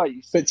that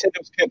space. But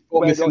Tindall's kept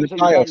Bournemouth in the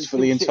playoffs for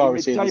the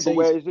entirety of the season.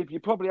 Whereas if you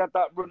probably had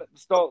that run at the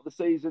start of the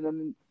season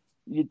and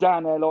you're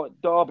down there like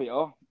Derby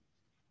are,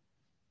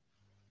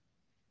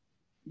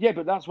 yeah,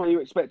 but that's where you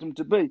expect them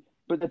to be.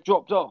 But they've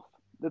dropped off.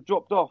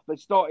 They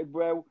started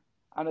well,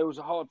 and it was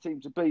a hard team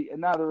to beat,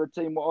 and now they're a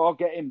team that are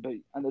getting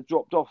beat, and they've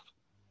dropped off.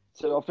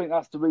 So I think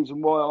that's the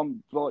reason why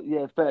I'm like,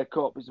 yeah, fair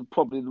cop is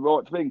probably the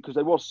right thing, because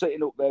they was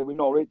sitting up there with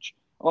Norwich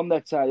on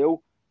their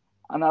tail,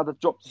 and now they've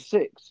dropped to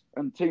 6,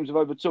 and teams have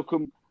overtook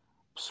them.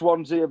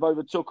 Swansea have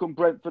overtook them.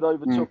 Brentford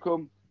overtook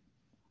them.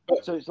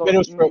 So it's like,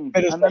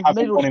 Middlesbrough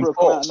haven't won in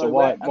 4, so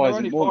why is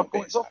it more 5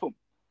 points off them?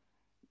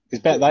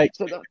 Because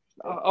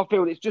I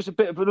feel it's just a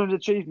bit of an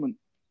underachievement.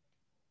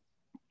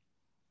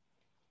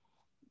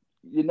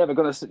 You're never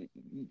going to,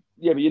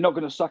 but you're not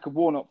going to sack a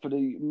Warnock for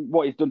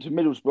what he's done to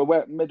Middlesbrough.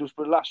 Where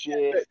Middlesbrough last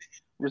year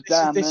was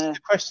down there. This is the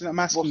question I'm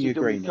asking you,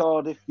 Green.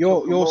 Cardiff,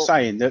 you're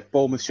saying that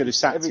Bournemouth should have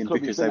sacked him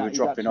because they were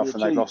dropping off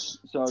and they lost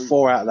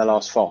 4 out of their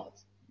last 5.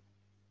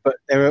 But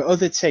there are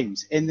other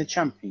teams in the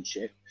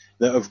Championship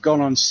that have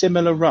gone on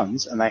similar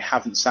runs and they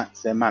haven't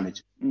sacked their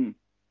manager.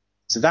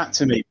 So that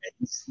to me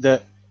means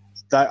that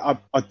I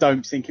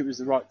don't think it was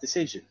the right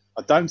decision.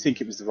 I don't think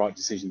it was the right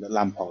decision that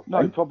Lampard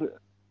made. No, probably.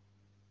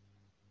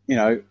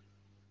 I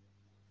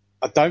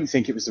don't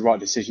think it was the right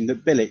decision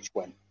that Bilic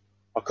went.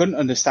 I couldn't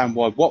understand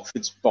why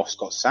Watford's boss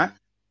got sacked,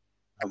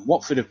 and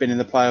Watford have been in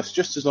the playoffs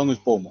just as long as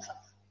Bournemouth have.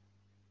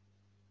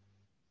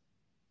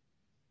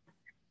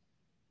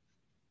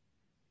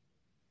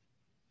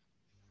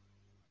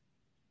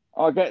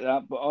 I get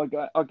that, but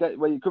I get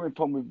where you're coming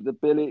from with the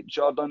Bilic.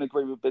 I don't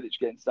agree with Bilic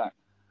getting sacked.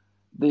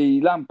 The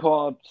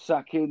Lampard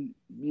sacking,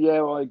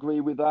 yeah, I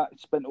agree with that.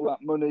 Spent all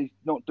that money,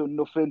 not done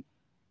nothing.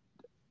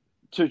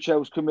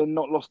 Tuchel's come in,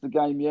 not lost the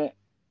game yet.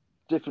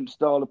 Different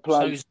style of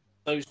play.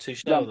 Those two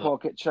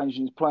Lampard kept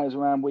changing his players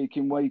around week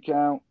in, week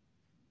out.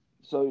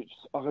 So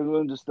I can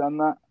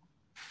understand that.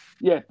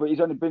 Yeah, but he's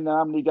only been there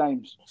how many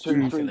games?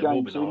 2 or 3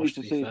 games. So he needs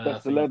to see his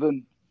best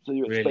 11. So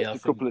you expect a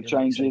couple of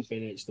changes.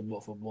 It's the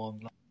Watford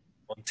one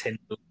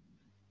Tindall.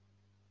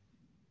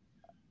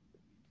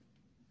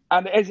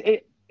 And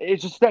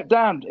it's a step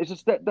down. It's a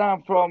step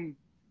down from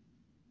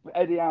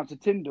Eddie Howe to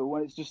Tindall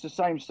when it's just the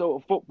same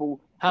sort of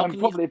football. And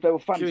probably if they were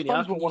fans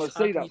wouldn't want to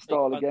see that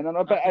style again. And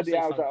I bet Eddie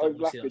Howe's that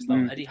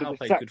overlapping. Eddie Howe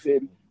played good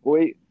football. Or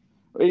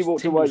he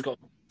walked away.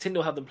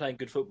 Tindall had them playing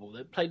good football.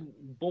 They played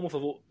Bournemouth.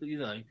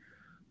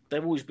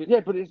 They've always been.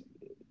 Yeah, but it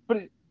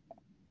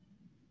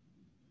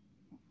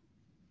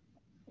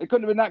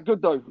couldn't have been that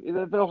good though.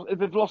 If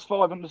they've lost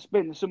 5 on the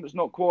spin, something's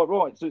not quite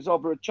right. So it's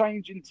either a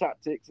change in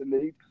tactics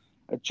and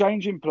a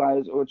change in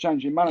players, or a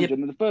change in manager.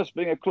 And the first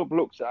thing a club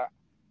looks at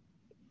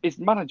is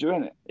manager,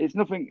 isn't it? It's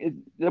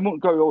nothing. They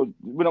won't go, oh,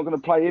 we're not going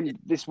to play him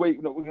this week.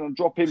 We're going to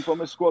drop him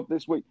from a squad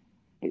this week.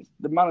 It's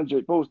the manager.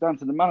 It boils down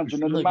to the manager.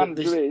 And the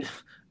manager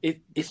is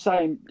the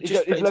same. He's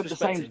learned the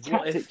same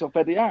tactics off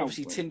Eddie Howe.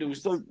 Obviously,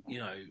 Tindall's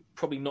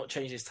probably not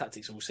changed his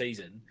tactics all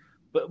season.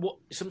 But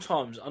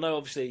sometimes, I know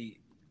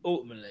obviously,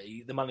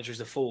 ultimately, the manager is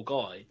the fall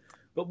guy.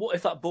 But what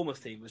if that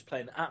Bournemouth team was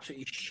playing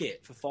absolutely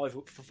shit for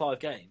five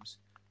games?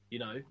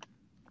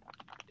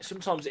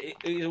 Sometimes it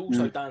is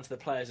also down to the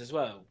players as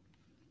well.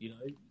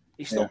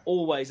 It's not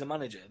always a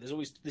manager.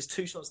 There's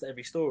 2 shots to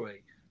every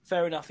story.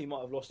 Fair enough, he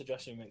might have lost the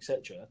dressing room,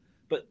 etc.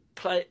 But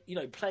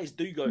players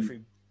do go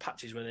through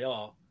patches where they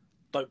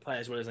don't play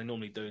as well as they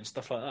normally do and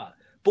stuff like that.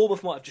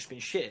 Bournemouth might have just been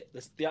shit.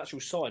 The actual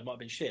side might have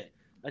been shit.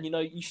 And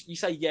you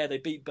say they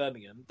beat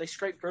Birmingham. They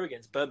scraped through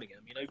against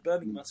Birmingham.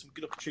 Birmingham had some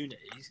good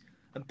opportunities,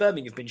 and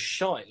Birmingham have been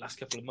shite last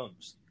couple of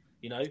months.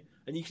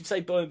 And you can say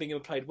Birmingham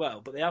have played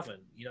well, but they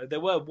haven't. They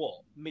were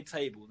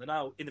mid-table. They're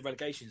now in the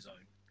relegation zone.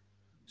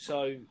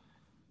 So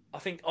I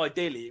think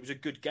ideally it was a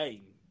good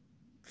game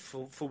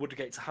for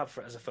Woodgate to have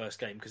for it as a first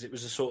game, because it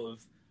was it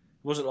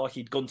wasn't like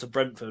he'd gone to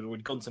Brentford or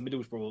he'd gone to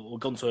Middlesbrough or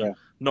gone to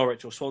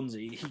Norwich or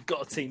Swansea. He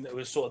got a team that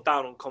was sort of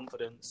down on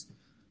confidence,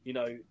 you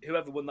know,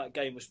 whoever won that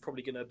game was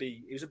probably going to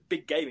be. It was a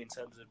big game in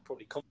terms of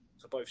probably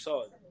confidence on both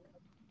sides.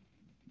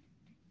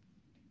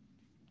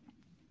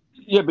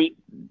 Yeah, but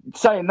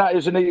saying that, it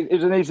was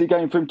an easy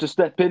game for him to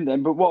step in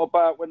then. But what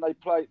about when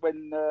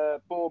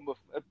Bournemouth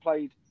had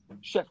played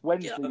Sheff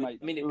Wednesday, Yeah, mate?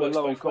 I mean, it who were works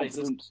low on both ways,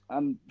 confidence,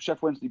 and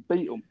Sheff Wednesday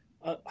beat them.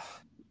 Uh,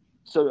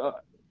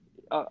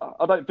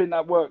 I don't think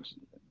that works. Do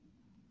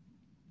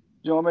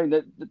you know what I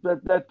mean?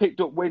 They've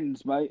picked up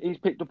wins, mate. He's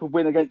picked up a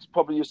win against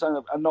probably you're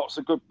saying a not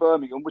so good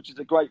Birmingham, which is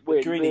a great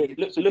win. Greeny,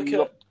 Really.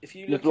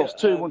 You've lost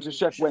 2-1 to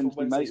Sheff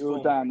Wednesday, mate, who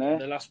are down there.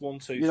 The last 1,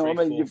 2, you know 3,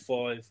 what I mean?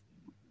 4, 5,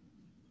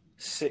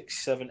 6,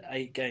 7,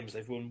 8 games.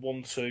 They've won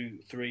 1, 2,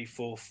 3,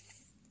 4,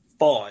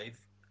 5,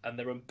 and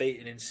they're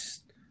unbeaten in.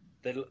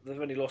 They've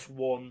only lost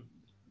 1,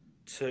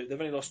 2. They've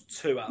only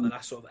lost 2 out of the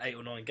last sort of 8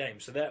 or 9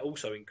 games, so they're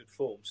also in good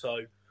form. So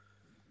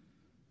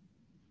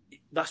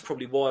that's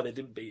probably why they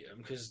didn't beat them,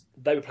 because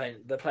their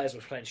players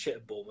were playing shit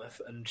at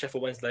Bournemouth, and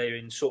Sheffield Wednesday are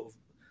in sort of.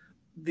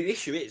 The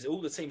issue is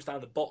all the teams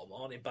down the bottom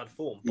aren't in bad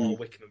form, bar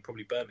Wickham and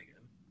probably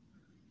Birmingham.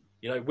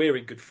 You know, we're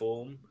in good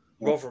form.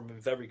 Rotherham in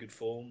very good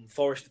form.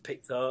 Forest have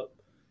picked up.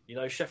 You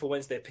know, Sheffield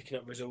Wednesday are picking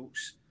up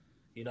results.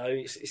 You know,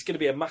 it's going to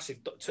be a massive.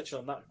 Touching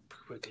on that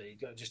quickly,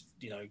 just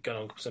going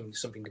on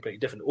something completely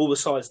different. All the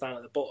sides down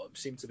at the bottom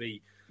seem to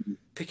be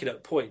picking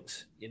up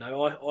points. You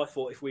know, I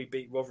thought if we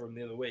beat Rotherham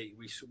the other week,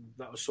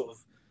 that was sort of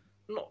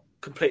not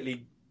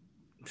completely,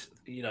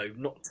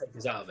 not taking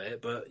us out of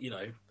it, but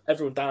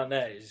everyone down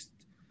there is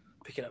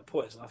picking up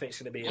points, and I think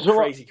it's going to be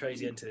a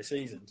crazy end to the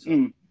season.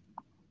 So.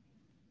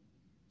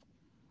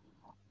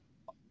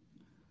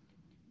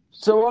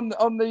 So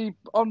on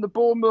the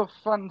Bournemouth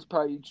fans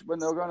page, when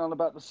they were going on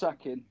about the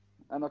sacking,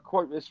 and I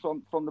quote this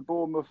from the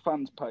Bournemouth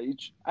fans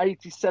page,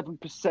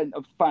 87%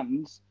 of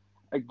fans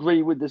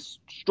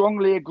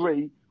strongly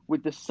agree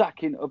with the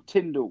sacking of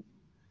Tindall.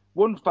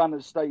 One fan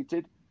has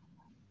stated,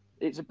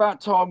 "It's about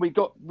time we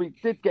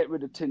did get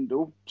rid of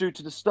Tindall due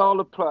to the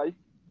style of play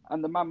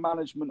and the man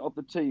management of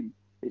the team.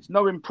 It's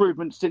no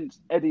improvement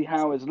since Eddie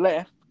Howe has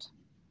left,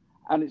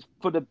 and it's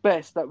for the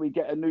best that we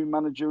get a new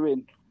manager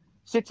in.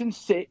 Sitting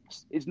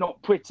 6 is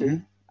not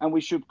pretty, and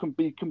we should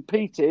be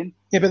competing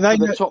for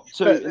the top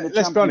 2 in the Championship."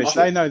 Let's be honest,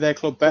 they know their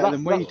club better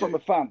than we do. That's from a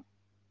fan,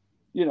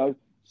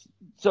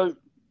 So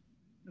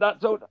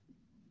that's all.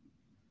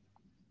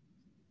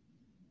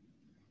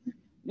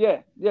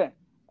 Yeah.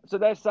 So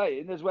they're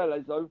saying as well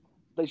as though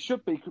they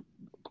should be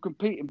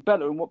competing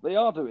better in what they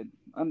are doing,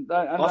 and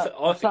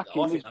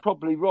sacking is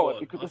probably right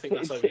because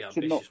they're sitting 6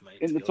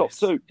 in the top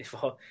 2. If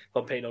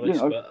I'm being honest,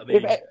 but I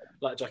mean,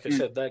 like Jacko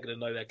said, they're going to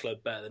know their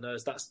club better than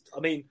us. I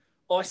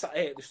sat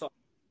here at the start.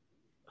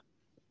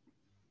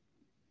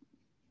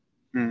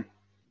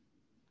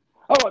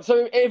 All right,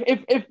 so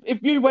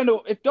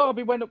if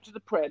Derby went up to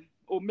the Prem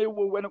or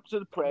Millwall went up to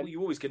the Prem,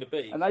 you're always going to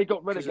be, and they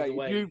got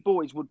relegated, you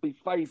boys would be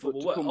favourite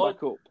to come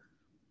back up.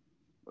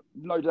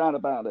 No doubt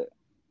about it.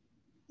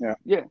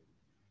 Yeah.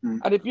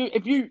 And if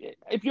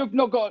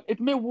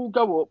Millwall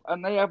go up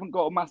and they haven't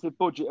got a massive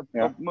budget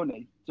of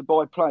money to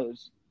buy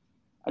players,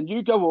 and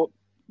you go up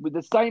with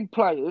the same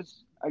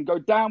players and go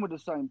down with the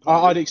same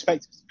players, I'd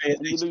expect it to be at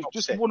least you lose top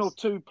just 6. 1 or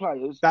 2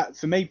 players. That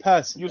for me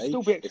personally, you'll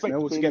still be expected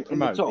if Millwall to get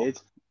promoted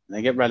and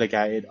they get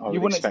relegated, I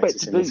would expect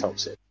it in the top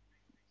 6.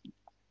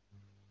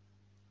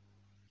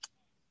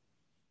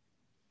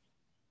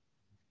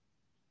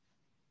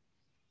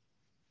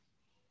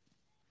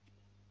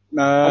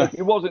 And if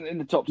it wasn't in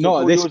the top 6,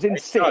 or you was in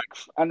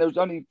 6th, and there was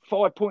only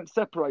 5 points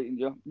separating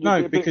you.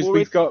 No,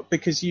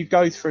 because you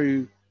go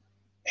through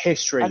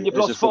history and you've as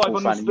lost a football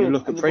fan, and you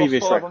look at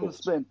previous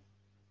records.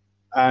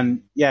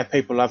 And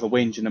people have a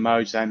whinge and a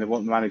moan saying they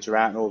want the manager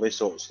out and all this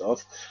sort of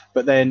stuff.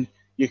 But then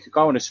you could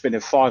go on a spin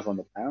of 5 on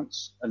the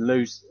bounce and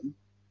lose them,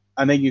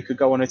 and then you could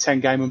go on a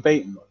 10-game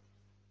unbeaten run.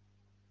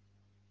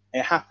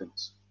 It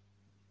happens.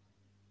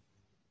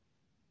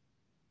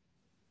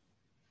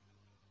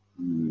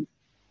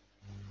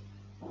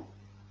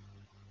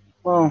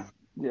 Well,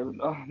 yeah,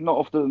 not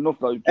often enough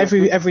though.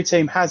 Every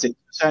team has it to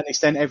a certain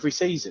extent every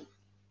season.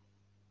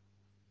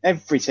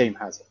 Every team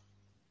has it.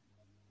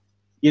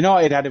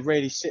 United had a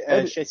really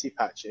shitty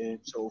patch in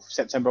sort of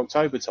September,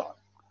 October time,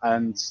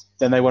 and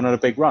then they went on a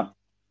big run.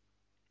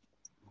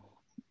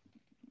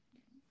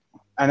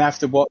 And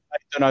after what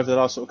they've done over the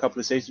last sort of couple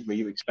of seasons, were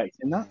you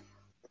expecting that?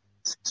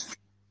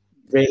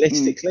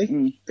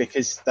 Realistically,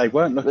 because they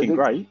weren't looking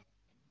great.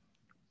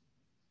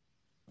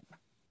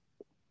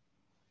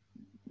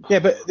 Yeah,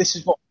 but this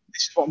is what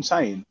I'm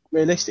saying.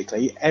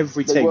 Realistically,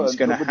 every team is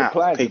going to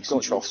have peaks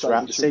and troughs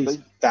throughout the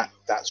season.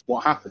 That's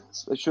what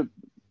happens. They should.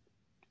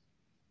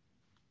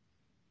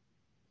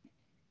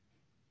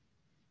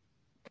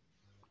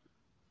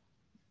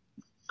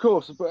 Of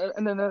course,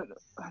 and then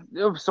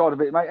the other side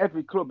of it, mate.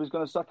 Every club is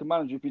going to sack a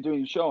manager if you're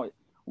doing shite.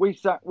 We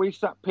sacked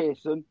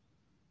Pearson.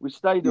 We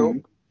stayed up.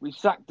 We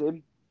sacked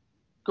him.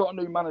 Got a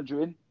new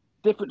manager in.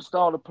 Different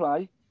style of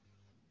play,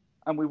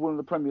 and we won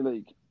the Premier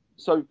League.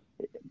 So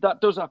that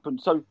does happen.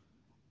 So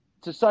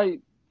to say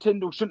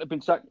Tindall shouldn't have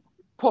been sacked,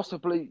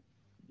 possibly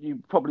you're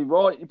probably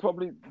right. You're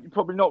probably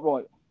not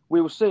right.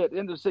 we will see at the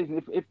end of the season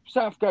if if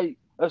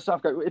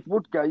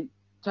Woodgate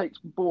takes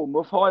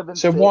Bournemouth higher than.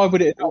 So 6, why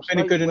would it not have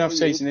been a good enough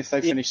season if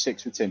they finished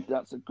 6th with Tim?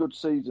 That's a good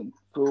season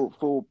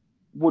for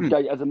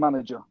Woodgate as a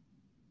manager.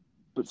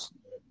 But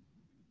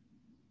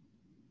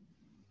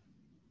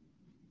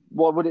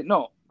why would it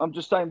not? I'm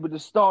just saying with the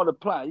style of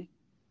play,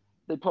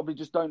 they probably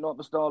just don't like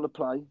the style of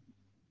play.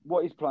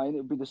 What he's playing, it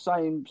would be the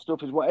same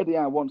stuff as what Eddie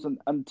Howe wants,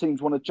 and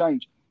teams want to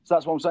change. So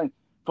that's what I'm saying.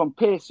 From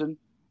Pearson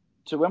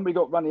to when we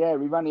got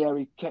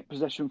Ranieri kept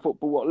possession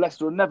football, what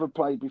Leicester had never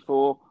played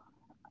before,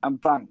 and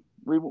bang,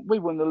 we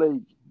won the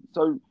league.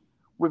 So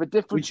with a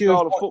different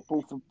style of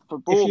football for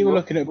Bournemouth, if you were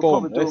looking at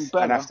Bournemouth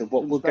and after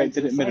what Woodgate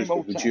did at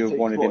Middlesbrough, would you have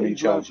wanted him in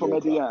charge of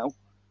your club?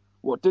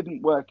 What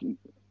didn't work?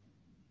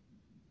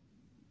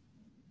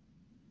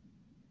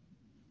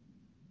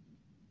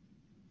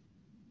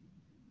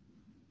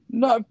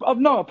 No,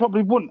 I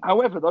probably wouldn't.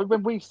 However, though,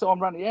 when we signed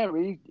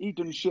Ranieri, he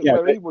done shit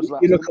where he was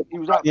last. You look at he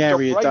was what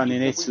Ranieri had done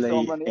in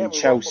Italy, in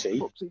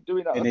Chelsea,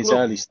 in his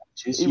early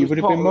stages, you would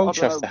have been well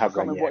chuffed to have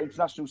Ranieri. What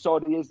international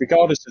side he is,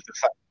 regardless of the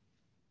fact.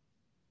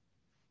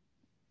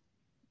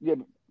 Yeah,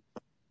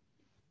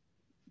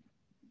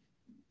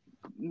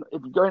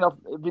 if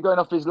you're going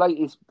off his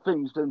latest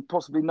things, then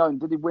possibly known.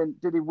 Did he win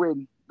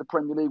the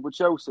Premier League with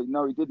Chelsea?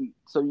 No, he didn't.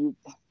 So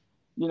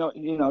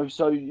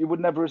so you would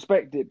never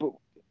expect it, but.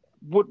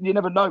 You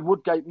never know.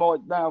 Woodgate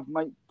might now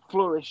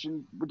flourish,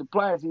 and with the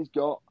players he's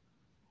got,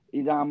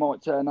 he now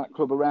might turn that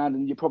club around,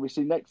 and you probably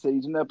see next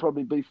season they'll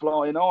probably be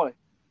flying high.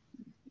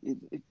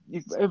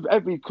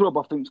 Every club,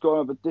 I think, has got to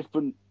have a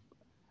different.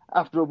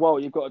 After a while,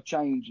 you've got to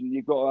change, and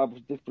you've got to have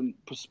a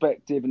different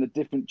perspective and a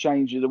different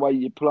change of the way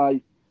you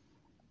play.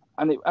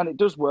 And it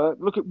does work.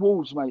 Look at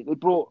Wolves, mate.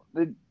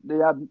 They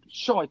had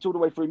shite all the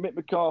way through. Mick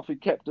McCarthy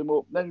kept them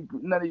up. Then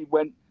he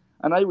went,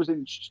 and they was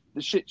in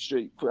the shit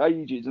streak for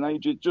ages and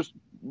ages, just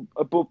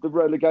above the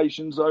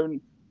relegation zone.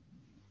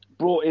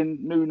 Brought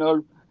in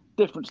Nuno,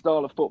 different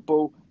style of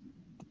football,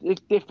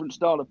 different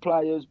style of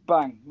players.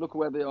 Bang! Look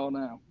where they are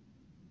now.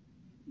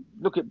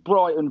 Look at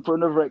Brighton for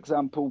another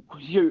example.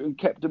 Houghton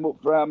kept them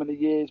up for how many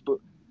years, but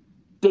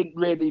didn't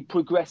really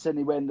progress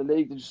anywhere in the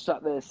league. They just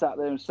sat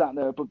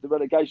there above the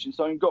relegation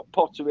zone. Got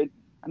Potter in,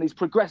 and he's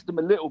progressed them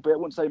a little bit. I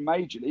wouldn't say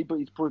majorly, but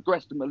he's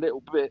progressed them a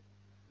little bit.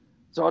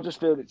 So I just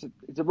feel it's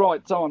the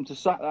right time to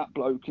sack that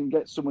bloke and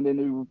get someone in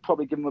who will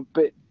probably give him a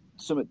bit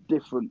something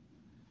different.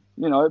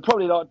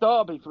 Probably like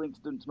Derby, for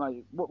instance,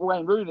 mate.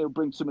 Wayne Rooney will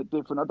bring something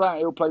different. I doubt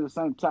he'll play the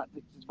same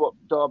tactics as what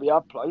Derby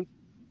have played.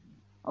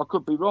 I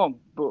could be wrong,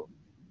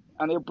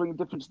 and he'll bring a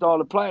different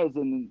style of players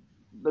in. And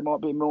they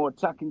might be more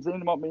attacking team,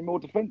 they might be more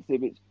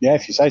defensive.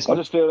 If you say so. I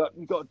just feel like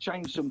you've got to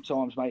change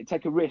sometimes, mate.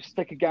 Take a risk,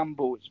 take a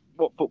gamble. It's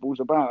what football's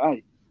about,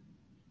 eh?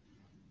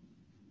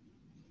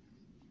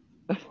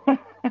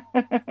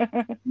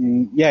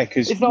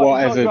 Because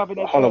whatever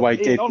Holloway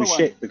did was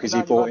shit because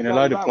he brought in a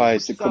load of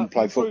players that couldn't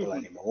play football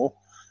anymore,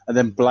 and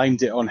then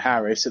blamed it on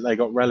Harris that they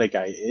got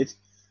relegated,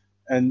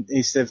 and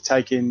instead of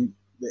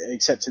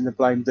accepting the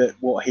blame that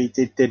what he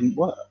did didn't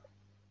work.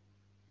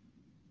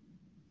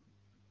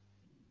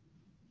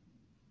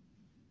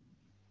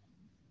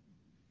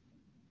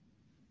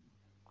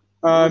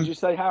 Would you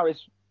say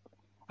Harris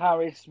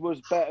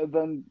was better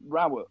than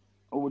Rowett?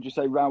 Or would you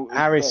say Rowett?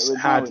 Harris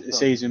had a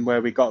season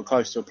where we got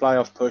close to a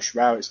playoff push.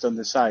 Rowett's done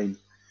the same.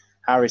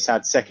 Harris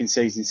had second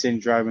season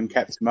syndrome and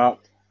kept him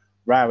up.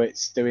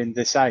 Rowett's doing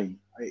the same.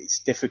 It's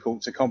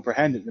difficult to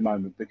comprehend at the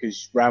moment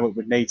because Rowett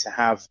would need to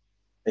have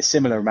a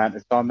similar amount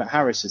of time that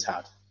Harris has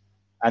had.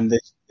 And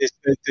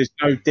there's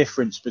no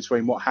difference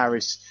between what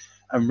Harris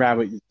and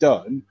Rowett have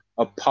done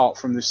apart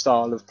from the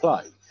style of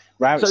play.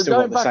 Rowett's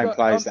still got the same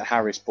players that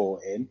Harris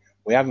brought in.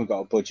 We haven't got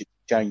a budget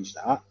to change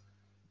that.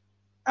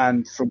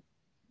 And from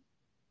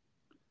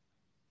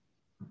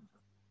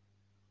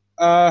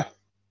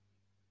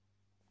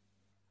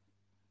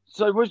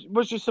so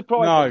was you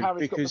surprised? No, that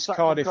Harris because got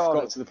Cardiff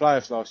got to the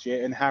playoffs last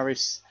year, and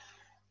Harris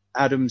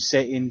had them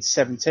sitting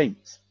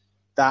 17th.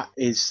 That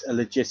is a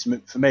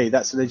legitimate for me.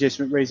 That's a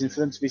legitimate reason for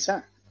them to be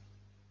sacked.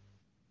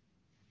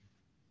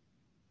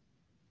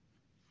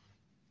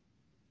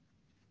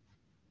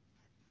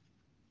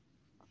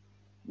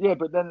 Yeah,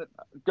 but then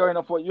going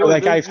off what they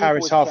gave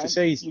Harris half a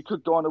season. You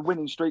could go on a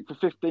winning streak for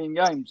 15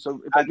 games.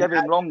 So if they gave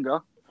him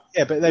longer.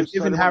 Yeah, but they've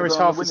given Harris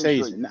half a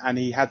season and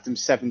he had them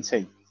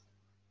 17th.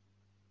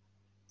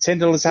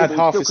 Tindall has had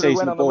half a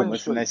season at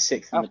Bournemouth and they're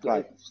 6th in the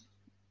playoffs.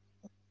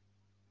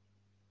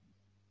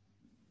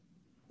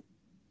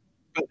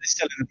 But they're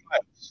still in the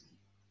playoffs.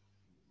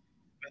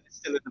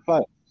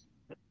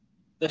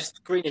 They're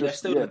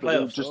still in the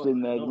playoffs. Just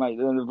in there, mate.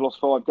 They've lost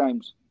 5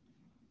 games.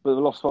 But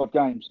they've lost 5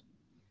 games.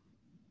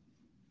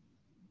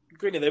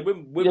 Greeny, they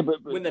win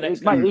the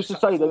next game. Mate, used to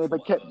say that if they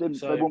kept him,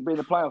 they wouldn't be in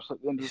the playoffs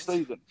at the end of the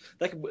season.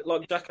 They could,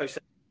 like Jacko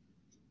said.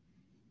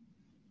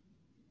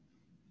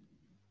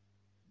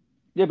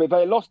 Yeah, but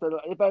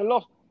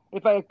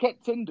if they had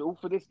kept Tindall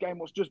for this game,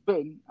 what's just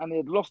been, and they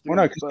had lost. Well,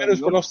 no, because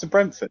Middlesbrough lost to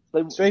Brentford.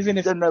 So even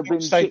if they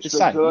stayed the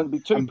same,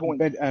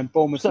 and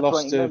Bournemouth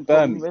lost to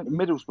Birmingham,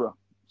 Middlesbrough,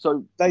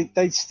 so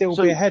they'd still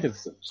be ahead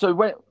of them. So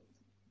when.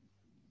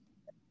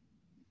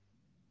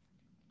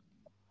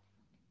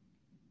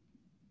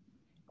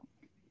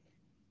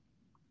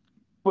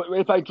 But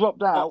if they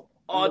dropped out,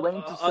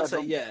 I'd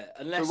say yeah.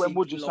 Unless so when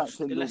would you sack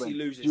Tindall? Unless he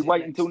loses, do you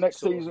wait until next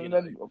season and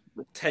then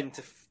 10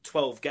 to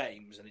 12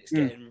 games, and it's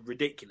getting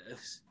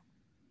ridiculous.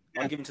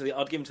 I'd give him to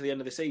the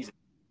end of the season.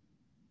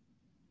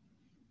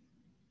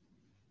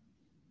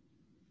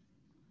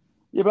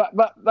 Yeah,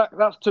 but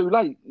that's too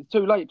late. It's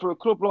too late for a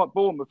club like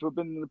Bournemouth who have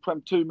been in the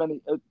Prem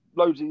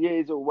loads of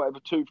years or whatever,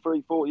 2,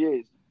 3, 4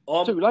 years.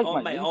 Too late,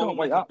 mate. You can't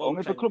wait that long.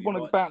 If a club want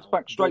to bounce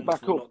back straight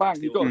back up,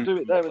 bang, you've got to do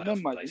it there and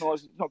then, mate. It's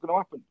not going to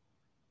happen.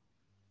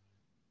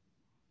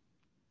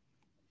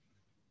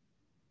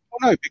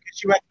 Well, no,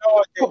 because you had no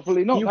idea.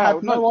 Hopefully not. You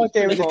had no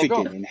idea at the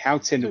beginning how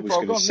Tindall was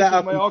going to set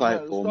up and play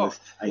at Bournemouth,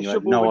 and you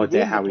had no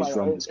idea how his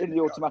run was going to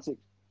go. Automatic.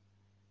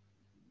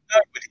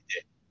 Nobody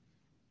did.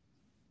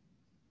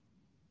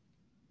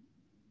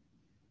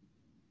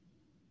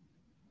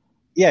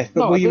 Yeah,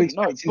 but were you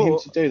expecting him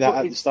to do that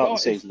at the start of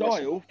the season? His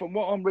style, from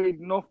what I'm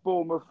reading off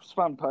Bournemouth's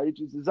fan page,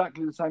 is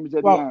exactly the same as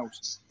Eddie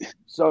Howe's.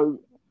 So,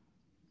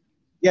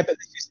 yeah, but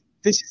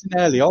this isn't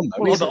early on,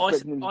 though. Well, I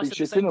said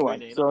the same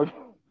anyway. So,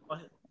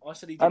 I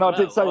said he did and well. I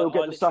did say he'll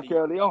get the sack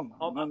early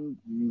on.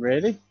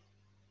 Really?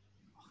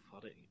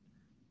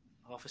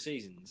 Half a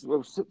season.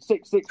 Well, 6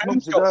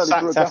 months is got early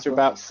sacked for a after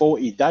about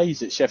 40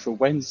 days at Sheffield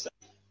Wednesday.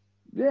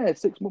 Yeah,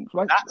 6 months,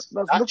 mate. That's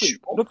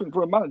nothing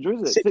for a manager,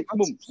 is it? 6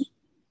 months.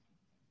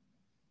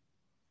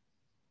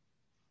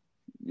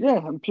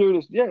 Yeah, and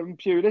Pulis.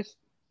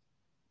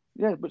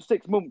 Yeah, but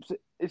 6 months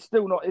it's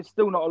still not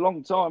a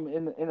long time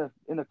in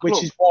a club.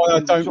 Which is why I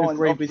don't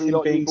agree with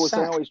him being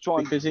sacked,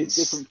 because it's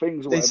different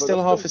things. There's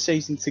still half a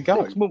season to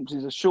go. 6 months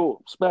is a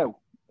short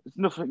spell. It's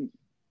nothing.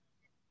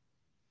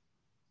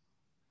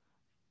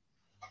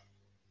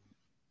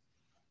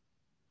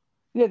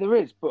 Yeah, there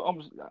is, but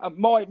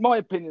my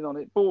opinion on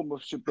it,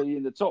 Bournemouth should be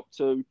in the top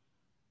 2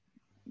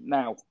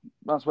 now.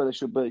 That's where they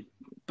should be.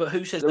 But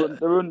who says they're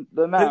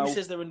now? Who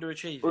says they're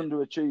underachieving?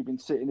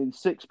 Underachieving, sitting in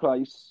 6th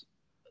place.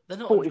 They're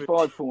not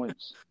 45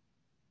 points.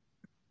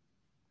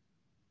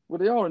 Well,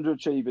 they are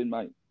underachieving,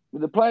 mate.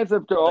 With the players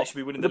they've got, they should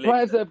be winning the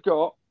league, they've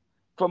got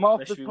from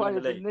half the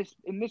players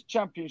in this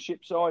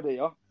championship side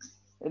here,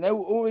 in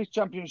all these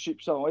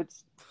championship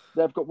sides,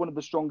 they've got one of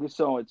the strongest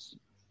sides.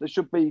 They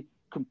should be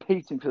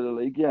competing for the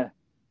league, yeah,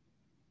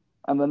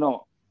 and they're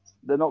not.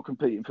 They're not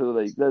competing for the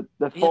league.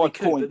 They're 5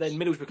 points but then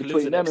Middlesbrough could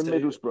lose between them and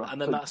Middlesbrough.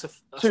 And then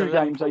that's 2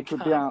 games they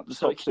could be out the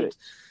top 6.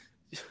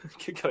 It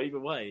could go either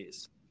way.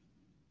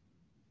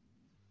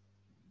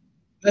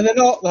 No, they're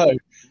not, though.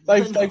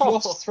 They've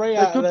lost 3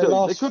 out of their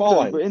last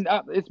 5. But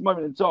at this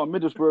moment in time,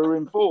 Middlesbrough are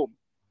in form.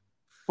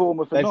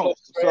 Bournemouth are not. They've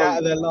lost 3 out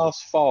of their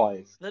last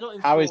 5. They're not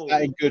in How form. is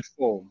that in good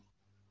form?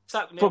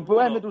 From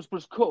where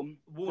Middlesbrough's come,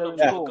 Warnock's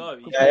they're in got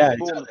form. to go.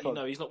 Exactly.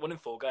 No, he's not winning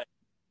 4 games.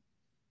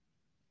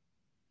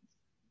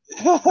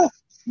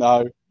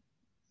 No.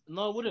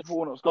 No, I wouldn't.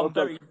 Warnock's got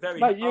very, very.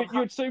 Mate,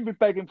 you'd soon be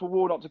begging for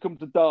Warnock to come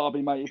to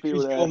Derby, mate, if he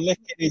were there. He's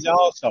licking his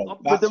arsehole.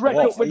 With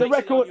the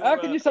record, how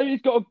can you say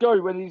he's got to go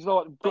when he's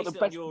got the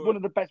best, one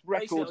of the best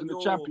records in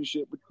the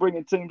Championship with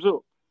bringing teams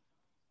up?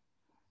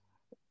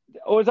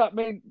 Or does that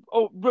mean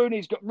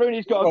Rooney's got to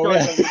go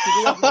then, because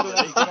he hasn't done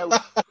anything else?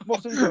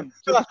 What's he done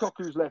since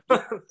Cocu's left?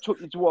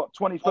 Took you to what,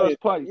 21st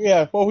place?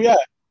 Yeah,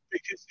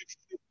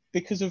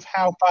 because of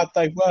how bad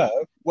they were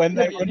when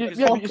they were. But you're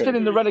still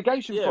in the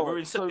relegation. Yeah, we're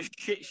in such a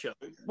shit show.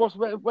 Where's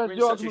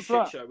the argument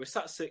for that? We're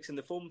sat 6th in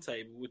the form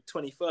table with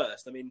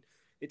 21st. I mean,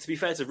 to be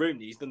fair to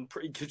Rooney, he's done a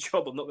pretty good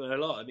job. I'm not going to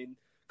lie. I mean,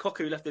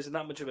 Cocu left us in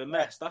that much of a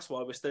mess. That's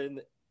why we're still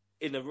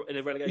in a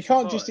relegation. You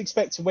can't just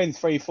expect to win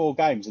 3-4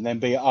 games and then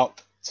be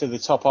up to the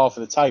top half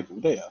of the table,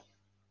 do you?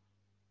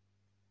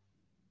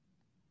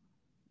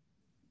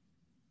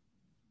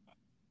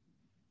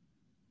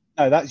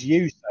 No, that's you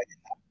saying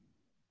that.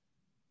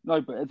 No,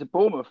 but as a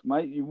Bournemouth,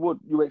 mate,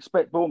 you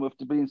expect Bournemouth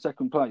to be in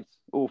 2nd place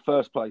or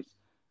 1st place.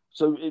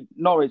 So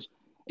Norwich,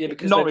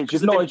 if Norwich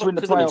are in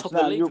the playoffs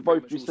now, you'll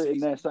both be sitting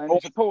there saying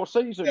it's a poor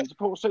season. It's a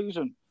poor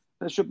season.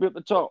 They should be at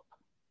the top.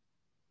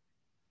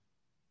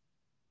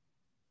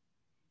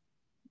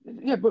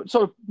 Yeah, but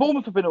so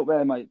Bournemouth have been up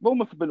there, mate.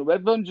 Bournemouth have been up there.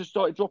 Everyone just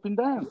started dropping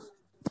down.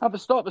 At the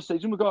start of the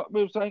season, we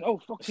were saying, "Oh,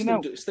 fucking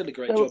hell!" It's still a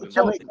great job.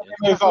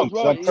 Move on,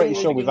 because I'm pretty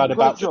sure we've had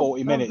about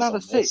 40 minutes. Now they're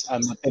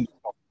 6th.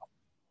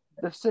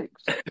 They're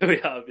 6th. We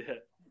have,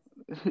 yeah.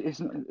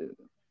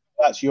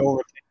 That's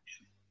your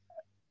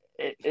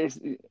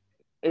opinion.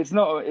 It's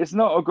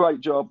not a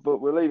great job, but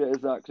we'll leave it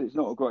as that because it's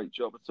not a great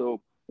job at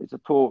all. It's a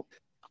poor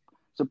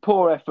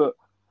effort.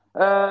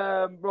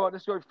 Right,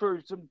 let's go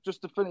through some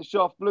just to finish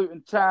off.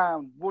 Luton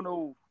Town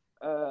 1-0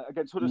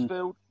 against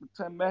Huddersfield with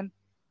 10 men.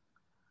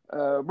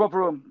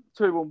 Rotherham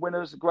 2-1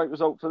 winners, a great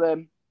result for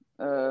them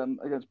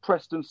against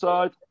Preston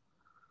side.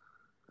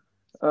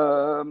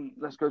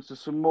 Let's go to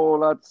some more,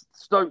 lads.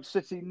 Stoke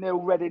City 0,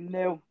 Reading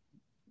 0.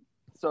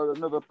 So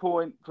another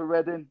point for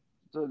Reading.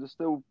 So they're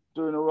still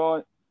doing all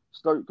right.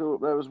 Stoke go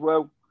up there as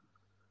well.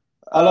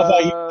 I love how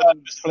you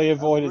purposefully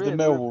avoided the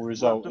Millwall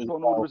result. On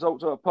all the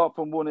results, apart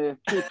from one here.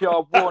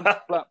 QPR 1,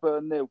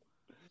 Blackburn 0.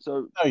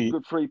 So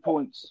good 3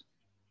 points.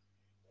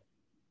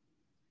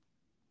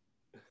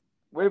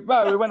 We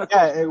went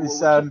across it Millwall. was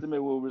The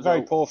Millwall result.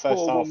 very poor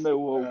first 4-1 half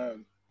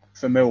Millwall.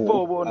 for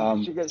Millwall.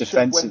 4-1.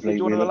 Defensively, Do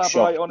you we want to looked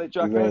elaborate shocked. on it,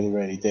 Jacko? We really,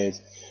 really did.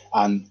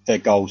 And their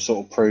goal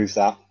sort of proved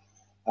that.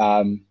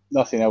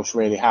 Nothing else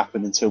really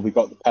happened until we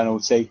got the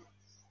penalty.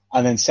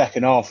 And then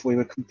second half, we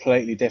were a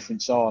completely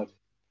different side.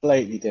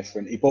 Completely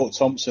different. He brought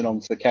Thompson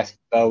on for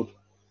Kesselfeld,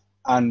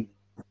 and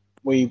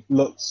we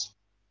looked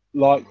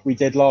like we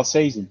did last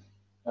season.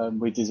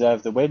 We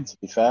deserved the win, to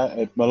be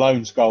fair.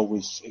 Malone's goal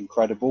was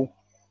incredible.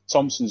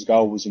 Thompson's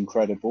goal was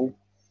incredible.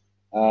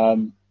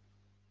 And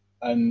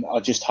I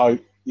just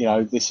hope,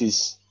 this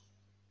is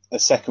a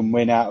second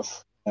win out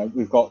of...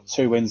 we've got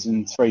 2 wins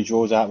and 3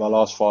 draws out of our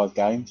last 5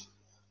 games.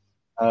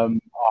 I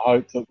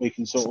hope that we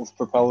can sort of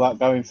propel that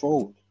going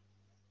forward.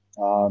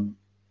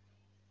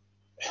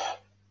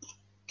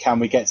 Can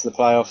we get to the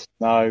playoffs?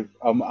 No.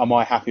 Am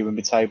I happy with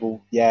the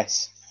table?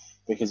 Yes,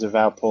 because of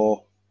how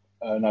poor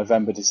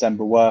November,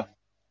 December were.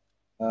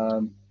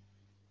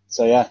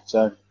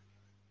 So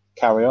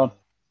carry on.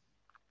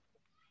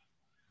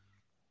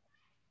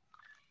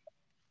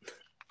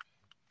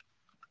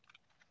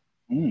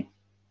 There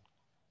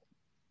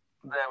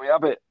we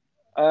have it.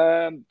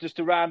 Just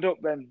to round up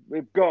then,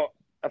 we've got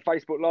a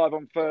Facebook Live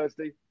on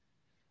Thursday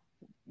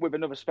with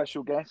another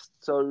special guest.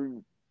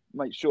 So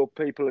make sure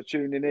people are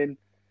tuning in.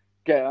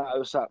 Get at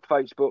us at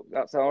Facebook.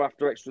 That's our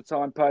After Extra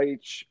Time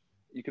page.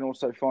 You can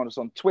also find us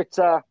on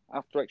Twitter,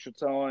 After Extra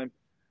Time.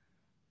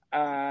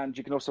 And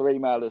you can also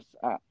email us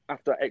at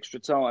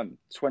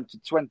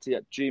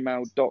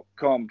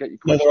afterextratime2020@gmail.com. Get your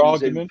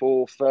questions in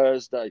for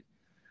Thursday.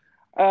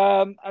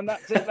 And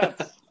that's it.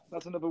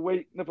 That's another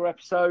week, another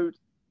episode.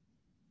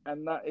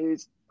 And that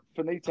is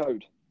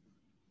finitoed.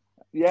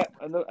 Yeah,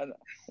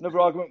 another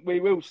argument.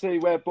 We will see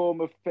where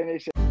Bournemouth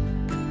finish.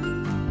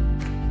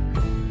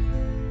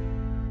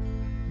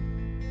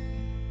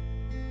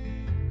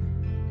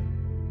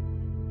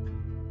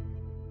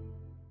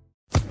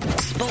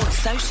 Sports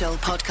Social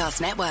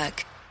Podcast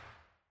Network.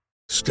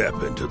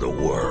 Step into the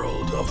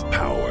world of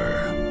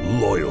power,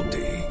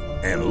 loyalty,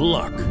 and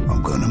luck.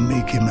 I'm going to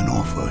make him an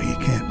offer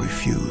he can't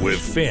refuse. With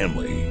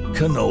family,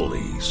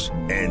 cannolis,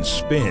 and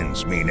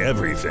spins mean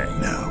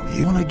everything. Now,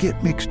 you want to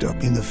get mixed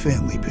up in the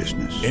family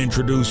business.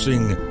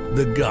 Introducing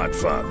The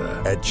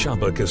Godfather at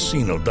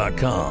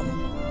ChumbaCasino.com.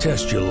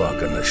 Test your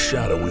luck in the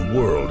shadowy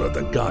world of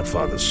The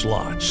Godfather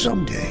slot.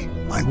 Someday,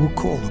 I will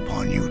call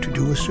upon you to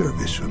do a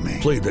service for me.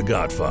 Play The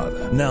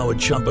Godfather now at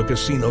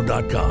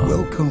ChumbaCasino.com.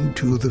 Welcome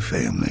to the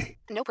family.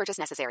 No purchase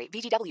necessary.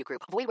 VGW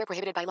Group. Void where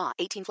prohibited by law.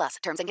 18+.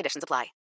 Terms and conditions apply.